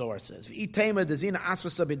charge, the Zohar says. If you're going to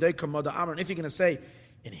say,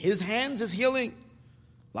 in his hands is healing,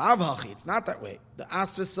 it's not that way. The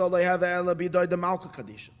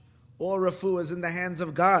all refuah is in the hands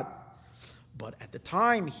of God. But at the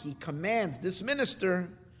time he commands this minister,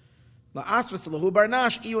 so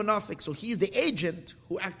he's the agent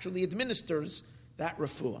who actually administers that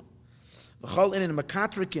refuah.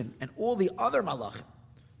 And all the other malachim,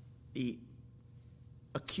 the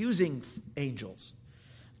accusing angels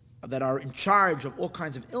that are in charge of all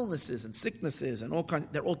kinds of illnesses and sicknesses and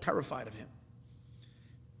they're all terrified of him.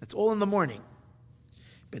 That's all in the morning.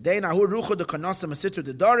 So then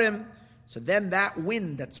that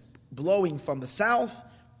wind that's blowing from the south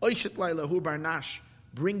brings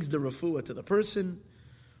the refuah to the person,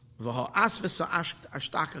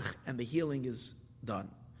 and the healing is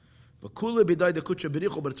done. But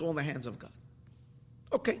it's all in the hands of God.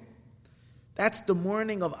 Okay. That's the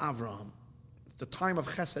morning of Avraham. It's the time of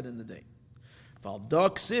chesed in the day.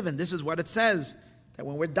 And this is what it says, that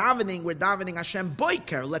when we're davening Hashem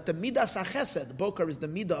boiker, let the midas ha-chesed, boker is the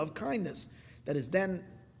midah of kindness, that is then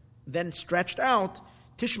stretched out,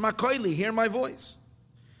 tishma koili, hear my voice.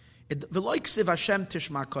 V'loiksiv Hashem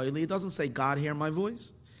tishma koili, it doesn't say God hear my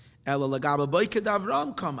voice. Ela lagaba boiker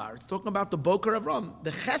d'Avram kamar, it's talking about the boker of Avram,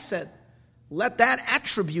 the chesed, let that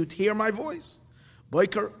attribute hear my voice.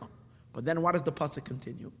 Boiker. But then what does the pasuk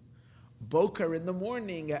continue? Boker in the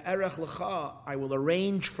morning, erech lecha, I will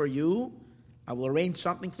arrange for you. I will arrange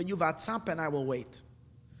something for you, vatzap, and I will wait.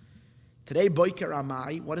 Today, boker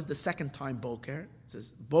amai. What is the second time boker? It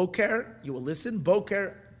says boker. You will listen.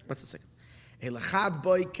 Boker. What's the second? Elachad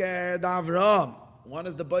boker d'Avram. One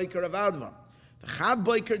is the boker of Avram. V'chad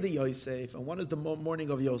boker de Yosef, and one is the morning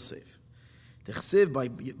of Yosef.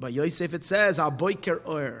 T'chsiv by Yosef it says al boker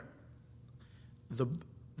or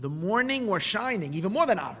the morning was shining, even more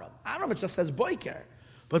than Avram. Avram it just says boiker.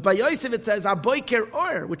 But by Yosef it says, boiker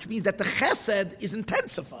or, which means that the chesed is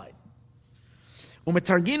intensified.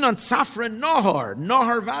 Umetargin on safra nohar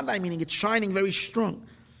vaday, meaning it's shining very strong.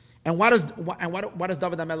 And what does David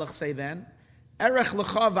HaMelech say then? Erech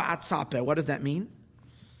lecha va'atzape. What does that mean?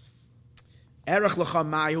 Erech lecha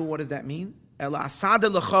mayu. What does that mean? El asade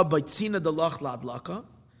lecha baitzina delach ladlaka.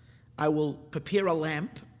 I will prepare a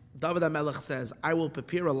lamp. David HaMelech says, I will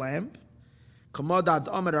prepare a lamp. As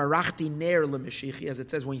it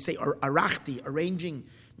says, when you say arachti, arranging,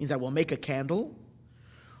 means I will make a candle.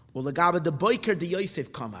 David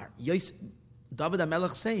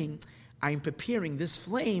HaMelech saying, I am preparing this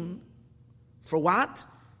flame for what?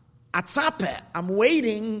 Atzape. I'm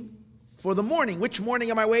waiting for the morning. Which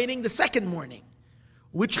morning am I waiting? The second morning.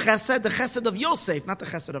 Which chesed? The chesed of Yosef, not the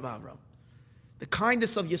chesed of Avram. The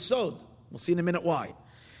kindness of Yesod. We'll see in a minute why.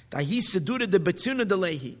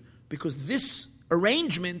 Because this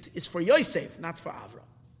arrangement is for Yosef, not for Avram.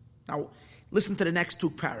 Now, listen to the next two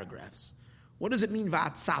paragraphs. What does it mean,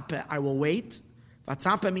 Vatzape, I will wait?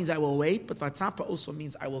 Vatzape means I will wait, but Vatzape also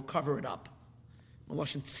means I will cover it up.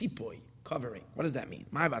 Maloshin tzipoi, covering. What does that mean?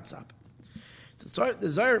 My Vatzape. So the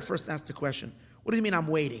Zohar first asked the question, what do you mean I'm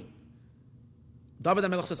waiting? David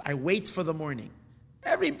HaMelech says, I wait for the morning.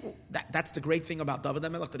 That's the great thing about David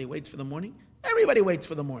HaMelech, that he waits for the morning. Everybody waits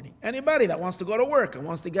for the morning. Anybody that wants to go to work and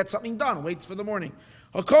wants to get something done waits for the morning.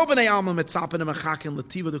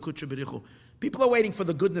 People are waiting for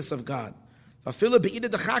the goodness of God.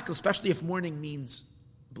 Especially if morning means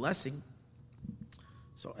blessing.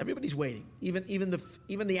 So everybody's waiting, even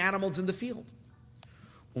the animals in the field.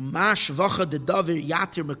 What is David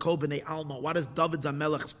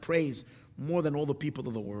HaMelech's praise more than all the people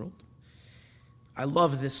of the world? I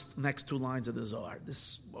love this next two lines of the Zohar.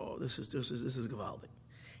 This is gewaldig.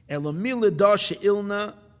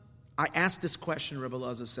 I asked this question, Rebbe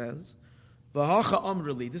Lazar says.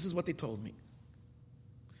 This is what they told me.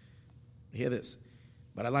 Hear this.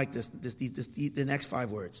 But I like this the next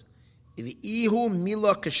 5 words.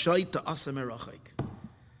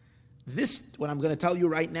 This, what I'm going to tell you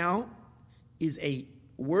right now, is a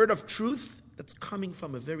word of truth that's coming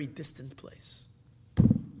from a very distant place.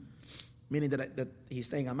 Meaning that he's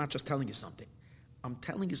saying, I'm not just telling you something. I'm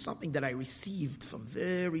telling you something that I received from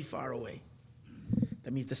very far away.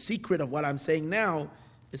 That means the secret of what I'm saying now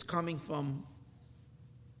is coming from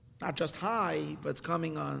not just high, but it's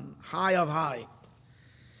coming on high of high.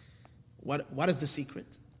 What is the secret?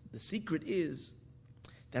 The secret is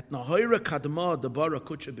that Nahoira Kadma Dabara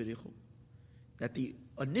Kucha Berichu, that the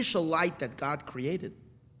initial light that God created,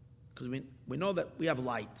 because we know that we have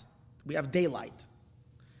light, we have daylight.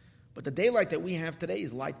 But the daylight that we have today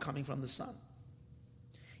is light coming from the sun.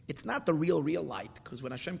 It's not the real light, because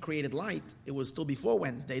when Hashem created light, it was still before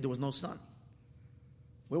Wednesday, there was no sun.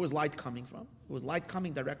 Where was light coming from? It was light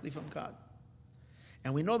coming directly from God.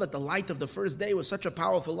 And we know that the light of the first day was such a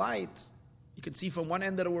powerful light, you could see from one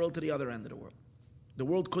end of the world to the other end of the world. The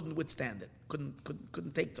world couldn't withstand it,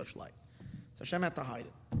 couldn't take such light. So Hashem had to hide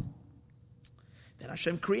it. Then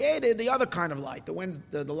Hashem created the other kind of light, the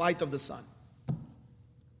light of the sun.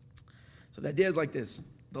 So the idea is like this.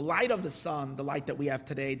 The light of the sun, the light that we have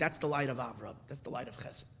today, that's the light of Avram. That's the light of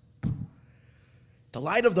Chesed. The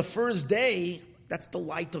light of the first day, that's the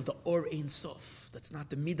light of the Or Ein Sof. That's not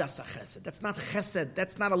the Midas HaChesed. That's not Chesed.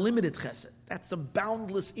 That's not a limited Chesed. That's a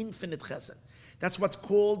boundless, infinite Chesed. That's what's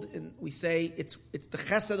called, we say, it's the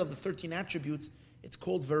Chesed of the 13 attributes. It's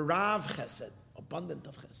called Verav Chesed, abundant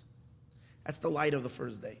of Chesed. That's the light of the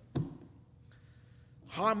first day.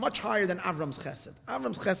 Much higher than Avram's Chesed.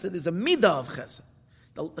 Avram's Chesed is a Midah of Chesed.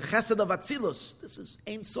 The Chesed of Atzilus, this is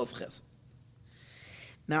Ein Sof Chesed.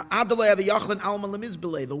 Now,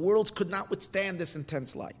 the worlds could not withstand this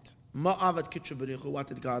intense light. What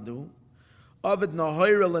did God do?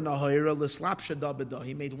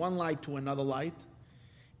 He made one light to another light,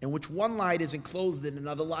 in which one light is enclosed in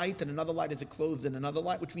another light, and another light is enclosed in another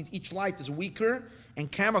light, which means each light is weaker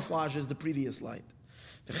and camouflages the previous light.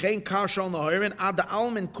 Until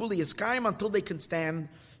they can stand,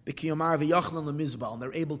 and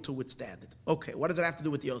they're able to withstand it. Okay, what does it have to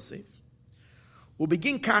do with Yosef?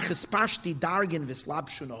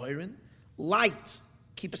 Light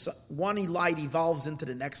keeps one light evolves into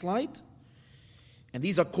the next light, and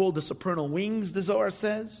these are called the supernal wings. The Zohar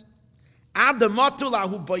says, until they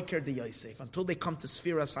come to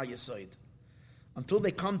Sfiras HaYesod, until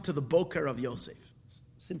they come to the Boker of Yosef.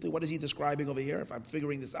 Simply, what is he describing over here? If I'm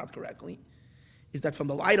figuring this out correctly, is that from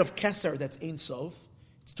the light of Keser, that's Ein Sof,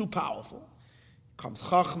 it's too powerful. Comes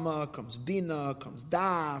Chachma, comes Bina, comes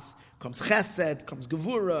Das, comes Chesed, comes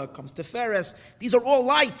Gevura, comes Teferes. These are all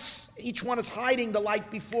lights. Each one is hiding the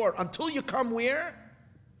light before. Until you come where?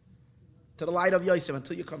 To the light of Yosef,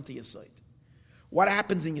 until you come to Yesod. What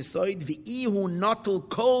happens in Yesod? V'ihu natul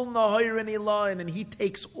kol nahoirin ilayin, and he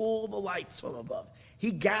takes all the lights from above.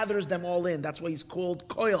 He gathers them all in. That's why he's called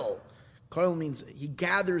Koil. Koil means he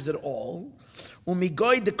gathers it all.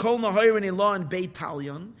 Umigoy de kol nahoirin ilayin beit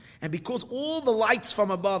talyon, and because all the lights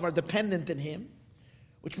from above are dependent in him,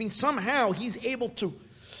 which means somehow he's able to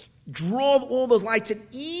draw all those lights in,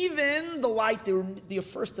 even the light, the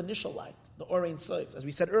first initial light, the Or Ein Sof, as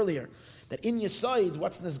we said earlier, that in Yesod,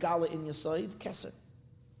 what's Nizgala in Yesod? Keser.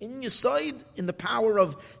 In Yesod, in the power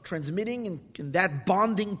of transmitting, in that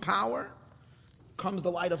bonding power, comes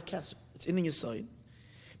the light of Keser. It's in Yesod.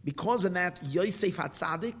 Because of that, Yosef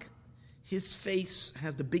HaTzadik, his face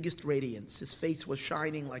has the biggest radiance. His face was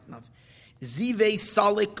shining like nothing. Zivei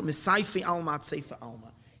salik misaifi alma atzeifa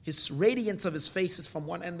alma. His radiance of his face is from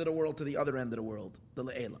one end of the world to the other end of the world, the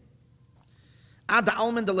le'ela. Ad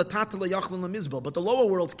alman de latata le'yachlin le'mizbel. But the lower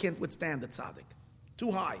worlds can't withstand the tzaddik.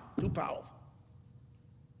 Too high, too powerful.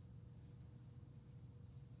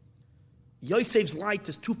 Yosef's light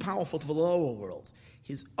is too powerful for the lower worlds.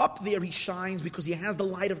 He's up there, he shines because he has the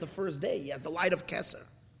light of the first day. He has the light of Keser.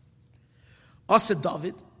 Asa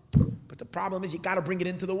David, but the problem is you got to bring it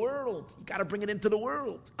into the world. You got to bring it into the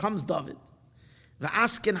world. Comes David. The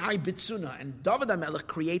Asken Hai Bitsuna, and David HaMelech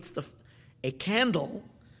creates a candle,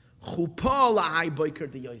 Chupah Lahai Boiker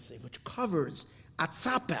de Yosef, which covers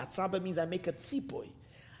Atzape. Atzape means I make a tzipoy.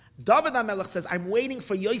 David HaMelech says, I'm waiting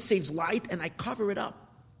for Yosef's light and I cover it up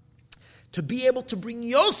to be able to bring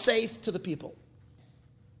Yosef to the people,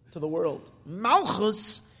 to the world.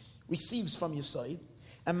 Malchus receives from Yosef,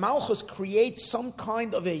 and Malchus creates some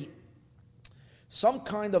kind of a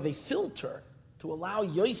filter to allow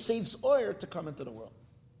Yosef's oil to come into the world.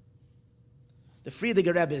 The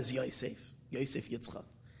Friediger Rebbe is Yosef Yitzchak.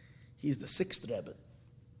 He's the 6th Rebbe.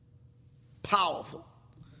 Powerful.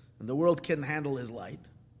 And the world can't handle his light.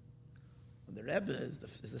 And the Rebbe is the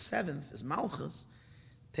 7th, is Malchus,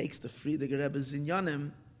 takes the Friediger Rebbe's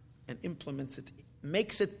Inyanim and implements it,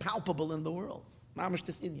 makes it palpable in the world. Mamish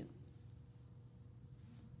this Inyan.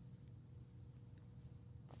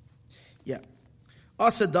 Yeah.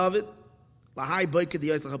 Asa David, lahai boiker di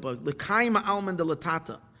Yosef HaBoik, l'kaima alman de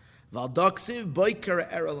latata, v'aldoksiv boiker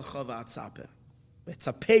era l'chava atzape.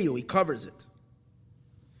 Etzapeyu, he covers it.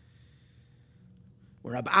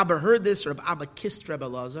 When Rabbi Abba heard this, Rabbi Abba kissed Rabbi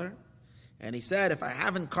Lazar, and he said, if I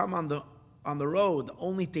haven't come on the road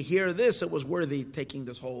only to hear this, it was worthy taking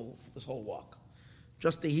this whole walk.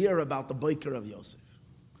 Just to hear about the boiker of Yosef.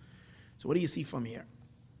 So what do you see from here?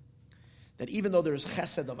 That even though there is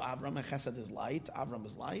chesed of Avram, and chesed is light, Avram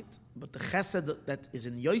is light, but the chesed that is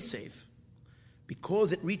in Yosef,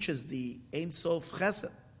 because it reaches the Ein Sof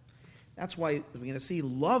chesed, that's why we're going to see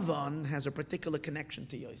Lavan has a particular connection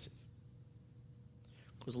to Yosef.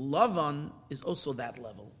 Because Lavan is also that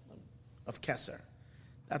level of Keser.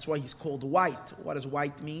 That's why he's called white. What does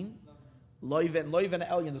white mean? Loiven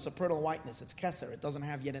Elyon, the supernal whiteness. It's Keser. It doesn't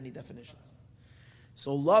have yet any definitions.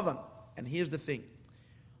 So Lavan, and here's the thing.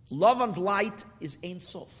 Lavan's light is Ein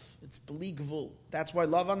Sof. It's Beli Gvul. That's why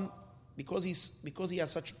Lavan, because he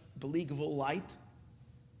has such Beli Gvul light,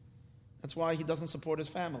 that's why he doesn't support his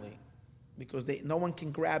family. Because no one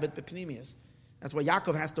can grab it b'pnimius. That's why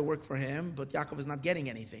Yaakov has to work for him, but Yaakov is not getting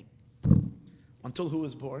anything. Until who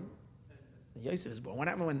was born? Yosef is born. What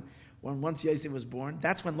happened when once Yosef was born?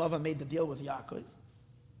 That's when Lavan made the deal with Yaakov.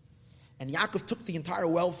 And Yaakov took the entire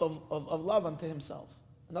wealth of Lavan to himself.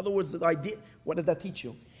 In other words, the idea, what does that teach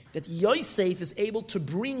you? That Yosef is able to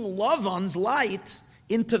bring Lavan's light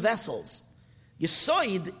into vessels.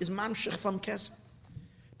 Yesoid is mamshech from Keser.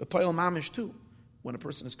 But Poyel Mamish too. When a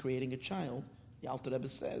person is creating a child, the Alter Rebbe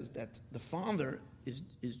says that the father is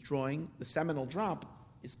drawing, the seminal drop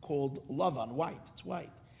is called Lavan, white. It's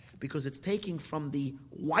white. Because it's taking from the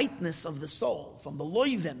whiteness of the soul, from the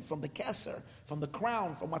loiven, from the keser, from the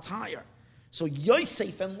crown, from what's higher. So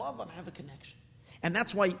Yosef and Lavan have a connection. And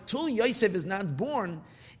that's why, till Yosef is not born,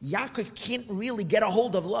 Yaakov can't really get a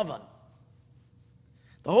hold of Lavan.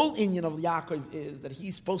 The whole inyan of Yaakov is that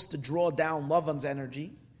he's supposed to draw down Lavan's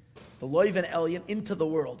energy, the loiven elyon, into the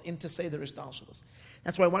world, into Seder Ishtalshalos.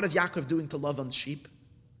 That's why, what is Yaakov doing to Lavan's sheep?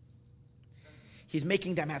 He's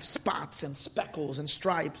making them have spots and speckles and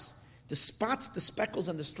stripes. The spots, the speckles,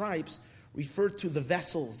 and the stripes refer to the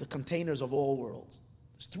vessels, the containers of all worlds.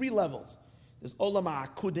 There's 3 levels. There's Olam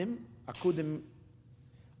HaAkudim.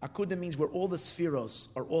 Akudim means where all the spheros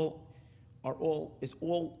are all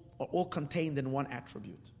contained in one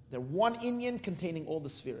attribute. They're one inyan containing all the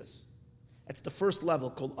spheres. That's the first level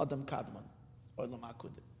called Adam Kadman, Olam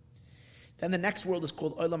HaAkudim. Then the next world is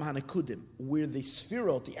called Olam HaNekudim, where the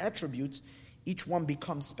sphirot, the attributes, each one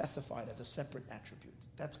becomes specified as a separate attribute.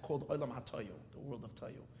 That's called Olam HaTayu, the world of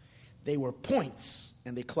Tayu. They were points,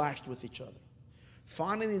 and they clashed with each other.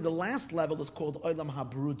 Finally, the last level is called Olam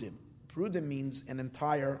HaBrudim. Brudim means an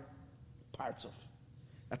entire parts of.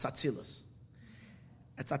 That's Atzilus.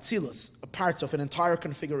 That's Atzilus, a parts of an entire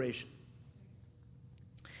configuration.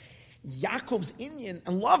 Yaakov's inyan,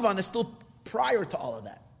 and Lavan is still prior to all of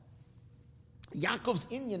that. Yaakov's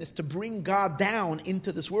inyan is to bring God down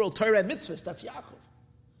into this world. Torah and mitzvahs, that's Yaakov.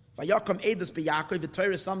 Vayakam edus beYaakov, the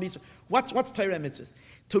Torah some. What's Torah and mitzvahs?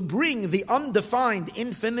 To bring the undefined,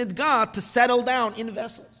 infinite God to settle down in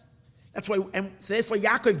vessels. That's why, and therefore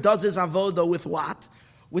Yaakov does his avodah with what?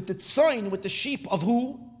 With the tzoin, with the sheep of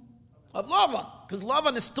who? Of Lavan. Because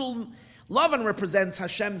Lavan represents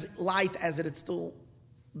Hashem's light as it's still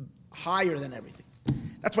higher than everything.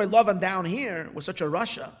 That's why Lavan down here was such a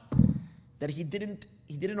rasha that he didn't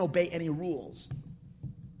obey any rules.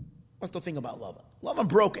 What's the thing about Lavan? Lavan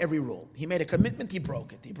broke every rule. He made a commitment, he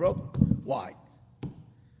broke it. Why?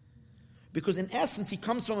 Because in essence, he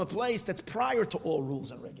comes from a place that's prior to all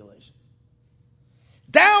rules and regulations.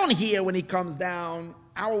 Down here, when he comes down,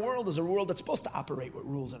 our world is a world that's supposed to operate with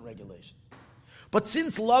rules and regulations. But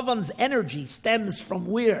since Lavan's energy stems from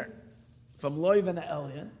where? From Loivan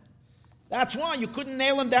Elyon, that's why you couldn't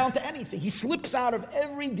nail him down to anything. He slips out of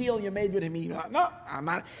every deal you made with him. No, I'm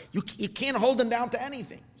not. You can't hold him down to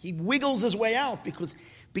anything. He wiggles his way out because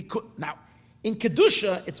now, in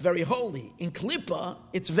Kedusha, it's very holy. In Klippa,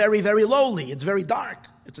 it's very, very lowly. It's very dark.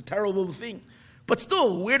 It's a terrible thing. But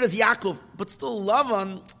still, where does Yaakov? But still,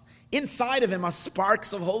 Lavan, inside of him are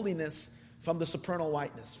sparks of holiness from the supernal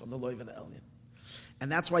whiteness, from the Loivan Elyon.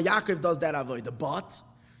 And that's why Yaakov does that avodah. But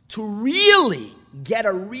to really get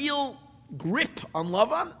a real grip on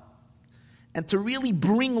Lavan, and to really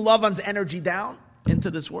bring Lavan's energy down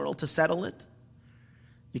into this world, to settle it,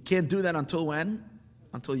 you can't do that until when?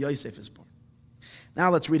 Until Yosef is born. Now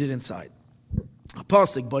let's read it inside.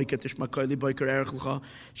 Pasuk boiker tishma koili boiker erech l'cha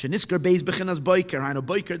shenisker beis bechinas boiker hainu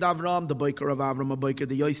boiker d'Avram the boiker of Avram a boiker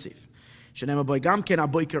de Yosef shenema boigam ken a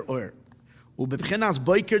boiker or ubechinas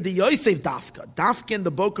boiker de Yosef dafka in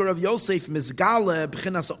the boiker of Yosef mizgale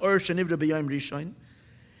bechinas or shenivra b'yom rishon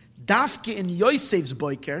dafka in Yosef's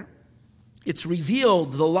boiker it's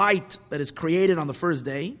revealed the light that is created on the first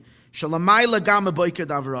day shalamayla gam a boiker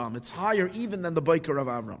d'Avram it's higher even than the boiker of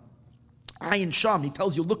Avram. Ayin Sham, he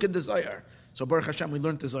tells you, look in the Zohar. So Baruch Hashem, we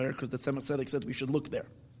learned the Zohar because the Tzemach Tzedek said we should look there.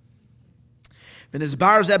 It's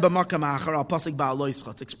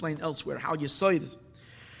explained elsewhere how you saw this.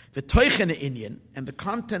 The Toichen Inyan, and the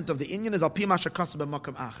content of the Inyan is Al Pi Masha Kasa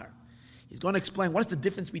B'Makam Achar. He's going to explain what is the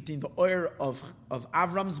difference between the oil of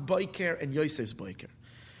Avram's boiker and Yosef's boiker.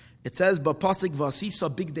 It says, B'Pasik V'Asisa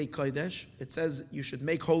Bigdei Kodesh. It says you should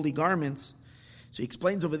make holy garments. So he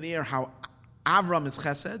explains over there how Avram is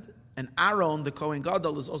Chesed, and Aaron, the Kohen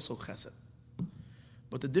Gadol, is also Chesed.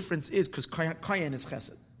 But the difference is, because Kohen is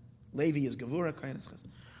Chesed. Levi is Gevurah, Kohen is Chesed.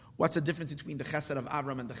 What's the difference between the Chesed of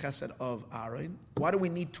Avram and the Chesed of Aaron? Why do we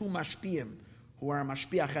need two Mashpiyim who are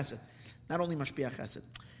Mashpiyah Chesed? Not only Mashpiyah Chesed.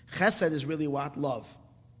 Chesed is really what? Love.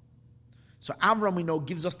 So Avram, we know,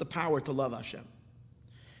 gives us the power to love Hashem.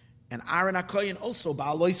 And Aaron HaKohen also,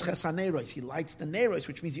 Ba'alois Chesaneros, he lights the Neros,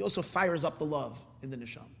 which means he also fires up the love in the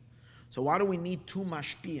Neshama. So why do we need two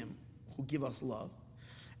mashpiyim who give us love?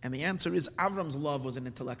 And the answer is Avram's love was an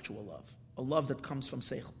intellectual love, a love that comes from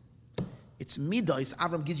seichel. It's midas.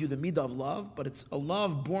 Avram gives you the midah of love, but it's a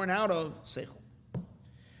love born out of seichel.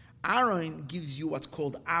 Aaron gives you what's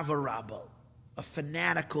called avarabo, a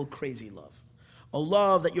fanatical, crazy love, a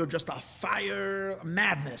love that you're just a fire, a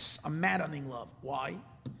madness, a maddening love. Why?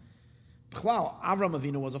 B'chlal, Avram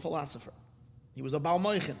Avinu was a philosopher. He was a Baal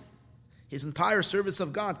Moichin. His entire service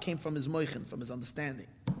of God came from his moichin, from his understanding.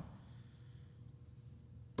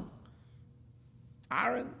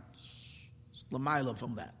 Aaron, l'mayla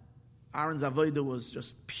from that. Aaron's avodah was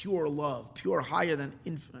just pure love, pure higher than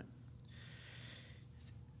infinite.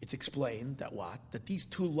 It's explained that what? That these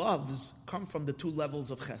two loves come from the two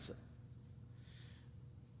levels of chesed.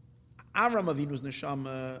 Avram Avinu's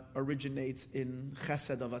neshama originates in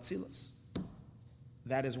chesed of Atzilus.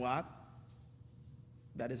 That is what?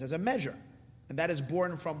 That is as a measure. And that is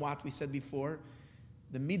born from what we said before.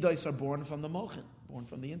 The midos are born from the mochin, born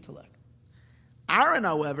from the intellect. Aaron,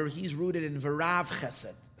 however, he's rooted in V'rav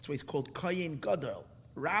Chesed. That's why he's called Koyin Gadol.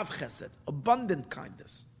 Rav Chesed, abundant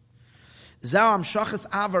kindness. Za'am Shachas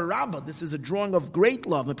Ava Rabba. This is a drawing of great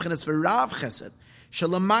love. Mepchenes V'rav Chesed.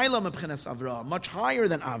 Shalamayla mepchenes Avram. Much higher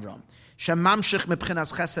than Avram. Shemamshich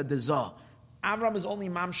mepchenes Chesed Dezah. Avram is only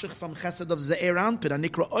mamshich from Chesed of Ze'eran,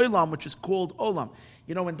 Piranikra Olam, which is called Olam.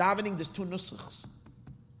 You know, in davening, there's two nusuchs.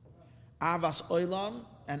 Avas Olam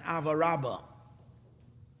and Ava Rabba.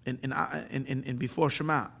 In before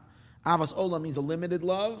Shema. Avas Olam means a limited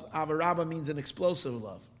love. Ava Rabba means an explosive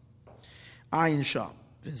love. Ayin Shah.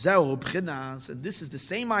 V'zeu b'chinas, and this is the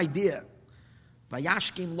same idea.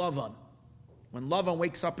 Vayashkim Lavan. When Lavan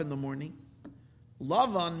wakes up in the morning,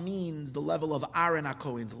 Lavan means the level of Aaron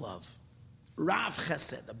HaKohen's love. Rav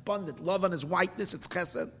Chesed, abundant. Lavan is whiteness, it's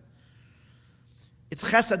Chesed. It's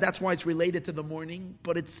Chesed, that's why it's related to the morning,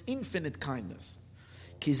 but it's infinite kindness.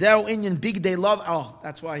 Kizeu Inyan, big day love. Oh,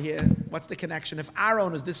 that's why here. What's the connection? If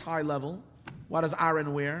Aaron is this high level, what does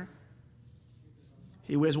Aaron wear?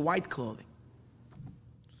 He wears white clothing.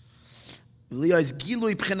 Liya's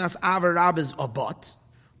Gilui Pchenas Avar Rab is Abot.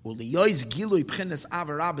 In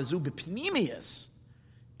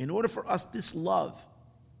order for us, this love,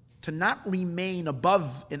 to not remain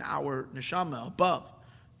above in our neshama, above,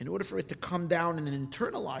 in order for it to come down in an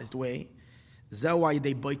internalized way,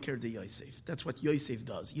 that's what Yosef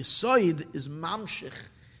does. Yisoid is mamshich,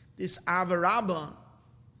 this avarabba,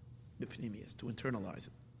 b'pnimius, to internalize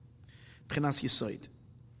it. B'chinas Yisoid.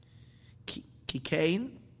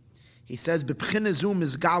 Kikain, he says, b'pchinazum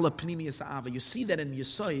is gala pnimius ava. You see that in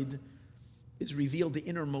Yisoid is revealed the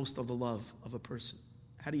innermost of the love of a person.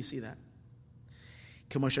 How do you see that?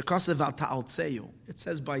 It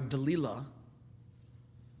says by Delilah,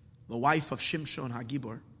 the wife of Shimshon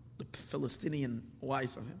Hagibor, the Philistinian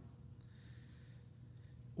wife of him,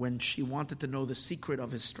 when she wanted to know the secret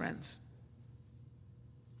of his strength.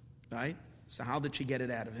 Right? So how did she get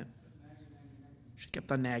it out of him? She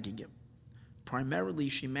kept on nagging him. Primarily,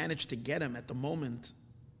 she managed to get him at the moment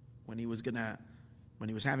when he was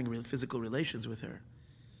having real physical relations with her.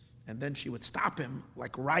 And then she would stop him,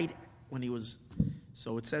 like right when he was.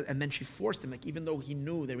 So it says, and then she forced him, like even though he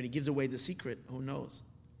knew that when he gives away the secret, who knows?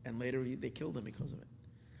 And later they killed him because of it.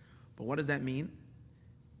 But what does that mean?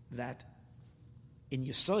 That in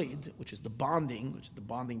Yisoid, which is the bonding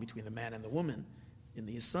between the man and the woman, in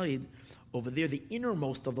the Yisoid, over there the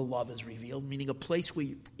innermost of the love is revealed, meaning a place where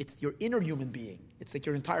it's your inner human being. It's like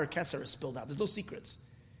your entire keser is spilled out. There's no secrets.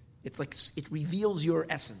 It's like it reveals your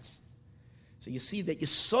essence. So you see that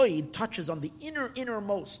Yisoid touches on the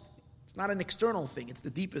innermost. It's not an external thing, it's the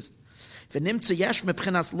deepest. Comes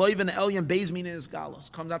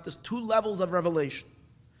out, there's two levels of revelation.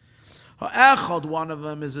 One of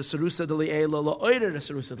them is a Serusa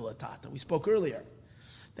Serusa. We spoke earlier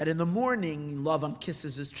that in the morning, Lavan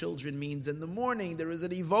kisses his children, means in the morning there is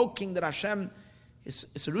an evoking that Hashem is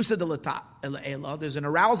Serusa De'ela. There's an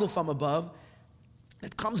arousal from above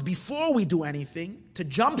that comes before we do anything to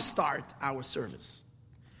jumpstart our service.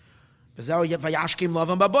 That's what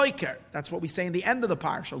we say in the end of the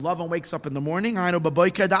parsha. Lavan wakes up in the morning. I know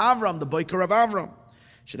baboiker da Avram, the boiker of Avram.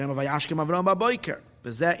 Shenema vayashkim Avram baboiker.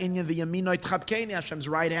 Hashem's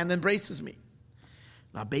right hand embraces me.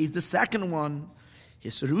 Now, based the second one,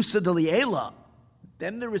 Yisrusa Deliela.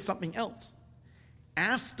 Then there is something else.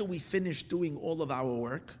 After we finish doing all of our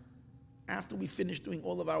work, and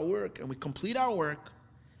we complete our work,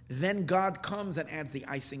 then God comes and adds the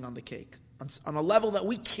icing on the cake. On a level that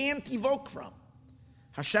we can't evoke from.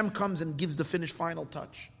 Hashem comes and gives the finished final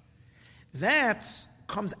touch. That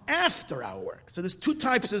comes after our work. So there's two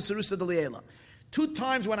types of Serusa Deliela. Two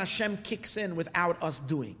times when Hashem kicks in without us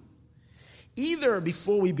doing. Either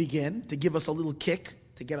before we begin, to give us a little kick,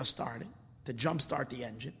 to get us started, to jumpstart the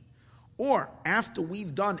engine. Or after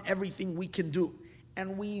we've done everything we can do,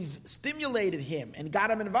 and we've stimulated him and got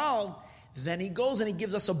him involved, then he goes and he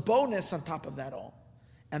gives us a bonus on top of that all.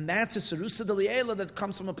 And that's a Serusa Deliela that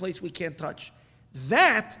comes from a place we can't touch.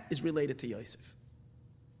 That is related to Yosef.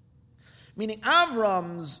 Meaning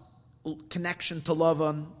Avram's connection to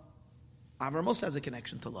Lavan, Avram also has a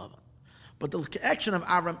connection to Lavan. But the connection of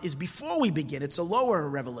Avram is before we begin. It's a lower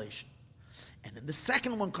revelation. And then the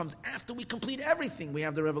second one comes after we complete everything. We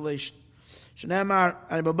have the revelation. Once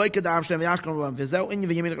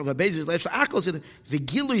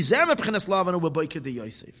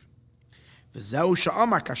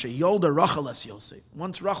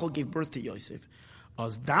Rachel gave birth to Yosef,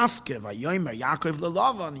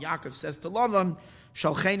 Yaakov says to Lavan,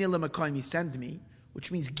 send me,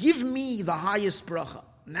 which means give me the highest bracha.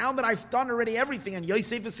 Now that I've done already everything and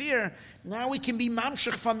Yosef is here, now we can be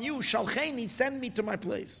mamshech from you. Shalcheni, send me to my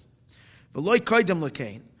place. V'loi koydem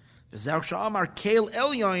l'kein. V'zeu sha'amar keil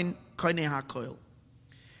elyoin koinei ha'koil.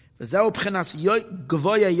 V'zeu b'chinas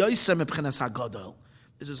gvoya Yosef b'chinas ha'gadol.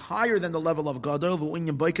 This is higher than the level of Gadol.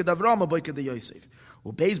 V'unyam boiked Avram, boiked Yosef.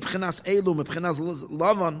 U'beiz b'chinas elu, b'chinas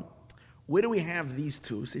Lavan. Where do we have these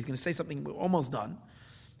two? So he's going to say something, we're almost done.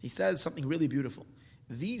 He says something really beautiful.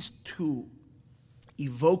 These two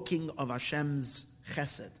evoking of Hashem's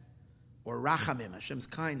chesed, or rachamim, Hashem's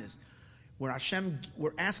kindness, where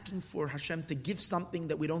we're asking for Hashem to give something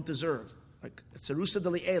that we don't deserve. Like Serusa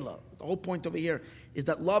Deliela. The whole point over here is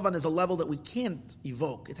that Lavan is a level that we can't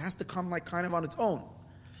evoke. It has to come like kind of on its own.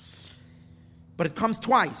 But it comes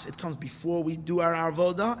twice. It comes before we do our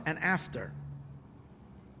avoda and after.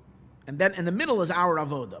 And then in the middle is our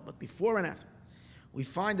avoda, but before and after. We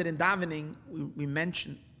find that in davening, we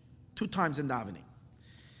mention 2 times in davening.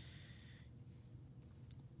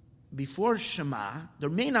 Before Shema, the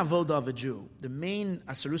main avoda of a Jew, the main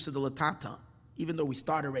Asarusa de Latata, even though we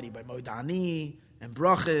start already by Moedani and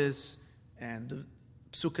Brachis and the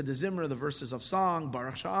Psuka de Zimra, the verses of song,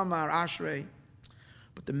 Baruch Sha'amar, Ashrei,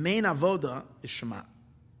 but the main avoda is Shema.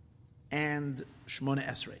 and Shmona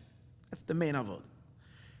Esrei. That's the main avodah.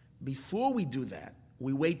 Before we do that,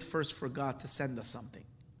 we wait first for God to send us something.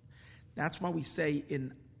 That's why we say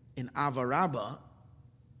in Ava Rabbah,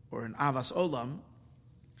 or in Avas Olam,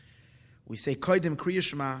 we say, Koidim Kriya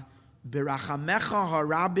Shema, B'rachamecha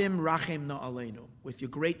harabim rachem na aleinu. With your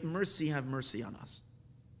great mercy, have mercy on us.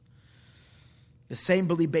 The same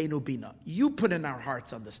b'libeinu bina. You put in our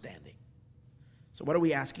hearts understanding. So what are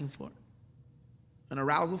we asking for? An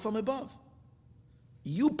arousal from above.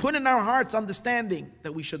 You put in our hearts understanding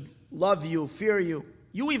that we should love you, fear you.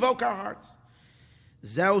 You evoke our hearts.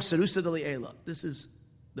 Zeu serusa d'li'ela. This is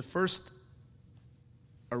the first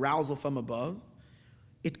arousal from above.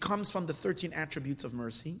 It comes from the 13 attributes of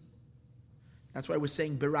mercy. That's why we're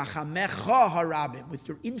saying, B'rachamecha harabim, with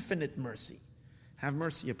your infinite mercy. Have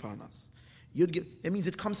mercy upon us. That means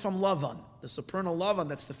it comes from Lavan, the supernal Lavan.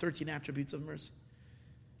 That's the 13 attributes of mercy.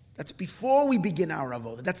 That's before we begin our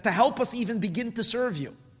avodah. That's to help us even begin to serve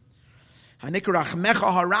you. Hanikra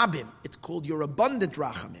rachmecha harabim. It's called your abundant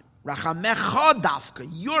rachamim. Rachamecha dafka,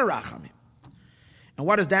 your rachamim. And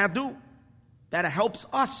what does that do? That helps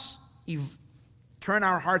us turn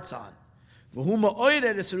our hearts on. V'huma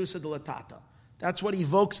oired eserusa delatata. That's what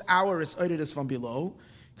evokes our esoiridus from below.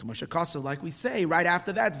 Like we say, right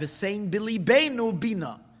after that, v'sein bilibeinu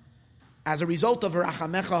bina. As a result of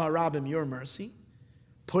rachamecha harabim, your mercy,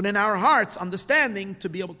 put in our hearts understanding to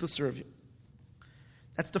be able to serve you.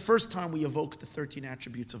 That's the first time we evoke the 13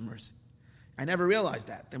 attributes of mercy. I never realized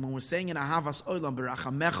that. Then when we're saying in Ahavas Olam,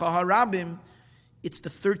 b'rachamecha harabim, it's the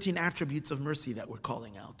 13 attributes of mercy that we're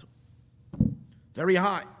calling out. Very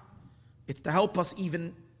high. It's to help us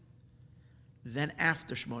even then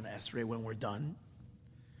after Shmona Esrei, when we're done,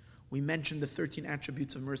 we mention the 13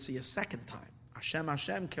 attributes of mercy a second time. Hashem,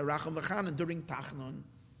 Hashem, keracham v'chanan, during Tachnun.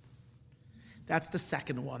 That's the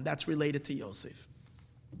second one. That's related to Yosef.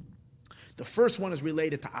 The first one is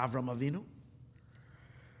related to Avram Avinu.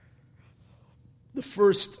 The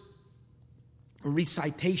first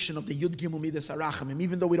recitation of the Yud Gimel Midas Arachamim,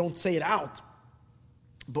 even though we don't say it out,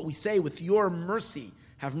 but we say, with your mercy,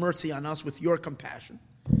 have mercy on us, with your compassion.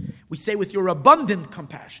 We say, with your abundant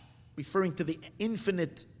compassion, referring to the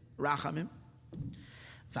infinite Rachamim.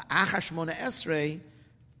 V'acha Shmona Esrei,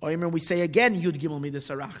 we say again, Yud Gimel Midas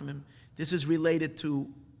Arachamim. This is related to,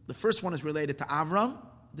 the first one is related to Avram,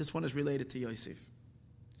 this one is related to Yosef.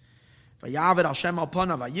 V'yaved al Shem al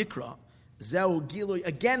Panav v'yikra, zeu gilui.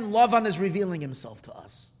 Again, Lavan is revealing himself to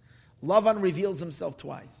us. Lavan reveals himself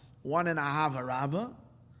twice. One in Ahava Rabbah,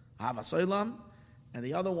 Ahava Soilam, and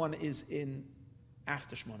the other one is in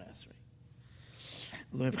after Shmona Esrei.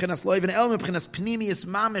 Mepchinas loiv and el mepchinas pnimius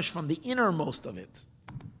mamish, from the innermost of it.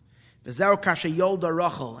 V'zeu kashe yolda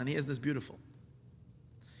Rachel, and here's this beautiful.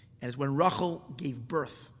 And it's when Rachel gave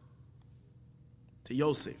birth to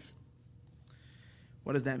Yosef.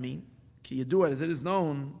 What does that mean? Ki yedua, as it is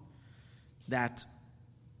known, that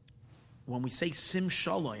when we say Sim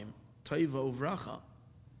Shalom, Toiva Uvracha,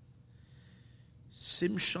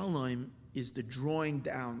 Sim Shalom is the drawing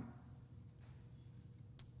down.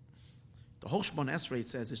 The whole Shmona Esrei, it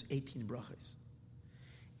says, there's 18 brachas.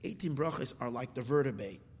 18 brachas are like the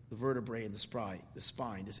vertebrae in the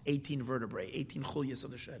spine. There's 18 vertebrae, 18 chulyas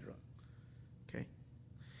of the Shedra. Okay?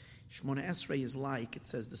 Shmona Esrei is like, it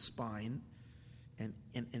says, the spine, and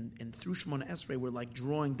through Shmona Esrei, we're like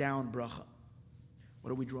drawing down bracha. What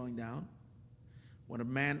are we drawing down? When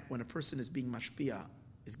a person is being mashpia,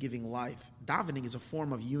 is giving life, davening is a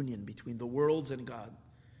form of union between the worlds and God,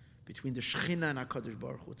 between the Shechina and HaKadosh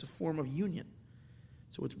Baruch Hu. It's a form of union.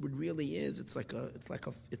 So it really is. It's like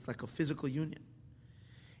a physical union.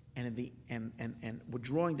 And we're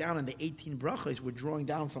drawing down in the 18 brachas. We're drawing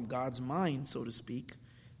down from God's mind, so to speak,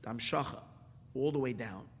 the Amshacha, all the way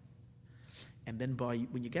down. And then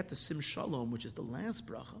when you get to Sim Shalom, which is the last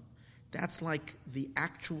bracha, that's like the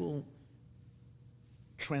actual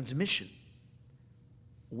transmission,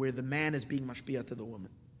 where the man is being mashpia to the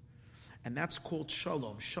woman. And that's called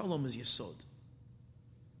Shalom. Shalom is Yesod.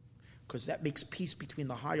 Because that makes peace between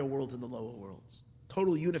the higher worlds and the lower worlds.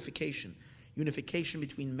 Total unification. Unification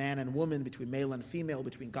between man and woman, between male and female,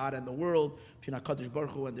 between God and the world, between HaKadosh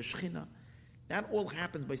Baruch Hu and the Shechina. That all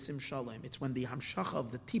happens by Sim Shalom. It's when the Hamshacha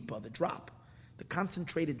of the Tipa, the drop, the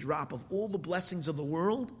concentrated drop of all the blessings of the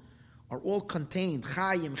world are all contained.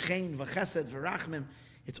 Chayim, Chen, V'chesed, V'rachmim.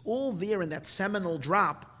 It's all there in that seminal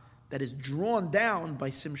drop that is drawn down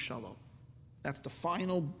by Sim Shalom. That's the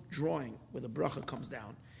final drawing where the bracha comes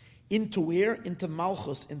down. Into where? Into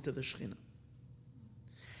Malchus, into the Shechina.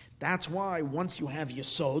 That's why once you have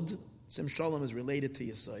Yesod, Sim Shalom is related to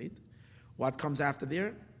Yesod. What comes after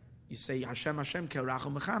there? You say Hashem, Hashem,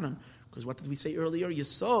 Keracham Mechanan, Because what did we say earlier?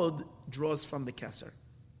 Yesod draws from the Keser,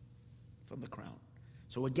 from the crown.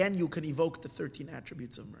 So again, you can evoke the 13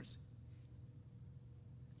 attributes of mercy.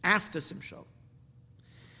 After Simshal.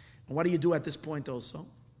 And what do you do at this point also?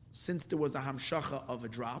 Since there was a hamshacha of a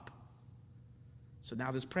drop, so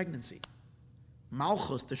now there's pregnancy.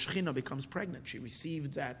 Malchus, the Shechina, becomes pregnant. She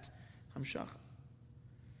received that hamshacha.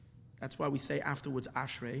 That's why we say afterwards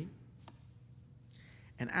Ashrei.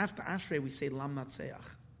 And after Ashrei, we say Lam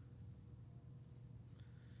Natseach.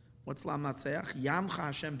 What's Lam Natseach? Yamcha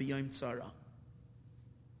Hashem b'yom tzara.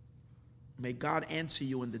 May God answer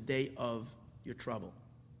you in the day of your trouble.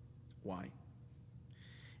 Why?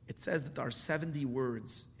 It says that there are 70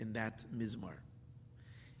 words in that mizmar.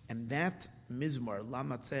 And that mizmar, Lam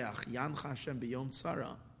Natseach, Yamcha Hashem b'yom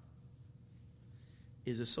tzara,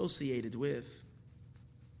 is associated with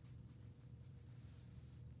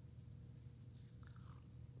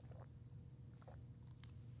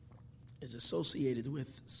is associated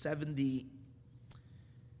with 70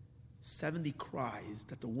 cries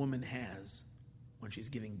that the woman has when she's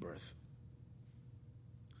giving birth.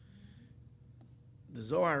 The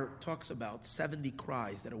Zohar talks about 70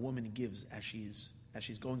 cries that a woman gives as she's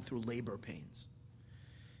going through labor pains.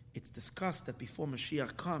 It's discussed that before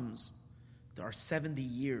Mashiach comes, there are 70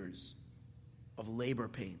 years of labor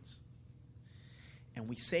pains. And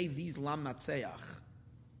we say these Lam Natseach.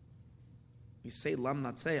 We say Lam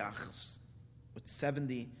Natseach with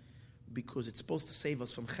 70 because it's supposed to save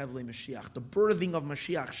us from Chevlei Mashiach. The birthing of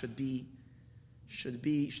Mashiach should be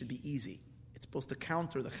easy. It's supposed to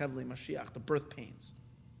counter the Chevlei Mashiach, the birth pains.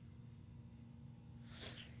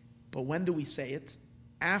 But when do we say it?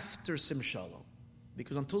 After Simshalom.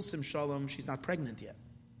 Because until Simshalom, she's not pregnant yet.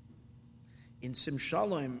 In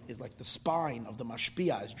Simshalom is like the spine of the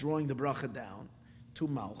Mashpia, is drawing the bracha down to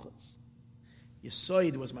Malchus.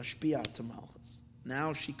 Yesoid was Mashpia to Malchus.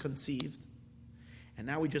 Now she conceived. And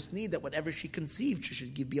now we just need that whatever she conceived, she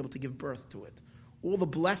should be able to give birth to it. All the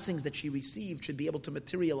blessings that she received should be able to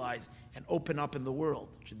materialize and open up in the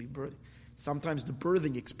world. It should be birthing. Sometimes the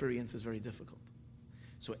birthing experience is very difficult.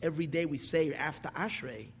 So every day we say after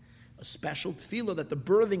Ashrei, a special tefillah that the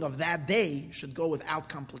birthing of that day should go without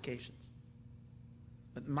complications.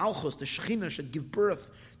 That Malchus, the Shechina, should give birth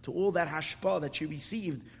to all that hashpah that she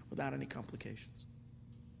received without any complications.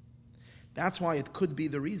 That's why it could be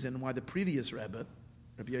the reason why the previous Rebbe,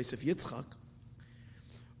 Rabbi Yosef Yitzchak,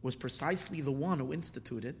 was precisely the one who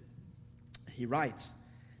instituted. He writes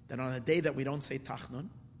that on a day that we don't say Tachnun,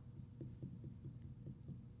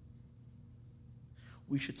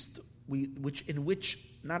 we should, in which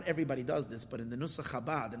not everybody does this, but in the Nusach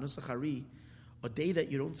Chabad, the Nusach Hari, a day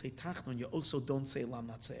that you don't say Tachnun, you also don't say Lam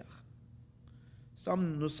Natseach.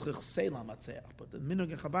 Some Nusach say Lam Natseach, but the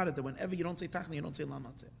Minhag Chabad is that whenever you don't say Tachnun, you don't say Lam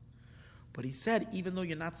Natseach. But he said, even though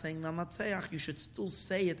you're not saying Lam Natseach, you should still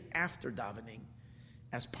say it after davening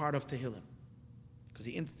as part of Tehillim. Because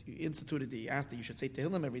he instituted, he asked that you should say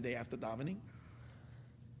Tehillim every day after davening.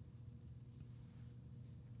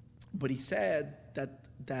 But he said that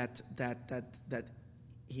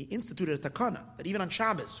he instituted a takana, that even on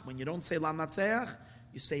Shabbos, when you don't say Lam Natseach,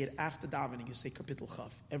 you say it after davening, you say Kapitel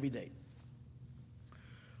Chaf every day.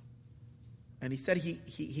 And he said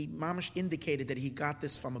he mamash indicated that he got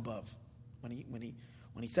this from above. When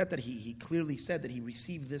he said that, he clearly said that he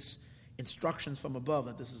received this instructions from above,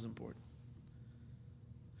 that this is important.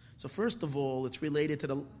 So first of all, it's related to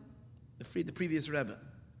the previous Rebbe.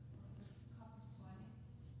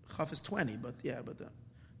 Chaf is 20, but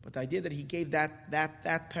the idea that he gave that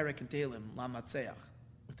parak in Tehillim, Lam Natseach,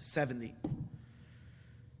 with the 70.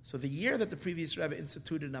 So the year that the previous Rebbe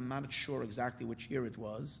instituted, I'm not sure exactly which year it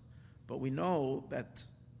was, but we know that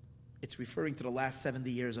it's referring to the last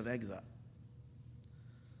 70 years of exile.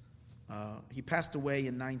 He passed away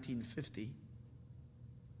in 1950,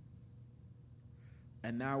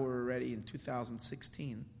 and now we're already in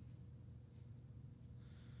 2016.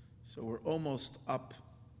 So we're almost up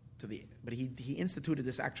to but he instituted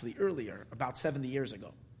this actually earlier, about 70 years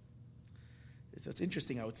ago. So it's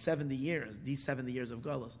interesting how it's 70 years, these 70 years of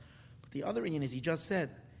Galus. But the other reason is he just said,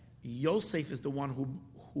 Yosef is the one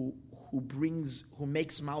who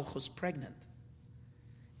makes Malchus pregnant.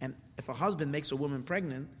 And if a husband makes a woman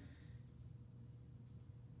pregnant,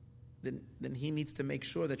 then he needs to make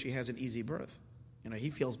sure that she has an easy birth. He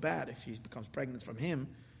feels bad if she becomes pregnant from him,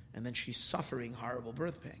 and then she's suffering horrible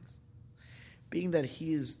birth pangs. Being that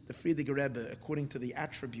he is the Frierdiker Rebbe, according to the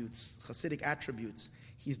attributes, Hasidic attributes,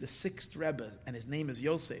 he's the 6th Rebbe, and his name is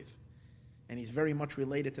Yosef, and he's very much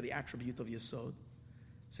related to the attribute of Yesod.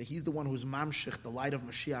 So he's the one who's mamshich, the light of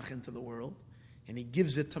Mashiach, into the world, and he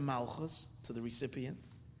gives it to Malchus, to the recipient.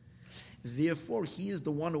 Therefore, he is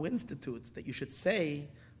the one who institutes that you should say,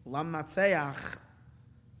 Lam Natseach.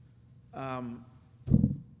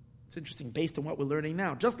 It's interesting, based on what we're learning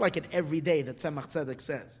now. Just like in every day that Tzemach Tzedek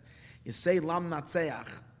says, you say Lam Natseach,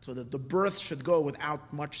 so that the birth should go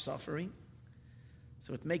without much suffering.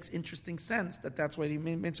 So it makes interesting sense that's what he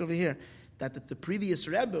means over here. That the previous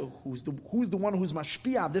Rebbe, who's the one who's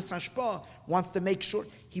mashpia, this hashpah, wants to make sure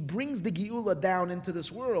he brings the Geula down into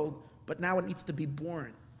this world, but now it needs to be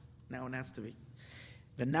born. Now it has to be.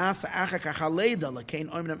 V'nasa achakach haleida l'kein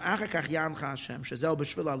oimnem achakach yancha Hashem shezel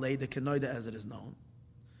b'shvil haleida kenoida as it is known.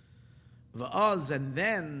 V'az, and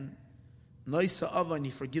then noisa ava, and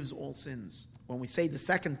he forgives all sins. When we say the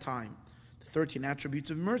second time, the 13 attributes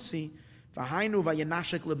of mercy, v'hainu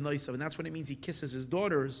v'yanashek libnoisa, and that's what it means. He kisses his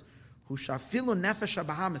daughters. Who shafilu nefesh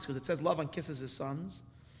Bahamas, because it says Lavan kisses his sons,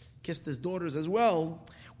 kissed his daughters as well.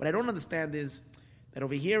 What I don't understand is that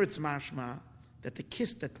over here it's mashma that the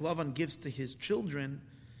kiss that Lavan gives to his children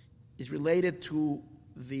is related to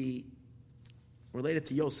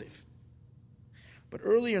Yosef. But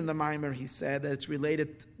earlier in the Maimer he said that it's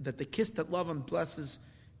related, that the kiss that Lavan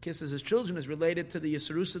kisses his children is related to the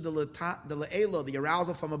Yisrusa de Le'elo, the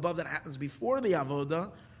arousal from above that happens before the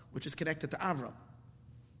Avodah, which is connected to Avram.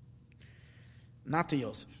 Not to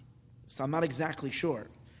Yosef. So I'm not exactly sure.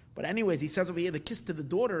 But anyways, he says over here, the kiss to the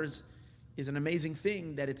daughters is an amazing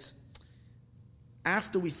thing, that it's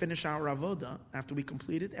after we finish our avodah, after we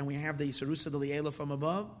complete it, and we have the Yisrusa de Liela from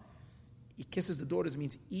above, he kisses the daughters,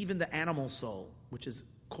 means even the animal soul, which is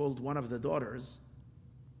called one of the daughters,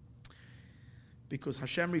 because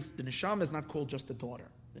Hashem, the Neshama is not called just a daughter.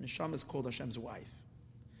 The Neshama is called Hashem's wife.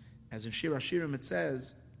 As in Shir HaShirim it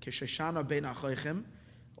says, Kesheshana bein achoichem,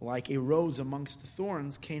 like a rose amongst the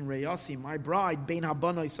thorns, Kain Reyasi, my bride, Bein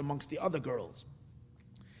Habanois, amongst the other girls.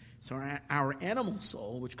 So our animal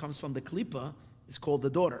soul, which comes from the Klippa, is called the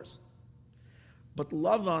daughters. But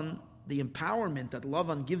Lavan, the empowerment that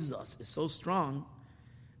Lavan gives us is so strong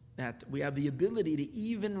that we have the ability to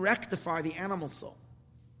even rectify the animal soul.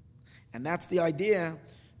 And that's the idea,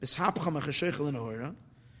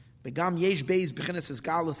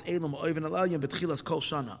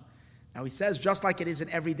 now he says, just like it is in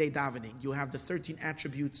everyday davening, you have the 13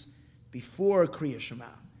 attributes before Kriya Shema,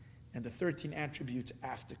 and the 13 attributes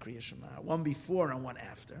after Kriya Shema. One before and one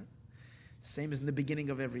after. Same as in the beginning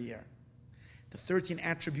of every year. The 13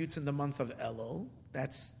 attributes in the month of Elul,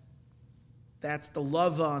 that's the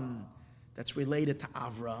Lavan that's related to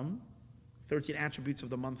Avram. 13 attributes of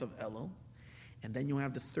the month of Elul. And then you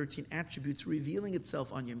have the 13 attributes revealing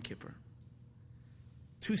itself on Yom Kippur.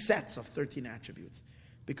 2 sets of 13 attributes.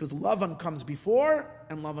 Because Lavan comes before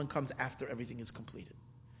and Lavan comes after everything is completed.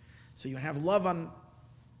 So you have Lavan,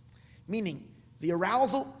 meaning the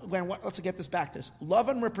arousal, let's get this back to this.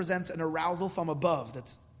 Lavan represents an arousal from above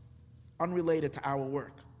that's unrelated to our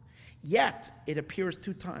work. Yet, it appears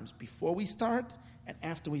 2 times, before we start and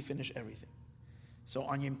after we finish everything. So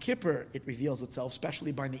on Yom Kippur, it reveals itself,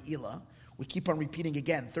 especially by Ne'ilah. We keep on repeating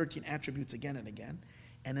again, 13 attributes again and again.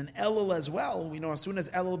 And in Elul as well, we know as soon as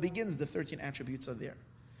Elul begins, the 13 attributes are there.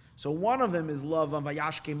 So one of them is Lavan,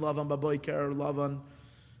 Vayashkim Lavan Baboiker, Lavan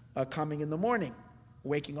coming in the morning,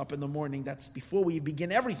 waking up in the morning. That's before we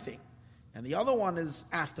begin everything. And the other one is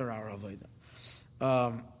after our Avodah.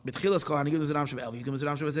 The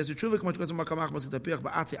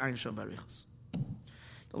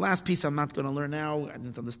last piece I'm not going to learn now. I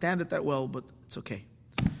didn't understand it that well, but it's okay.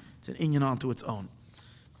 It's an inyan onto its own.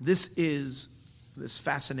 This is this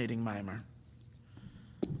fascinating Maimer.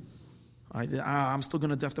 I'm still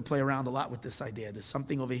going to have to play around a lot with this idea. There's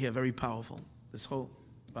something over here very powerful. This whole,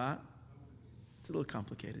 what? It's a little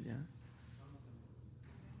complicated, yeah.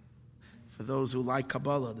 For those who like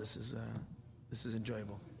Kabbalah, this is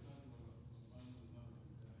enjoyable.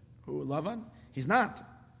 Who, Lavan? He's not.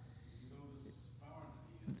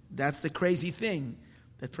 That's the crazy thing,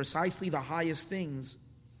 that precisely the highest things,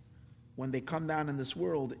 when they come down in this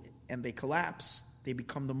world and they collapse, they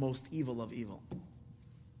become the most evil of evil.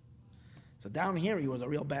 So down here, he was a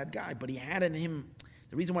real bad guy, but he had in him,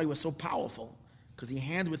 the reason why he was so powerful, because he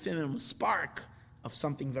had within him a spark of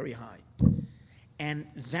something very high. And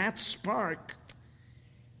that spark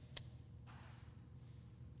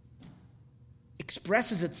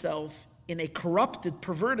expresses itself in a corrupted,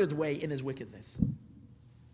 perverted way in his wickedness.